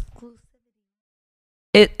the exclusivity.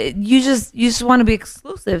 You just want to be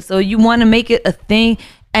exclusive, so you want to make it a thing,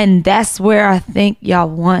 and that's where I think y'all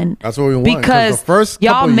won. That's what we won because the first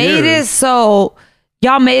y'all made it so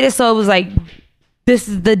it was like, this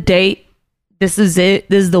is the date, this is it,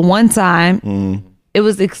 this is the one time. It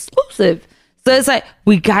was exclusive. So it's like,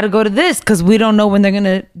 we got to go to this because we don't know when they're going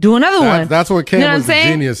to do another one. That's what Cam was a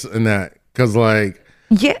genius in that. Because like,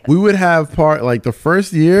 we would have like the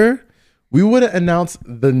first year, we wouldn't announce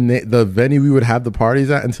the venue we would have the parties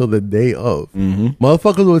at until the day of.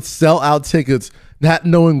 Motherfuckers would sell out tickets not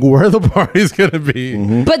knowing where the party's going to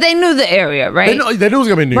be. But they knew the area, right? They knew it was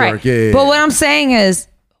going to be New York. Yeah. But what I'm saying is,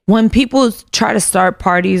 when people try to start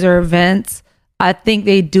parties or events, I think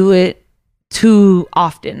they do it too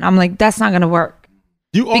often. I'm like, that's not gonna work.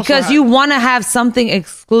 Because you want to have something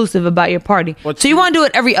exclusive about your party. So you want to do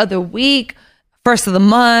it every other week, first of the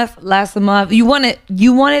month, last of the month. You want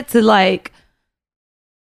it to like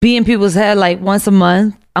be in people's head like once a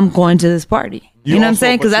month, I'm going to this party. You know what I'm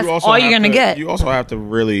saying? Because that's all you're gonna get. You also have to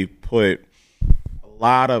really put a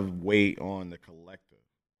lot of weight on the collective,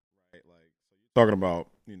 right? Like you're talking about,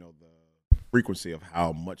 the frequency of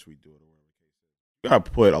how much we do it. You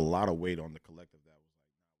gotta put a lot of weight on the collective. That was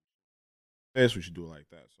like, this, we should do it like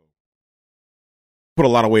that. So put a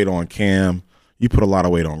lot of weight on Cam. You put a lot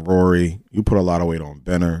of weight on Rory. You put a lot of weight on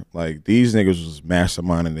Benner. Like these niggas was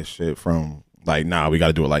masterminding this shit from like, nah, we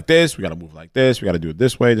gotta do it like this. We gotta move like this. We gotta do it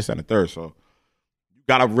this way, this and the third. So you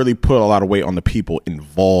gotta really put a lot of weight on the people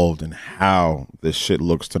involved in how this shit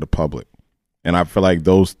looks to the public. And I feel like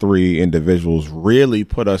those three individuals really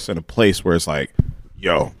put us in a place where it's like,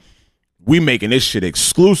 yo, we making this shit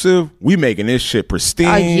exclusive. We making this shit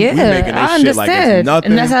pristine. Yeah, we making this shit like it's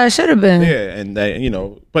nothing. And that's how it should have been. Yeah, and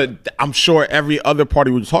but I'm sure every other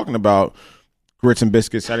party we were talking about, Grits and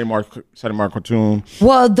Biscuits, Saturday Mark Cartoon.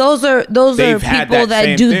 Well, those are people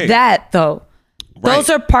that do that though. Right.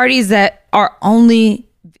 Those are parties that are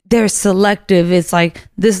they're selective. It's like,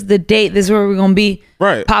 this is the date. This is where we're gonna be.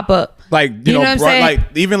 Right. Pop up. Like you know what I'm saying? Like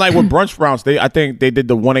even like with brunch rounds, I think they did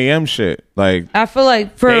the 1 a.m. shit. Like I feel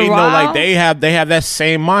like for a while, like they have that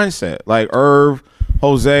same mindset. Like Irv,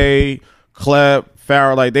 Jose, Cleb,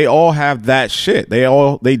 Farrah, like they all have that shit. They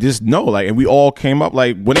just know. Like, and we all came up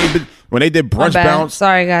like when they did brunch bounce.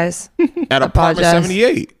 Sorry guys. At Apartment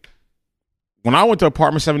 78. When I went to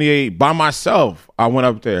Apartment 78 by myself, I went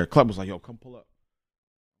up there. Cleb was like, "Yo, come pull up."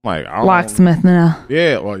 I'm like, Locksmith now.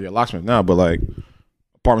 Yeah, well, yeah, Locksmith now, but like.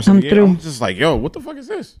 Apartment 78, I'm just like, yo, what the fuck is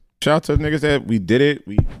this? Shout out to the niggas that we did it.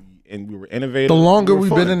 We were innovative. The longer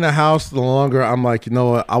we've been in the house, the longer I'm like, you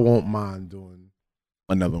know what? I won't mind doing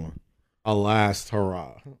another one. A last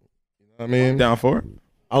hurrah. You know what I mean? Down for it.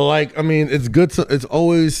 It's good to, it's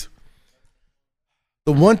always,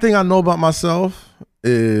 the one thing I know about myself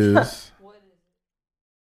is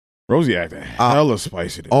Rosie acting hella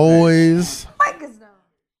spicy. Always.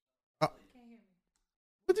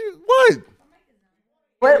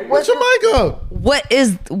 What? What's your mic up?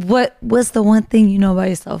 What's the one thing you know about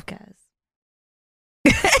yourself, Kaz?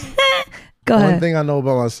 Go ahead. One thing I know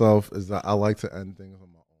about myself is that I like to end things on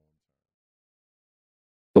my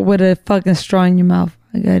own. With a fucking straw in your mouth.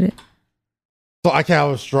 I got it. So I can't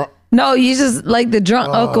have a straw. No, you just like the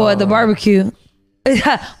drunk uncle at the barbecue.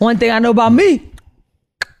 One thing I know about me.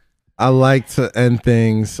 I like to end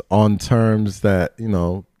things on terms that,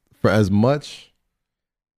 for as much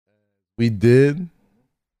we did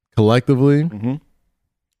collectively,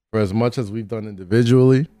 for as much as we've done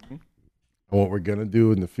individually, and what we're going to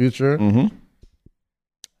do in the future,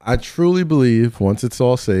 I truly believe once it's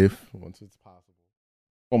all safe, once it's possible.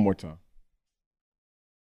 One more time.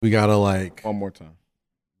 We got to one more time.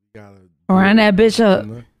 Run that bitch up.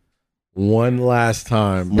 One last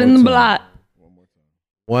time. Spin the block.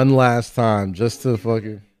 One last time just to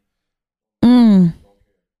fucking. Don't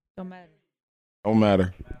matter. Don't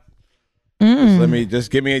matter. Just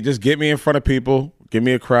get me in front of people. Give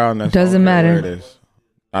me a crowd. And doesn't matter. It is.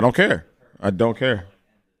 I don't care. I don't care.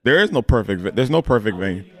 There's no perfect venue. There's no perfect.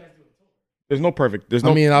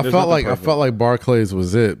 I felt like Barclays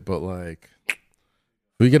was it, but like,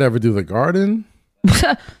 we could ever do the Garden.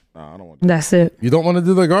 Nah, I don't want. That's it. You don't want to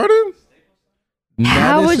do the Garden?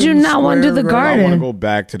 How would you not want to do the Garden? I want to go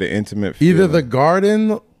back to the intimate. Either the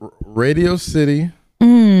Garden, Radio City.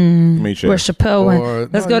 Where Chappelle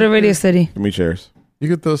went. Let's go to Radio City. Give me chairs.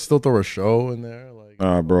 You could still throw a show in there,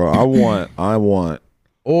 like. Bro, I want.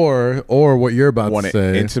 Or what you're about to say.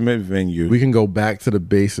 An intimate venue. We can go back to the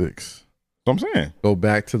basics. That's what I'm saying. Go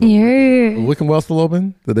back to the Wickham Well still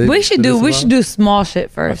open? We should do small shit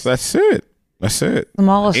first. That's it.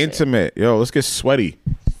 Small shit. Intimate. Yo, let's get sweaty.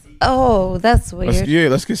 Oh, that's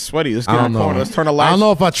weird. Let's get sweaty. Let's get on corner. Let's turn the lights. I don't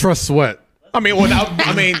know if I trust sweat. I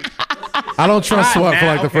don't trust sweat for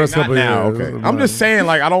like the first couple of years. Okay. I'm just saying,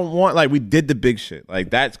 like, I don't want, like, we did the big shit. Like,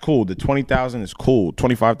 that's cool. The 20,000 is cool.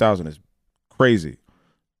 25,000 is crazy.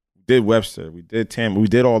 We did Webster. We did Tam. We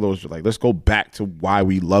did all those. Like, let's go back to why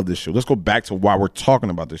we love this shit. Let's go back to why we're talking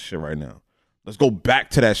about this shit right now. Let's go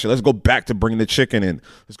back to that shit. Let's go back to bringing the chicken in.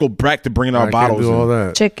 Let's go back to bringing our bottles in. All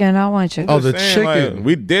that. Chicken. I want chicken. Oh, the chicken. Like,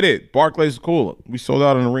 we did it. Barclays is cool. We sold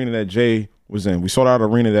out an arena that Jay was in. We sold out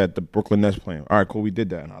an arena that the Brooklyn Nets playing. All right, cool. We did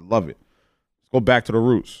that, and I love it. Go back to the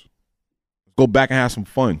roots. Let's go back and have some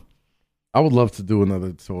fun. I would love to do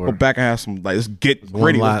another tour. Go back and have some, like, let's get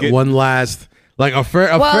gritty. One last, like a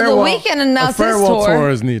farewell. The Weeknd announced his tour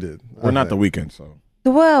is needed. We're not the Weeknd, so.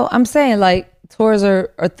 Well, I'm saying like tours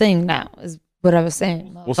are a thing now. Is what I was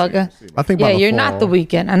saying, motherfucker. I think. Yeah, you're not the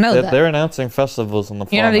Weeknd. I know that. They're announcing festivals in the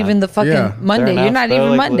fall. You're not even the fucking Monday. You're not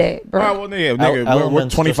even Monday, bro. All right, well, yeah, nigga, we're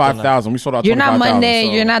 25,000. We sold out 25,000. You're not Monday.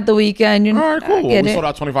 You're not the Weeknd. All right, cool. We sold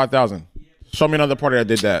out 25,000. Show me another party that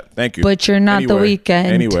did that. Thank you. But you're not the Weeknd.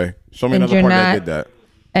 Anyway, show me another party that did that.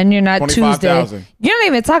 And you're not Tuesday. You're not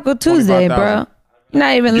even Taco Tuesday, bro. You're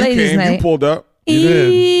not even Ladies Night. You pulled up. You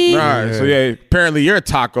did. All right. So yeah, apparently you're a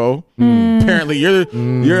taco. Apparently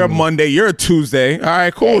you're a Monday. You're a Tuesday. All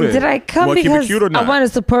right, cool. Did I come because I want to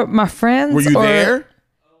support my friends? Were you there?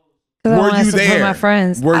 Because I want to support my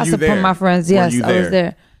friends. I support my friends. Yes, I was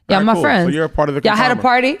there. Yeah, my friends. So you're a part of the. Y'all had a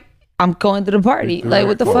party. I'm going to the party. Like,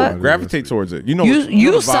 what the fuck? Gravitate towards it.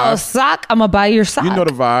 You sell a sock, I'm going to buy your sock. You know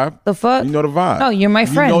the vibe. The fuck? You know the vibe. No, you're my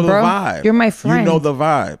friend, you know bro. The vibe. You're my friend. You know the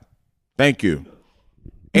vibe. Thank you.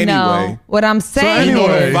 Anyway. No, what I'm saying you know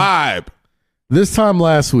the vibe. This time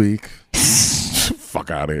last week. Fuck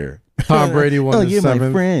out of here. Tom Brady won the seventh.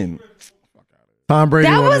 My friend. Tom Brady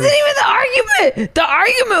That wasn't even the argument. The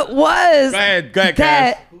argument was Go ahead, that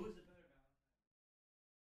Cass.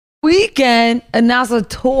 Weeknd announced a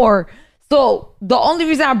tour. So the only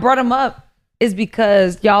reason I brought him up is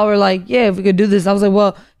because y'all were like, yeah, if we could do this. I was like,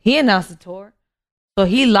 well, he announced a tour. So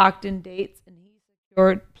he locked in dates and he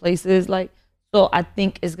secured places. Like, so I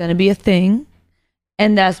think it's going to be a thing.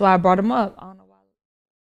 And that's why I brought him up. I don't know why.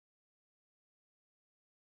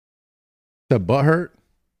 The butt hurt?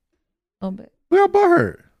 A little bit. We got butt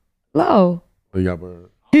hurt. Low. We got butt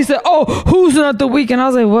hurt. He said, oh, who's not the Weeknd? I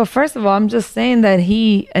was like, well, first of all, I'm just saying that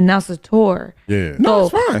he announced a tour. Yeah. No,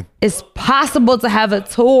 it's fine. It's possible to have a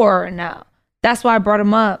tour now. That's why I brought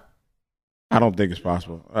him up. I don't think it's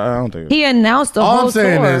possible. I don't think he announced the whole tour. All I'm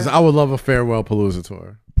saying is I would love a farewell Palooza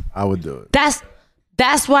tour. I would do it. That's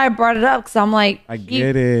why I brought it up, because I'm like, I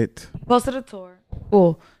get it. Posted a tour.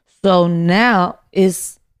 Cool. So now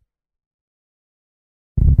it's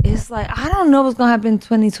like, I don't know what's going to happen in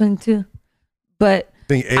 2022, but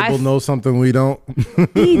think Abel knows something we don't.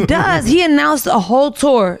 He does. He announced a whole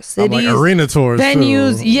tour, cities, like arena tours,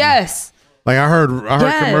 venues. Too. Yes. Like I heard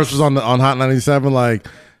commercials on Hot 97. Like,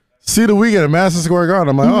 see the Weeknd at Madison Square Garden.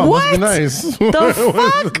 I'm like, oh, what? Must be nice.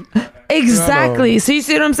 The fuck? Exactly. So you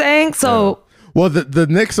see what I'm saying? So, well, the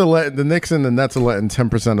Knicks and the Nets are letting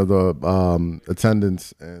 10% of the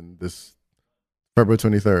attendance in this February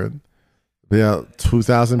 23rd. Yeah,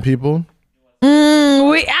 2,000 people.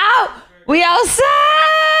 We out. We outside.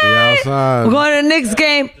 We're going to the Knicks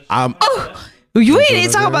game. We need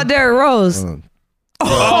to talk about Derrick Rose.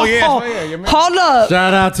 Oh yeah. Hold up.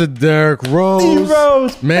 Shout out to Derrick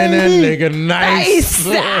Rose. Man, that nigga nice.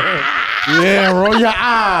 Yeah, roll your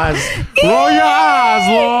eyes. Roll your eyes,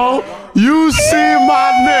 Lo. You see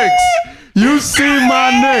my Knicks. You see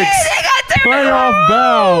my Knicks. Playoff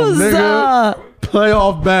bound, nigga.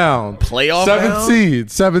 Playoff bound. Playoff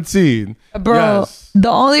bound? 17. Bro, yes. The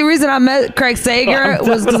only reason I met Craig Sager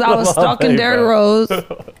was because I was stalking Derrick Rose.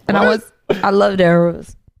 And I love Derrick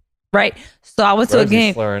Rose. Right? So I went to a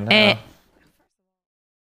game. And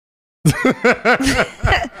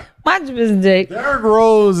Mind your business, Jake. Derrick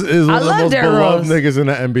Rose is one of the most beloved niggas in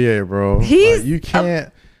the NBA, bro. You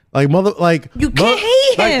can't you can't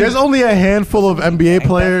hate him. There's only a handful of NBA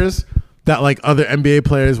players that like other NBA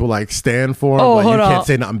players will like stand for, but you can't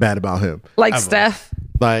say nothing bad about him. Like ever. Steph.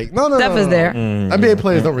 Like no, Steph is there. NBA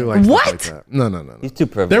players don't really like what? Stuff like that. No. He's too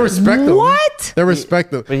privileged. They respect him. What? They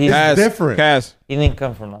respect him. But he's different. Cass, he didn't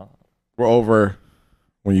come from that. We're over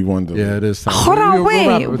when you won the Yeah, it is. Hold on,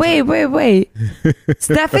 wait.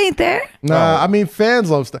 Steph ain't there? Nah, I mean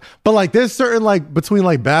fans love Steph, but like there's certain like between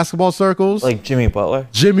like basketball circles, like Jimmy Butler.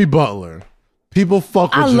 People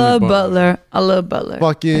fuck with I love Butler.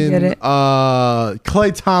 Fucking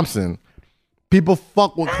Klay Thompson. People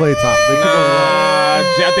fuck with Klay Thompson.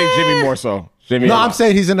 I think Jimmy more so. I'm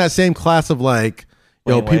saying he's in that same class of like,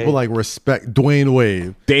 people like respect Dwayne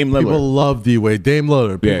Wade. Dame Lillard. People love D-Wade. Dame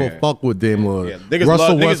Lillard. People fuck with Dame Lillard. Yeah.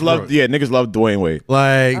 Niggas love Dwayne Wade.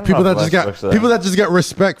 Like people that just get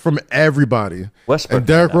respect from everybody. Westbrook. And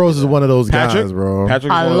Derrick Rose is one of those guys, bro.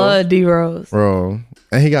 I love D Rose. Bro.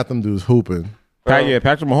 And he got them dudes hooping.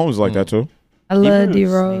 Patrick Mahomes is like that too. I love D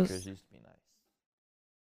Rose.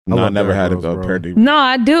 No, I never had a pair of D. No,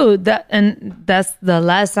 I do. That's the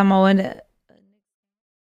last time I went.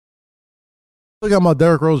 Look at my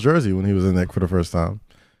Derrick Rose jersey when he was in Nick for the first time.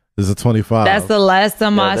 This is a 25. That's the last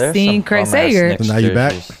time I seen Craig Sager. So now you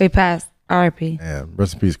back? He passed. R.I.P. Yeah,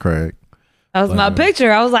 rest in peace, Craig. That was my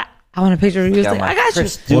picture. I was like, I want a picture of you. Like, I got you.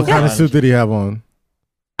 What kind of suit did he have on?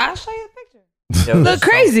 I'll show you the picture. Look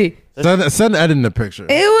crazy. Send Eden the picture.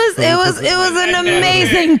 It was an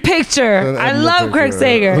amazing picture. I love Craig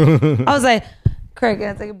Sager. I was like, Craig,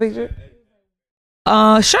 can I take a picture?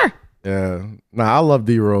 Sure. Yeah. Nah, I love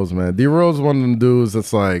D Rose, man. D Rose is one of them dudes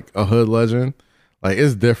that's like a hood legend. Like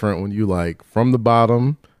it's different when you like from the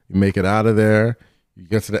bottom, you make it out of there, you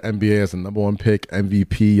get to the NBA as the #1 pick,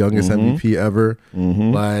 MVP, youngest MVP ever.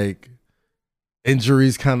 Like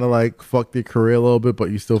injuries kind of like fucked your career a little bit, but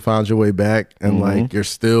you still found your way back and like you're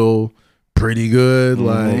still pretty good.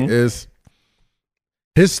 Like his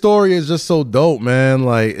story is just so dope, man.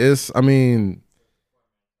 Like I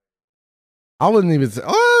wouldn't even say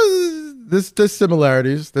there's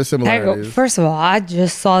similarities. First of all, I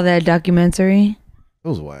just saw that documentary. It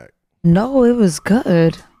was whack. No, it was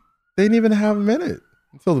good. They didn't even have a minute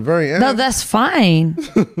until the very end. No, that's fine.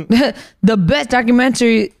 The best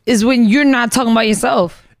documentary is when you're not talking about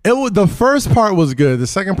yourself. The first part was good. The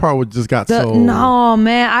second part just got so no,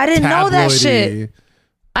 man. I didn't know that shit.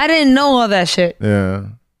 I didn't know all that shit. Yeah.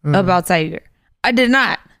 About Tiger. I did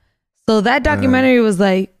not. So that documentary was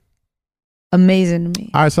like amazing to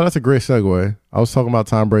me. All right, so that's a great segue. I was talking about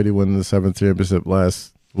Tom Brady winning the 7th championship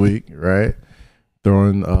last week, right?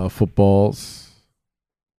 Throwing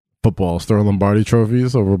throwing Lombardi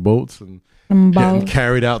trophies over boats and getting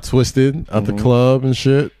carried out twisted at the club and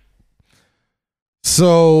shit.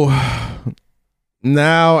 So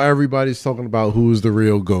now everybody's talking about who's the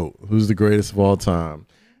real GOAT, who's the greatest of all time.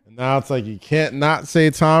 And now it's like you can't not say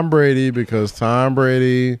Tom Brady because Tom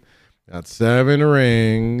Brady got 7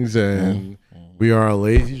 rings and we are a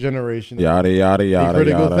lazy generation. Yada, yada, yada,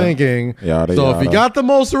 critical thinking. Yada, so yada. if you got the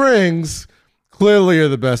most rings, clearly you're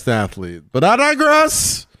the best athlete. But I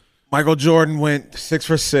digress. Michael Jordan went 6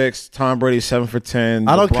 for 6. Tom Brady 7 for 10.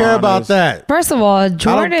 I don't care about that. First of all,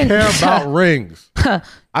 Jordan. I don't care about rings.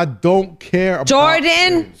 I don't care about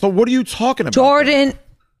Jordan. rings. So what are you talking about? Jordan.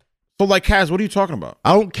 So like Kaz, what are you talking about?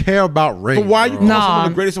 I don't care about rings. So why are you calling someone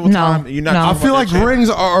the greatest of all time? You're not I feel like rings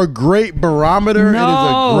are a great barometer.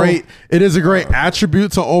 It is a great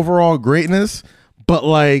attribute to overall greatness. But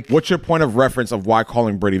like, what's your point of reference of why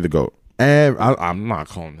calling Brady the GOAT? I'm not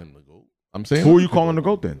calling him the GOAT. I'm saying who are you calling the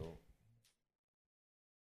GOAT then?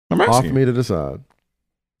 I'm asking. Off me to decide.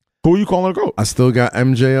 Who are you calling the GOAT? I still got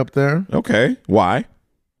MJ up there. Okay, why?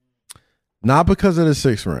 Not because of the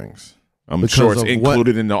 6 rings. I'm sure it's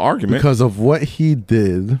included in the argument. Because of what he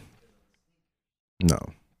did. No.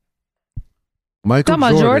 Michael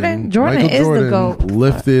Jordan is the GOAT.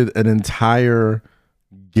 Lifted an entire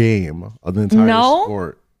game, an entire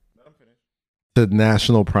sport to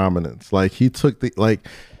national prominence. Like he took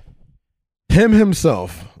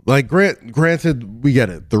himself. Like granted, we get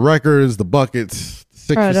it. The records, the buckets,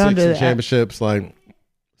 6 for 6 in championships. Like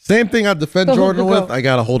same thing I defend Jordan with. I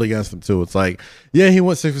gotta hold against him too. It's like, yeah, he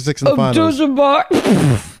went 6 for 6 in the finals.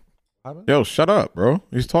 Yo, shut up, bro.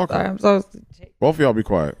 He's talking. Sorry, I'm so. Both of y'all be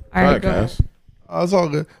quiet. All right, guys. It's all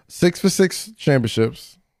good. 6 for 6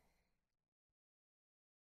 championships.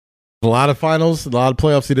 A lot of finals, a lot of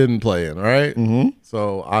playoffs he didn't play in. Right.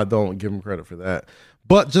 So I don't give him credit for that.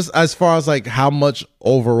 But just as far as like how much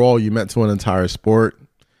overall you meant to an entire sport,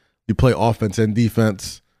 you play offense and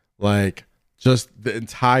defense. Like just the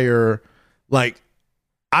entire, like,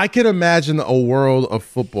 I can imagine a world of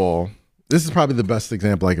football. This is probably the best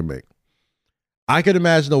example I can make. I could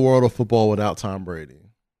imagine a world of football without Tom Brady.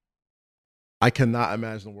 I cannot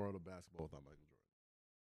imagine a world of basketball without Michael Jordan.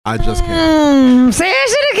 I just can't. Say that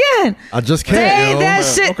shit again. I just can't. Say that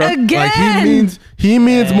shit again. Like he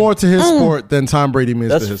means more to his sport than Tom Brady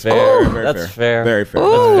means to his sport. That's fair. Very fair.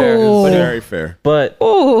 Very fair. But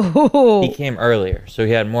he came earlier, so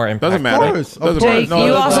he had more impact. Doesn't matter. Jake,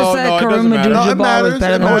 you also said Kareem Abdul-Jabbar was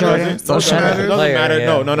better than Jordan. So shut up. It doesn't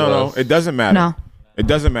matter. No. It doesn't matter. No. It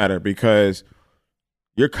doesn't matter because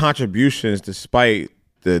your contributions, despite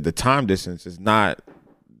the time distance, is not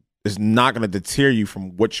going to deter you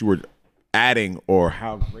from what you were adding or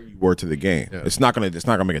how great you were to the game. Yeah. It's not gonna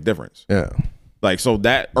make a difference. Yeah. Like, so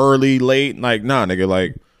that early, late, like, nah, nigga,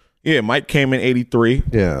 like, yeah, Mike came in 83.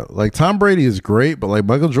 Yeah. Like, Tom Brady is great, but like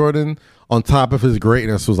Michael Jordan, on top of his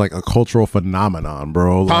greatness, was like a cultural phenomenon,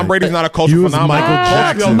 bro. Tom Brady's not a cultural phenomenon. Michael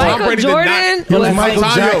Jackson. Michael Jordan was Michael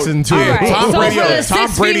Jackson too. All right. Tom So Brady, for the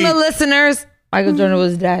 6 female listeners, Michael Jordan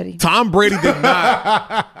was daddy. Tom Brady did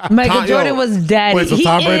not. Michael Jordan was daddy. Wait, so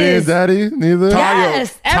Tom Brady is daddy? Neither?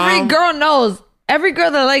 Yes. Every girl knows. Every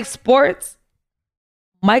girl that likes sports,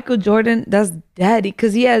 Michael Jordan, that's daddy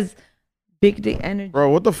because he has big dick energy.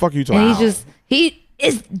 Bro, what the fuck are you talking about? And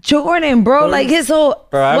it's Jordan, bro. Like his whole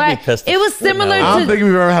I'd be pissed. It was similar to. I don't think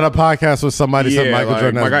we've ever had a podcast where somebody said Michael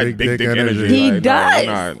Jordan has big dick energy. He Like,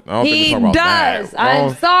 does. He does. That,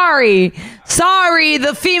 I'm sorry. Sorry,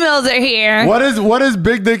 the females are here. What is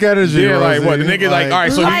big dick energy? Yeah, like what? The nigga like, all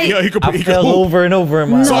right, so he could I fell hoop. over and over in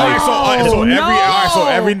my life.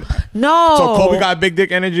 No. So Kobe got big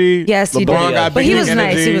dick energy. Yes, he LeBron did. got But big he dick was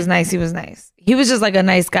nice. energy. He was nice. He was nice. He was just like a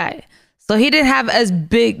nice guy. So he didn't have as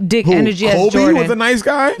big dick energy as Jordan. Kobe was a nice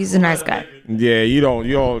guy? He's a nice guy. Yeah, you don't.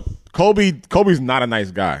 Kobe's not a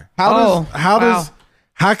nice guy. How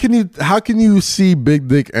can you see big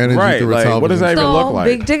dick energy through a television? What does that even look like?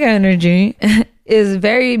 Big dick energy is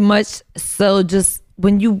very much so just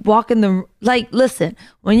when you walk in the, like, listen,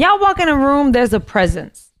 when y'all walk in a room, there's a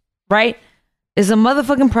presence, right? It's a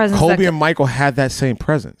motherfucking presence. Kobe and Michael had that same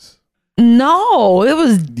presence. No, it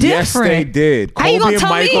was different. Yes, they did. How you gonna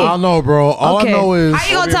tell me? I don't know, bro. All I know is how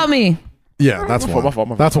you gonna tell me? Yeah, that's one. My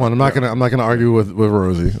fault. That's one. I'm not gonna argue with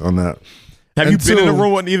Rosie on that. Have you been in the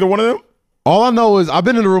room with either one of them? All I know is I've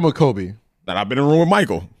been in the room with Kobe. That I've been in the room with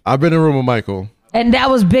Michael. I've been in the room with Michael. And that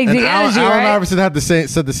was big dick energy, Allen right? Iverson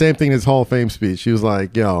said the same thing in his Hall of Fame speech. He was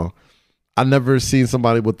like, "Yo, I never seen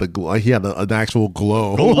somebody with the glow." He had an actual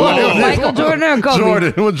glow. Michael Jordan or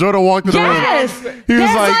Kobe? When Jordan walked in the room, he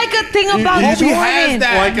was like a thing about Kobe Jordan. has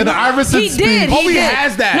that. Like an Iverson speech. Kobe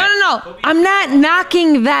has that. No. I'm not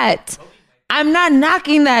knocking that.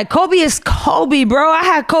 Kobe is Kobe, bro. I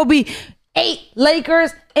had Kobe 8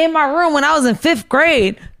 Lakers in my room when I was in 5th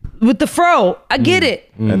grade with the fro. I get it.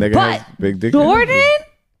 But big dick Jordan?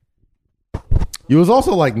 He was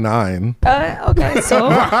also like 9. Okay, so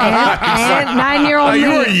and 9-year-old me. You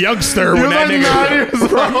were a youngster when that nigga was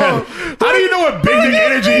 9 years old. How do you know what big dick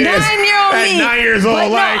energy is? 9-year-old at me. 9 years old?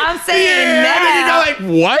 But like, no, I'm saying yeah, now. I think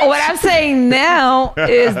you're like, what? What I'm saying now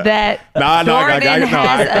is that Jordan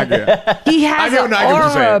he has an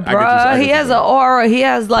aura, bro. He has an aura. He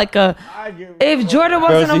has like a. If Jordan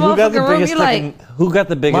wasn't in a motherfucking room, you like. Who got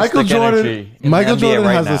the biggest Michael stick Jordan. energy? Michael Jordan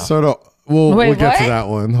right has now? a sort of. We'll get to that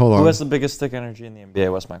one. Hold on. Who has the biggest stick energy in the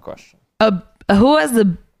NBA? What's my question? Who has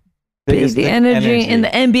the biggest energy in the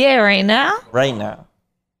NBA right now? Right now.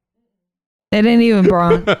 It ain't even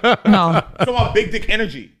Braun. No. You talking about big dick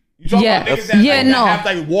energy? You talking about niggas that have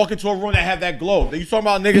like walk into a room that have that glow? You talking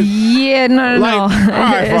about niggas? Yeah, no.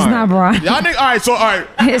 Right, it's not Braun. Y'all niggas, all right.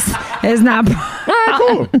 It's not Braun. All right,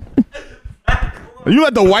 cool. You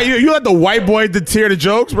let the white boy deter the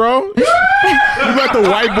jokes, bro. You let the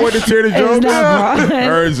white boy deter the jokes. It's not Braun.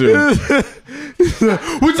 Heard you.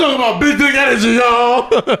 We talking about big dick energy, y'all.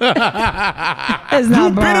 It's not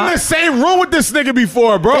You've been in the same room with this nigga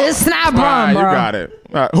before, bro. It's not Braun, bro. You got it.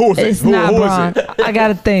 Who is it? It's not Braun. Is it? I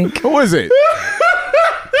gotta think. Who is it?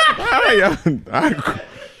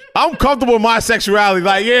 I'm comfortable with my sexuality.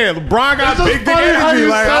 Like, yeah, LeBron got big dick energy.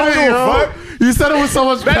 Like, I don't give a fuck. You said it with so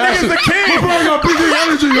much passion. That nigga's the king. LeBron got big dick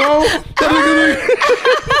energy, yo.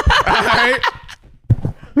 All right.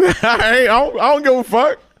 I don't give a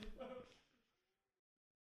fuck.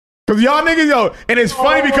 Cause y'all niggas, yo, and it's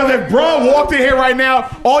funny because if Braun walked in here right now,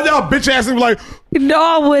 all y'all bitch asses be like, no,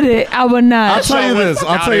 I wouldn't. I would not. I'll tell you this.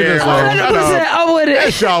 100%, I wouldn't.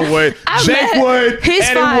 Yes, y'all would. Jake would. He's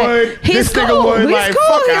Eddie fine. would. He's this nigga cool. would. He's Like, cool.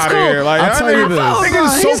 fuck He's out of cool. here. Like, I'll tell you this. Niggas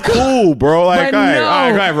is He's so cool, bro. Like, But all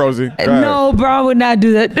right, no. go ahead, Rosie. Go ahead. No, Braun would not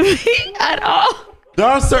do that to me at all. There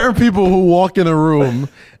are certain people who walk in a room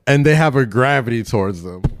and they have a gravity towards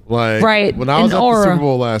them. Like when I was at the Super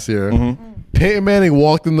Bowl last year, Peyton Manning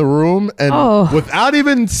walked in the room and without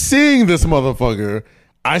even seeing this motherfucker,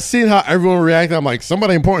 I seen how everyone reacted. I'm like,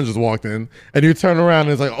 somebody important just walked in, and you turn around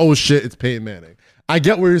and it's like, oh shit, it's Peyton Manning. I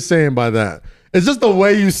get what you're saying by that. It's just the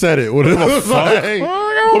way you said it. What it was like,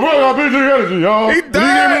 LeBron got big energy, y'all. He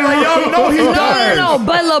died. Like, y'all know he died. No,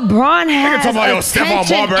 but LeBron has talking about your Stephon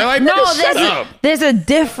Marbury. Like, there's a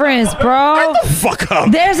difference, bro. Get the fuck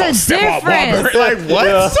up. There's a difference. Like, what?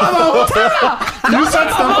 You said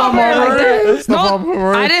Stephon Marbury?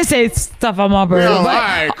 No, I didn't say Stephon Marbury. All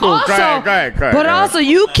right, cool. Go ahead. But also,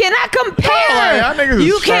 you cannot compare.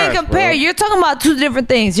 You can't compare. You're talking about two different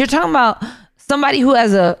things. You're talking about somebody who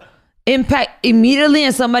has a impact immediately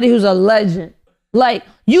and somebody who's a legend. Like,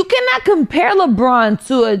 you cannot compare LeBron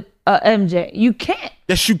to a MJ. You can't.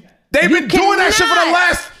 Yes, they've been doing that shit for the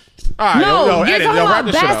last. Right, you're talking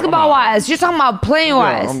about basketball wise. You're talking about playing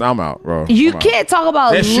wise. I'm out, bro. You can't talk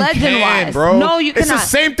about legend wise, bro. No, you cannot. It's the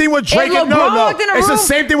same thing with Drake and It's the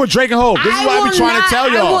same thing with Drake and Hope. This is what I be trying to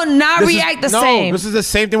tell y'all. I will not react the same. No, this is the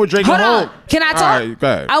same thing with Drake and Hope. Can I talk? Right,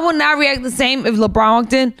 go ahead. I will not react the same if LeBron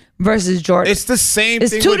walked in versus Jordan. It's the same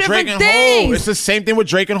thing with Drake and Hope. It's the same thing with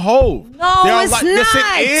Drake and Hope. No, it's not. Yes,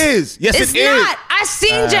 it is. Yes, it is. It's not. I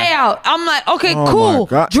seen Jay out. I'm like, okay, cool.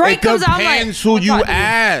 Drake comes out. It depends who you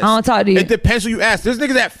ask. I don't talk to you. It depends who you ask. There's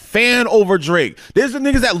niggas that fan over Drake. There's the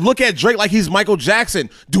niggas that look at Drake like he's Michael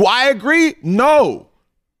Jackson. Do I agree? No,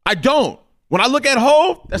 I don't. When I look at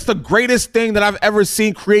Hov, that's the greatest thing that I've ever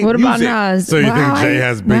seen create music. What about Nas? So you think Jay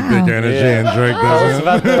has big dick energy and Drake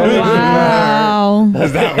doesn't? Wow.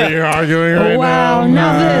 Is that what you're arguing right now? Wow,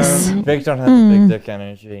 now this. Drake don't have the big dick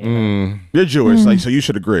energy. You're Jewish, like, so you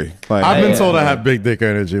should agree. Like, I've been told I have big dick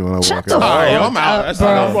energy when I walk in. All right, yo, I'm out.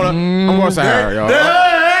 I'm going to Sahara, y'all.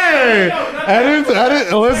 Hey! I didn't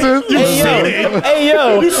listen. You seen it. Hey,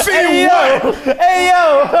 yo. You seen what? Hey,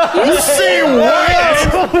 yo. You seen what?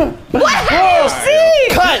 What have you seen?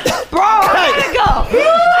 Cut. Bro, I gotta go.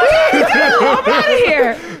 I'm out of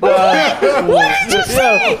here. What did you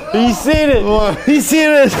see? He seen it. What? He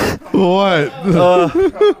seen it. What?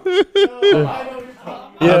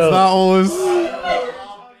 That's not always...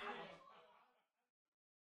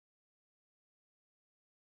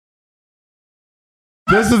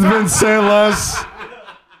 This has been Say Less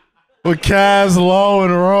with Kaz, Low,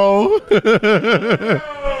 and Ro.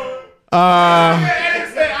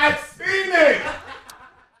 I've seen it.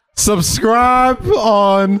 Subscribe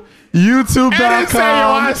on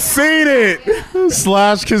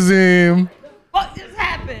YouTube.com/Kazim. What just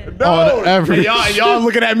happened? No, y'all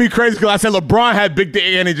looking at me crazy because I said LeBron had big dick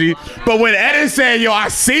energy. But when Ed said, "Yo, I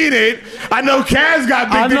seen it," I know Kaz got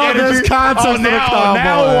big dick energy. There's context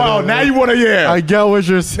now you want to I get what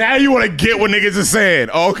you're saying. Now you want to get what niggas are saying.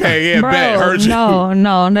 Okay, Bro, bet. Heard you.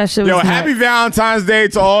 No, that shit was Yo, not. happy Valentine's Day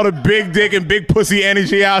to all the big dick and big pussy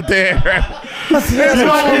energy out there. Big pussy.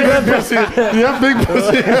 Yeah, big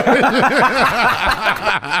pussy.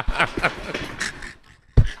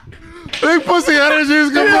 Big pussy energy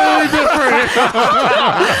is completely different.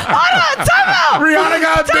 Hold on, time out. Rihanna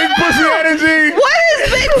got big pussy energy. What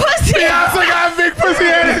is big pussy? Beyonce got big pussy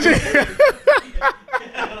energy.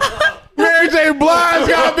 Mary J. Blige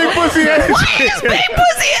got big pussy energy. What is big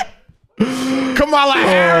pussy? Kamala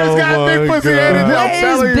Harris got big pussy energy. I'm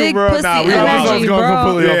telling you, bro. Nah, we wildin',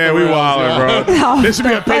 bro. Yeah, we wildin', bro. This should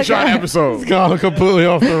be a Patreon episode. It's gone completely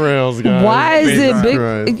off the rails, guys. Why is it big?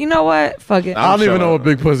 Right. You know what? Fuck it. I don't even know what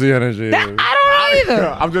big pussy energy is. I don't know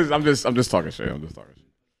either. I'm just talking shit.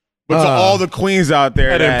 But to all the queens out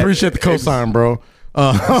there, I appreciate the cosign, bro.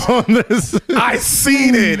 On this, I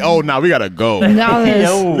seen it. Oh, now we gotta go. Now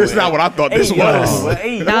This is not what I thought this was.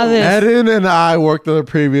 Now this. Eden and I worked on a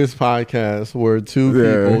previous podcast where two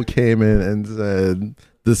people came in and said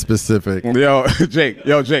the specific. Yo, Jake.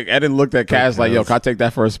 Eden looked at Kaz like, yo, can I take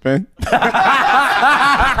that for a spin?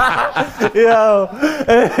 Yo,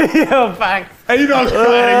 facts. Hey, you know I'm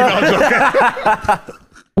joking.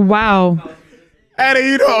 Wow. Eddie,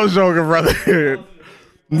 you know I was joking, brother.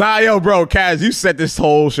 Nah, yo, bro, Kaz, you set this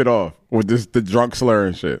whole shit off with the drunk slur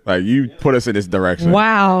and shit. Like, you put us in this direction.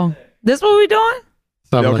 Wow. This what we doing?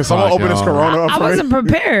 Yo, can someone open this Corona up I wasn't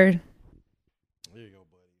prepared.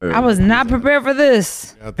 I was not prepared for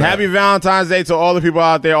this. Happy Valentine's Day to all the people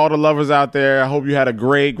out there, all the lovers out there. I hope you had a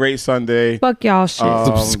great Sunday. Fuck y'all shit.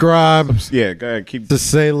 Subscribe. Yeah, go ahead. Keep to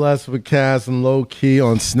Say Less with Kaz and Low Key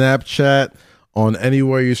on Snapchat, on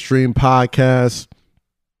anywhere you stream podcasts,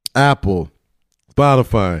 Apple,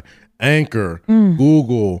 Spotify, Anchor,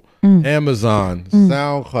 Google, Amazon,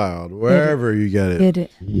 SoundCloud, wherever you get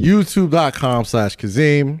it.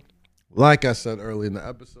 YouTube.com/Kazim. like I said early in the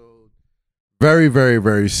episode, very, very,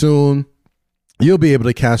 very soon, you'll be able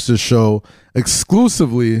to catch this show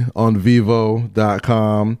exclusively on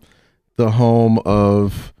Vevo.com, the home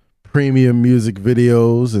of premium music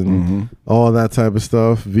videos and all that type of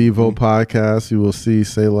stuff. Vevo Podcast, you will see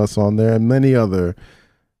Say Less on there, and many other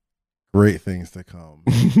great things to come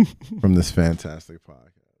from this fantastic podcast.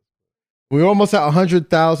 We're almost at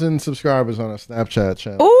 100,000 subscribers on our Snapchat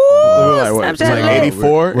channel. Ooh, Snapchat. Like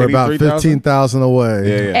 84? We're about 15,000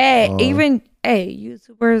 away. Yeah. Hey,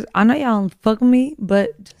 YouTubers, I know y'all don't fuck with me,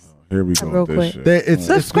 but just here we go. real quick.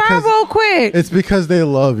 Subscribe real quick. It's because they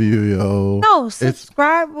love you, yo. No,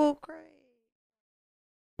 subscribe real quick.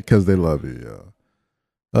 Because they love you,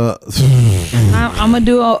 yo. I'm gonna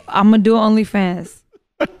do OnlyFans.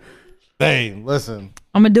 Dang, listen.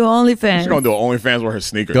 I'm gonna do OnlyFans. She's gonna do OnlyFans with her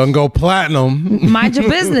sneakers. Gonna go platinum. Mind your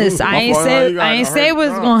business. I ain't say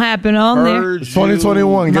what's gonna happen on there.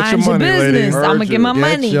 2021. Get your money, ladies. I'm gonna get my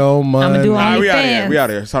money. Get your money. I'm gonna do OnlyFans. We out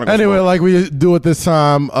here. Anyway, like we do it this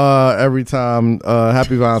time, every time.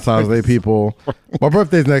 Happy Valentine's Day, people. My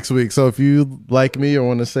birthday's next week, so if you like me or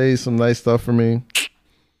want to say some nice stuff for me,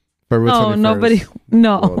 February 21st, nobody.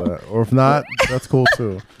 No. Or if not, that's cool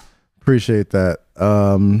too. Appreciate that.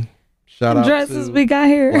 Shout out dresses to we got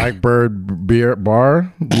here. Blackbird Beer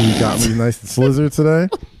Bar. You got me nice and slizzard today.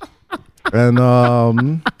 And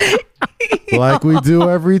like we do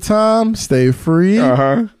every time, stay free.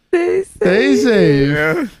 Stay safe.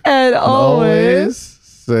 Yeah. And always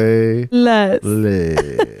say less.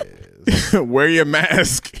 Wear your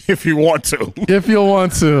mask if you want to. If you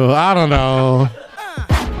want to. I don't know.